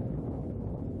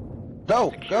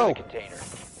 Go! Go! The container.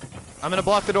 I'm gonna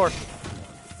block the door.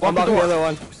 One block the other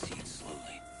one.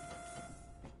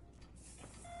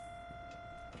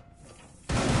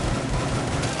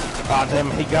 Ah,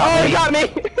 damn, he got me. Oh, he got me!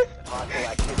 Hostile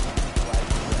activity.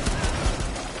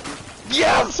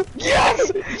 Yes!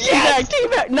 Yes! Yes! Team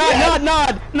back! Nod!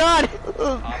 Nod!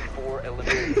 Op 4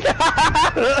 eliminated.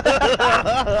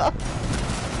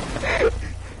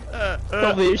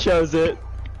 Hopefully it shows it.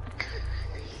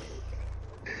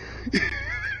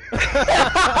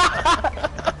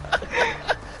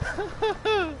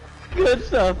 Good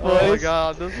stuff, boys. Oh my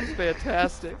god, this is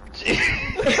fantastic.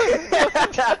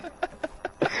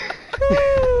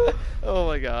 Oh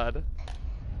my god.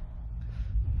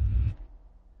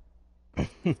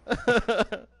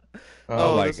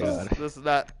 Oh my this god. This is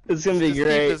not. It's gonna be just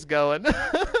great. Keep this going.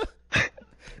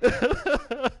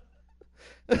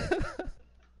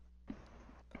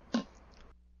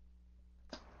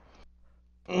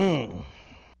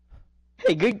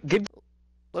 Hey, good.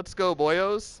 Let's go,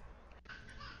 boyos.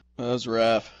 That was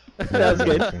rough. That was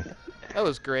good. That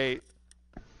was great.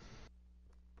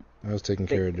 I was taking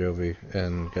care of Jovi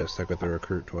and got stuck with the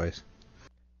recruit twice.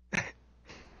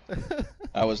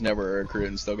 I was never a recruit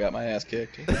and still got my ass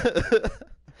kicked.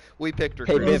 We picked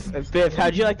Hey, recruits. Biff,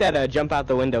 how'd you like that jump out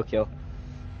the window kill?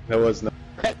 That was not.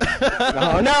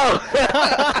 Oh no!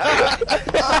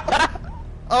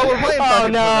 Oh, we're playing Oh,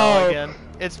 fucking no. Vanilla again.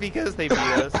 It's because they beat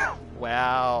us.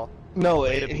 Wow. No,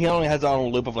 he only has it on a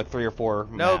loop of like 3 or 4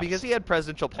 No, maps. because he had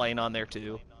Presidential Plane on there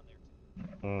too.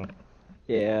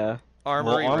 Yeah.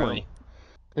 Armory Well, room.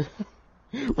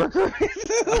 Armory.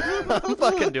 I'm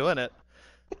fucking doing it.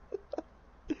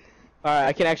 Alright,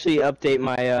 I can actually update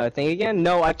my thing again?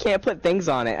 No, I can't put things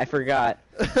on it. I forgot.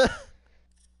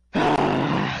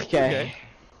 Okay.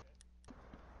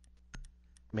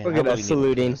 Man, Look I at us really need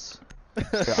saluting. this.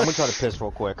 Here, I'm gonna try to piss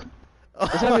real quick.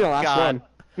 This might be the last God. one.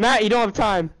 Matt, you don't have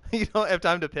time. You don't have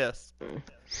time to piss.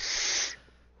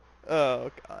 Oh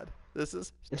god. This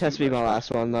is This has to be my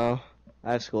last one, though.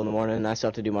 I have school in the morning, and I still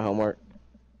have to do my homework.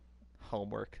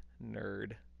 homework.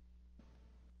 Nerd.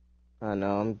 I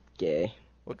know, I'm gay.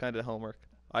 What kind of homework?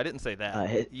 I didn't say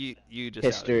that. You just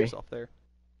outed history. yourself there.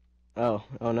 Oh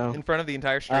no. In front of the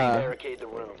entire stream. Barricade the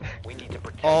room. We need to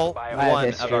protect All the I have one of our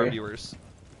history. viewers.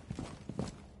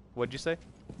 What'd you say?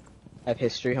 I have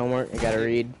history homework. I gotta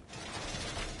read.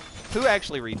 Who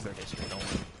actually reads their history?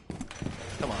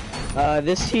 Come on.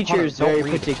 This teacher Hunter, is don't very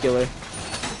read. particular.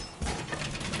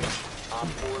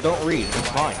 Don't read. It's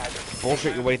fine.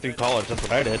 Bullshit your way through college. That's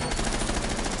what I did.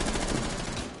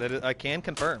 That I can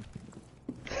confirm.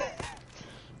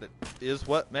 That is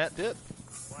what Matt did.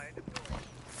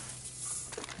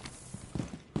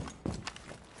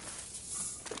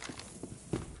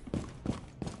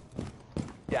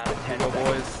 Down to 10 Go seconds.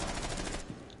 boys.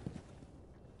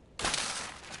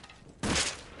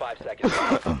 5 seconds.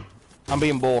 I'm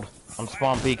being bold. I'm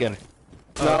spawn peeking.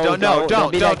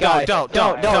 Don't be that guy. don't.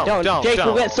 Jake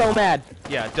will get so mad.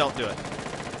 Yeah, don't do it.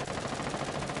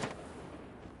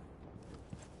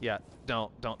 Yeah,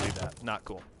 don't do that. Not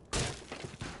cool.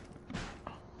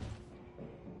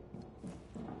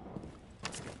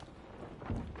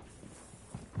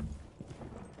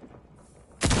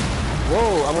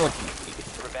 Whoa, I'm gonna.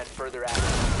 Prevent further action.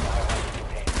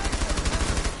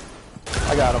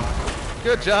 I got him.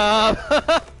 Good job.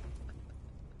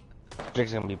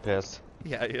 Jake's gonna be pissed.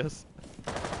 Yeah, he is.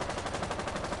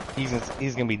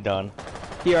 He's gonna be done.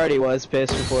 He already was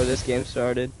pissed before this game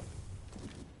started.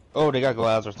 Oh, they got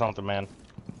glass or something, man.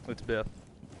 It's Biff.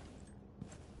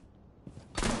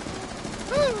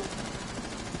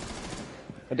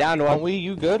 I downed one. Aren't we?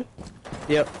 You good?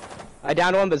 Yep. I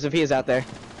downed one, but Sophia's out there.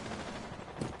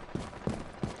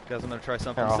 Guys, I'm gonna try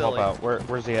something Here, I'll silly. help out.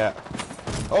 Where's he at?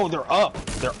 Oh, they're up.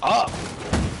 They're up. You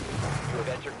have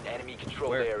entered an enemy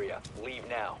controlled Where? area. Leave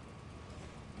now.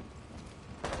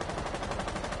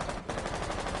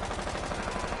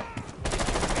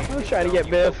 I was trying to get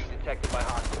Biff. Detected by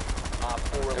hostiles. Op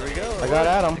 4 There we go. I got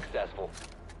Adam. Successful.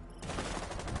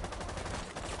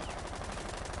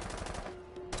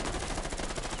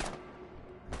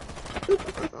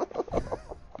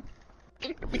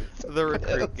 The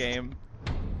recruit game.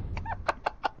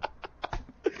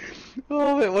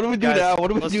 Oh wait, what do we do Guys, now? What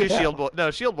do we let's do now? Shield Boy.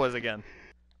 No, Shield Boys again.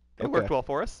 It Okay. worked well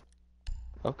for us.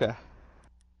 Okay.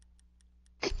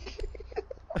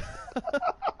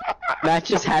 Matt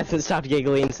just hasn't stopped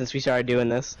giggling since we started doing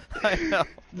this. I know.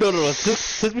 No.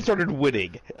 Since we started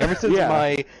winning, ever since Yeah.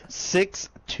 my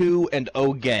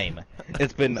 6-2-0 game,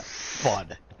 it's been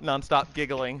fun. Non-stop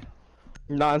giggling.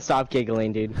 Non-stop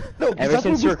giggling, dude. No, 'cause Ever that's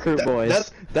when since we- Recruit that-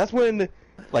 Boys. That's when,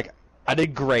 like, I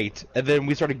did great, and then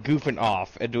we started goofing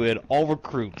off and doing all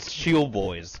recruits, Shield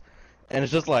Boys, and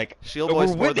it's just like Shield we're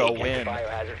Boys for the winning. win.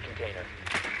 Biohazard container.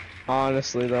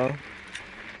 Honestly, though.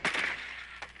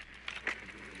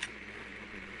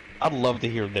 I'd love to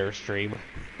hear their stream.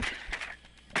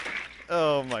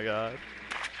 Oh my god.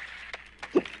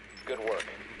 Good work.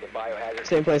 The biohazard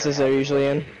Same places they're usually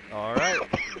in. Alright.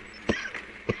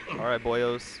 Alright,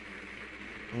 boyos.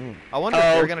 I wonder if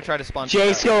Oh, they're gonna try to spawn.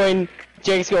 Jake's going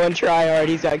try hard.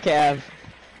 He's got Cav.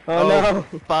 Oh,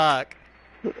 no. Fuck.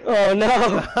 Oh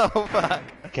no. Oh fuck.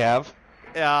 Cav,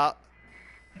 Yeah.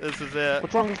 This is it.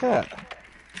 what's wrong with that?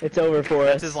 It's over for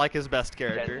This us. is like his best 10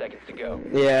 character. seconds to go.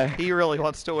 Yeah. He really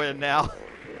wants to win now.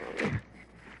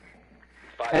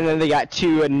 5 And then they got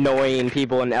two annoying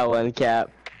people in Ella and Cap.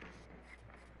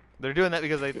 They're doing that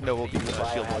because they know we'll be the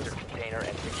Shield Boys. biohazard container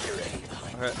and secure it.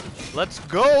 Alright. Let's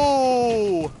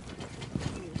go!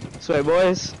 Sweet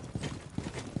boys.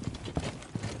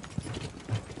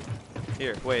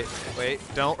 Here, wait.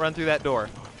 Don't run through that door.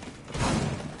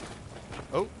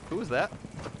 Oh, who was that?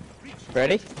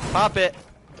 Ready? Pop it!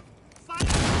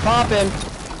 Poppin'.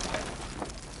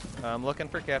 I'm looking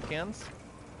for cap cans.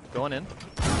 Going in.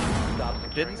 Stop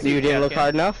securing Didn't see You the didn't cap look can.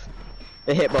 hard enough?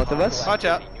 It hit both of us. Watch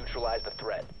out. Neutralize the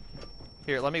threat.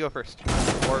 Here, let me go first.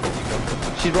 Or you go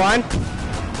first. She's blind.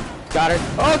 Got her.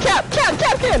 Oh, Cap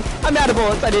can! I'm out of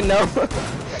bullets. I didn't know.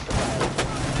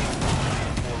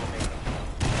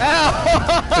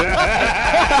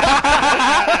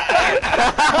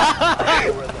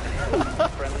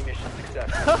 Friendly mission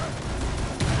successful.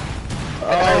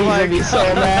 Oh, he's gonna be so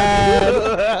mad.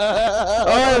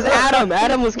 Oh, it was Adam.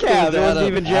 Adam was Cav. It wasn't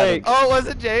even Jake. Oh, was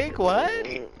it Jake? What?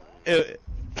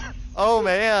 Oh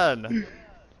man.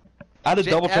 I had to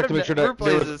double check to Adam make sure never that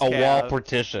there plays was as a wall Cav.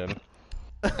 partition.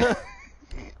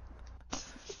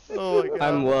 Oh my god.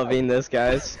 I'm loving this,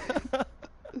 guys.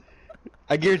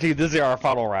 I guarantee you this is our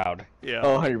final round. Yeah.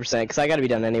 Oh, 100%. Because I gotta be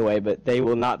done anyway, but they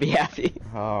will not be happy.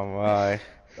 Oh my.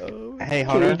 Oh. Hey Can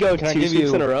Hunter, we go can I two give sweeps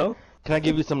you in a row? Can I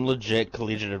give you some legit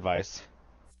collegiate advice?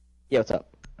 Yeah, what's up?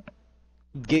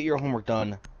 Get your homework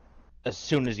done as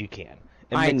soon as you can.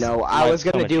 It I makes know. I life was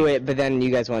so gonna much do easier. it, but then you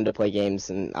guys wanted to play games,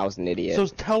 and I was an idiot. So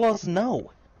tell us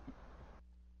no.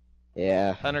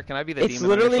 Yeah. Hunter, can I be the It's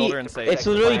demon on your literally shoulder and say it's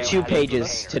literally Biohazard 2 pages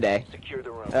container. today. Secure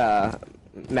the room.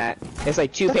 Matt. It's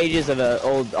like 2 pages of an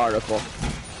old article.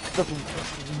 That's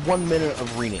 1 minute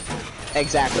of reading.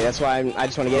 Exactly. That's why I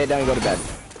just want to get it done and go to bed.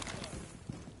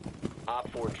 Op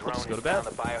 4 drone just go has to bed. found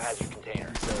the biohazard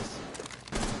container.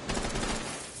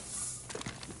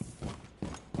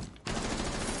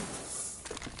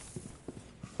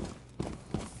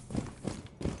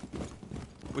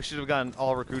 We should have gone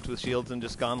all recruits with shields and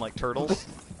just gone like turtles.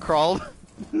 Crawled.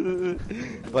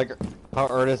 Like how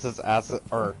Ernest has asked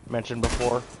or mentioned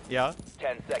before. Yeah.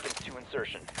 10 seconds to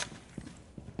insertion.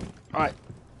 Alright.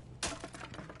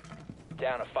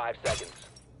 Down to 5 seconds.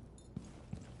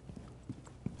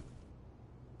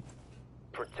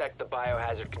 Protect the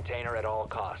biohazard container at all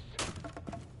costs.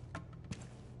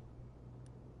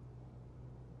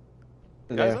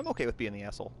 Guys, I'm okay with being the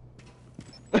asshole.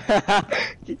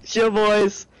 Shield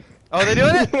boys. Oh, they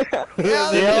doing it? Yeah, they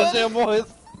Yeah, do it. damn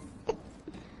boys.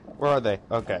 Where are they?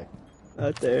 Okay.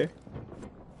 Out there.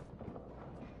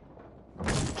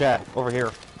 Chad, over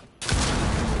here.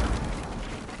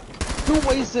 Who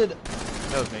wasted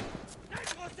That was me.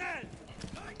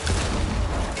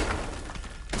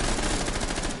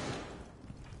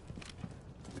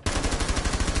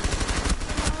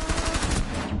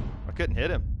 I couldn't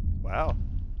hit him. Wow.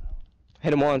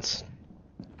 Hit him once.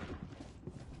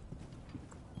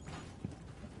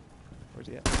 Where's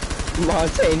he at?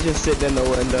 Montaigne just sitting in the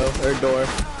window or door.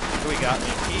 Oh, he got me.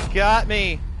 He got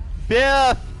me.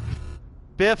 Biff.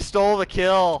 Biff stole the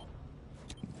kill.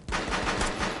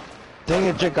 Dang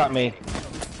it, Jake got me.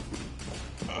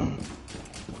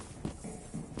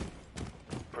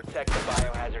 Protect the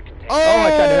biohazard container. Oh, I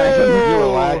tried to knife him. You were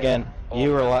lagging.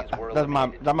 You were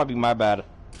that might be my bad.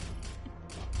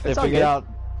 They It's all figured good. out.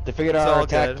 They figured It's out our all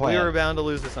attack good. plan. We were bound to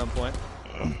lose at some point.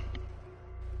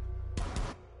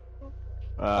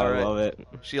 I Alright. love it.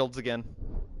 Shields again.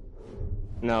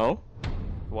 No.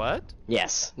 What?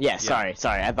 Yes. Yeah. Sorry.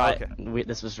 I thought Okay.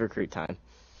 this was recruit time.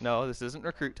 No, this isn't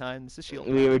recruit time. This is shield.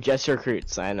 We were just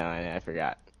recruits. I know. I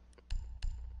forgot.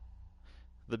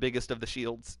 The biggest of the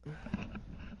shields.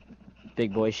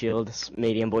 Big boy shield,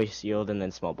 medium boy shield, and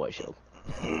then small boy shield.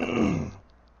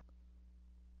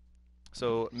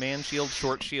 So, man shield,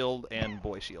 short shield, and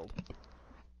boy shield.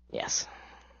 Yes.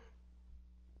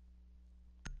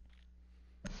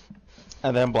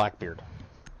 And then Blackbeard.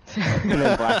 And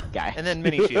then black guy. And then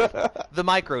mini shield. The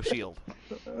micro shield.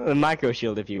 The micro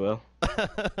shield, if you will.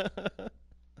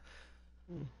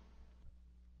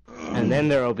 And then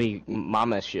there will be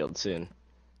Mama's shield soon.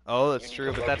 Oh, that's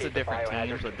true, but that's a different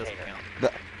team, so it doesn't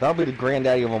count. That'll be the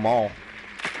granddaddy of them all.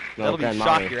 That'll be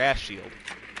shock your ass shield.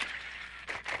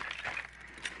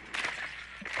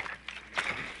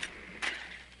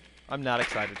 I'm not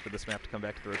excited for this map to come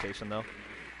back to the rotation, though.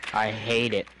 I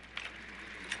hate it.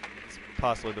 It's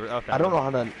possibly the. Oh, I don't know how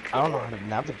to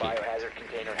navigate. Biohazard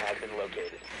container has been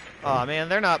located. Oh man,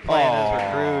 they're not playing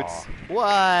as recruits.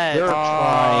 What? They're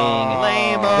trying.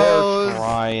 Lame-os. They're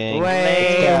trying.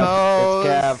 Lame-os. It's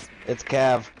Cav. It's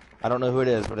Cav. I don't know who it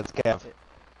is, but it's Cav.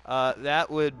 That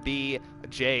would be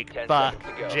Jake, 10 but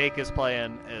seconds to go. Jake is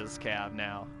playing as Cav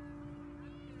now.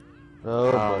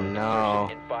 Oh, Oh boy. no.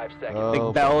 In 5 seconds. Oh, The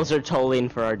boy. bells are tolling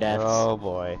for our deaths. Oh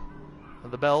boy.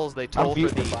 The bells they toll for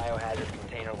The the. biohazard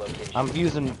container location. I'm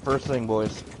fusing first thing,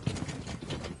 boys.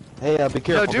 Hey, be No,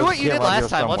 careful. do there's what a you did kid around here last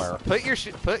time. somewhere. Let's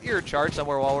put your charge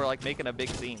somewhere while we're like making a big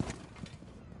scene.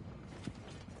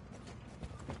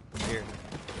 Here.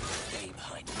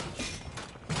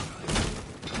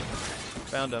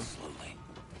 Found him.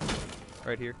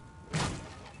 Right here.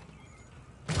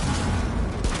 Did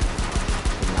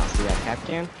not see that cap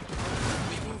can.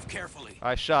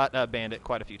 I shot Bandit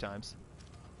quite a few times.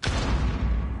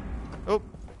 Oh,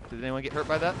 did anyone get hurt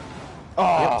by that?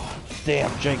 Oh,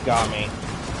 damn, Jake got me.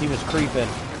 He was creeping.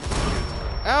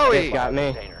 Owie! Got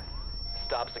me. Container.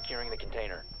 Stop securing the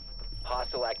container.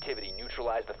 Hostile activity.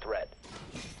 Neutralize the threat.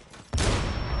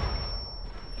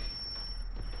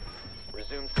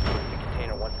 Resume securing the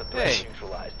container once the threat is Hey.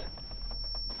 neutralized.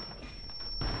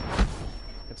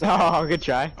 Oh, good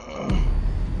try.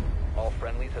 All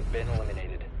friendlies have been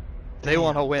eliminated. They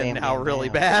want to win now really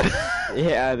bad.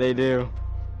 Yeah, they do.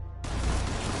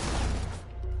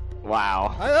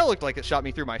 Wow. That looked like it shot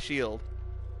me through my shield.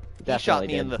 He shot Definitely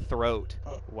me did. in the throat.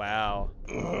 Wow.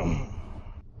 Oh.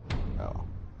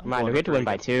 Come on, we have to win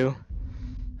by 2.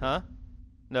 Huh?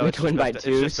 No, We it's have to win just by best,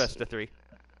 it's just 2s. best of 3.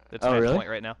 It's Oh, match really? point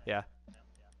right now. Yeah.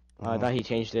 Oh, I thought he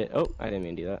changed it. Oh, I didn't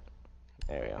mean to do that.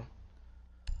 There we go.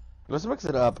 Let's mix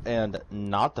it up and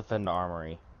not defend the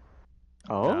armory.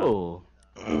 Oh.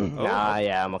 Nah,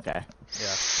 yeah, I'm okay.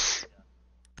 Yeah.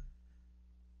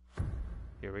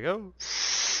 Here we go.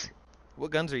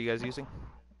 What guns are you guys using?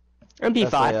 MP5.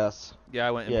 SAS. Yeah,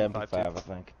 I went Yeah, MP5 MP5, too. I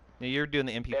think. Yeah, you're doing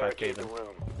the MP5K Barricade the then.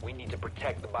 room. We need to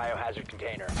protect the biohazard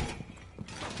container.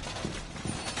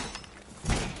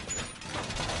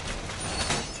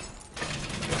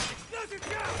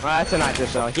 Well, that's a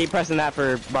nitrous zone. Keep pressing that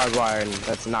for barbed wire, and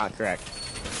that's not correct.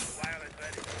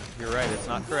 You're right, it's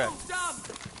not correct.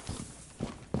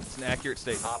 It's an accurate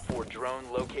statement. Op 4 drone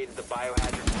located the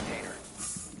biohazard container.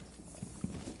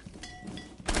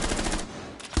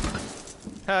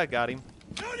 Ha, got him.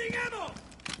 Loading ammo!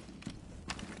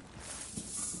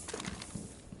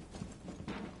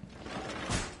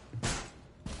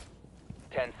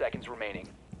 Ten seconds remaining.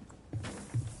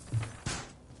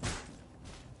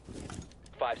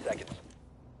 5 seconds.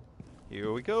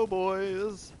 Here we go,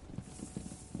 boys.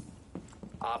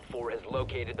 Op 4 has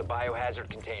located the biohazard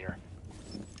container.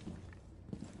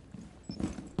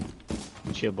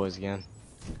 Shield boys again.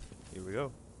 Here we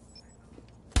go.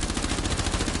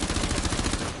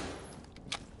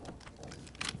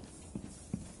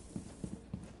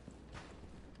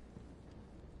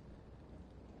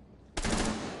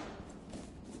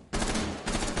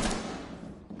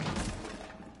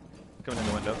 Coming in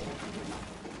the window.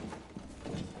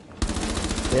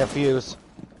 They have fuse.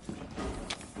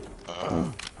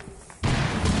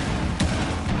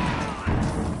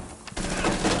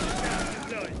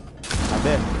 I'm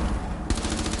in.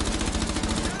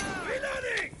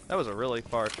 That was a really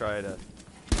far try to...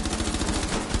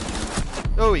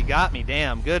 Oh, he got me.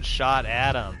 Damn. Good shot,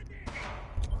 Adam.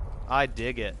 I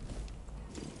dig it.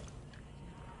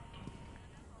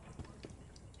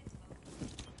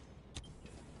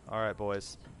 Alright,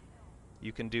 boys.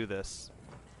 You can do this.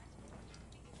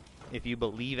 If you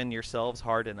believe in yourselves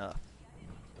hard enough.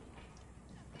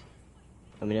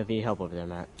 Let me know if you need help over there,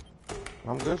 Matt.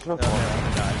 I'm good so No, far. no, I'm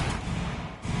gonna die.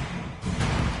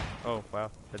 Oh, wow.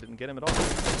 I didn't get him at all.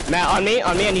 Matt, on me,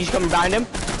 I need you to come behind him.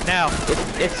 Now.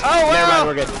 It's oh, wow. Never mind,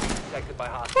 we're good. Detected by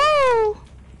hostiles. Woo!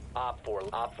 Op 4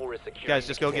 is securing Guys,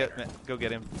 just the go container.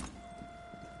 get him.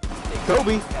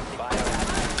 Kobe.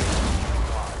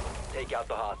 Take out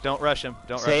the hostage. Don't rush him.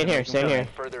 Don't Stay rush in him. here, stay in here.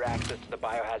 Further access to the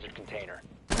biohazard container.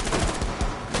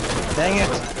 Dang it.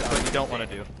 That's what you don't want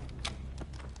to do.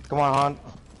 Come on, Hunt.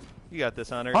 You got this,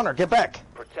 Hunter. Hunter, get back.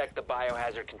 Protect the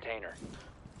biohazard container.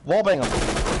 Wallbang him.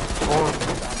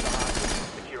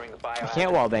 Securing the I biohazard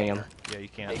can't wallbang him. Yeah, you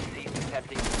can't. They cease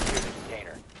attempting to secure the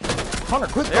container. Hunter,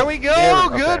 quick. There we go. There,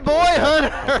 Good okay, boy,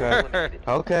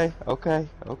 okay,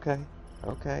 Hunter.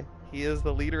 Okay. He is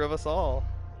the leader of us all.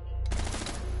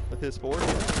 With his force.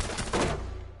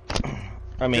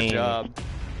 I mean, Good job.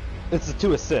 it's the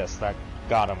 2 assists that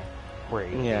got him where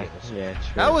he Yeah, is. yeah,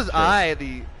 true. How was true. I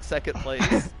the second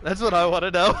place? That's what I want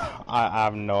to know. I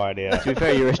have no idea. To be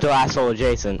fair, you were still asshole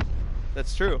adjacent.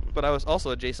 That's true, but I was also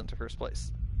adjacent to first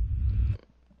place.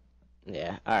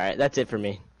 Yeah, alright, that's it for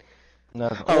me. No,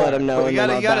 I'll let him know. But and you then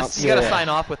gotta, I'll you gotta, bounce. you gotta Yeah. sign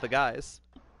off with the guys.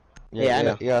 Yeah, I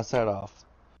know. You gotta set off.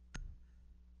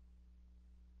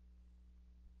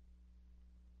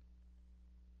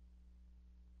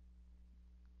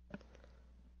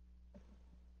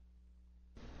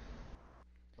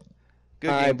 Good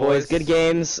Alright, game, boys, good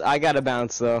games. I gotta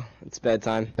bounce, though. It's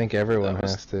bedtime. I think everyone That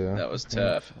was- has to. That was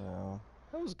tough. Yeah.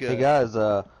 That was good. Hey guys,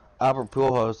 Albert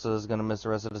Pujols is gonna miss the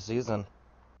rest of the season.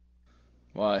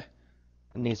 Why?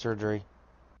 Knee surgery.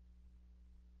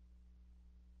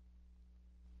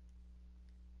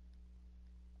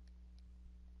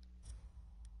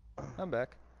 I'm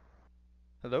back.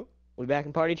 Hello? We back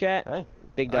in party chat? Hey.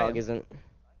 Big I Dog am. isn't.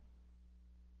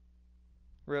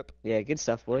 Rip. Yeah, good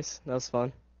stuff, boys. That was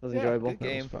fun. That was Yeah, enjoyable. good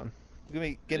game. Fun.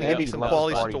 Getting Yeah, me some love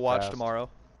quality party to watch fast. tomorrow.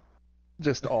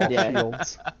 Just all Yeah.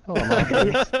 shields. Oh my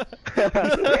goodness.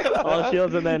 All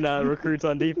shields and then recruits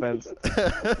on defense.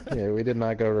 Yeah, we did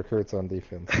not go recruits on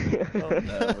defense.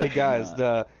 No, Hey guys,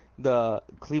 the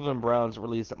Cleveland Browns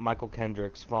released Michael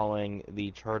Kendricks following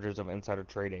the charges of insider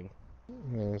trading.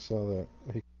 Yeah, I saw that.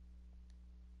 He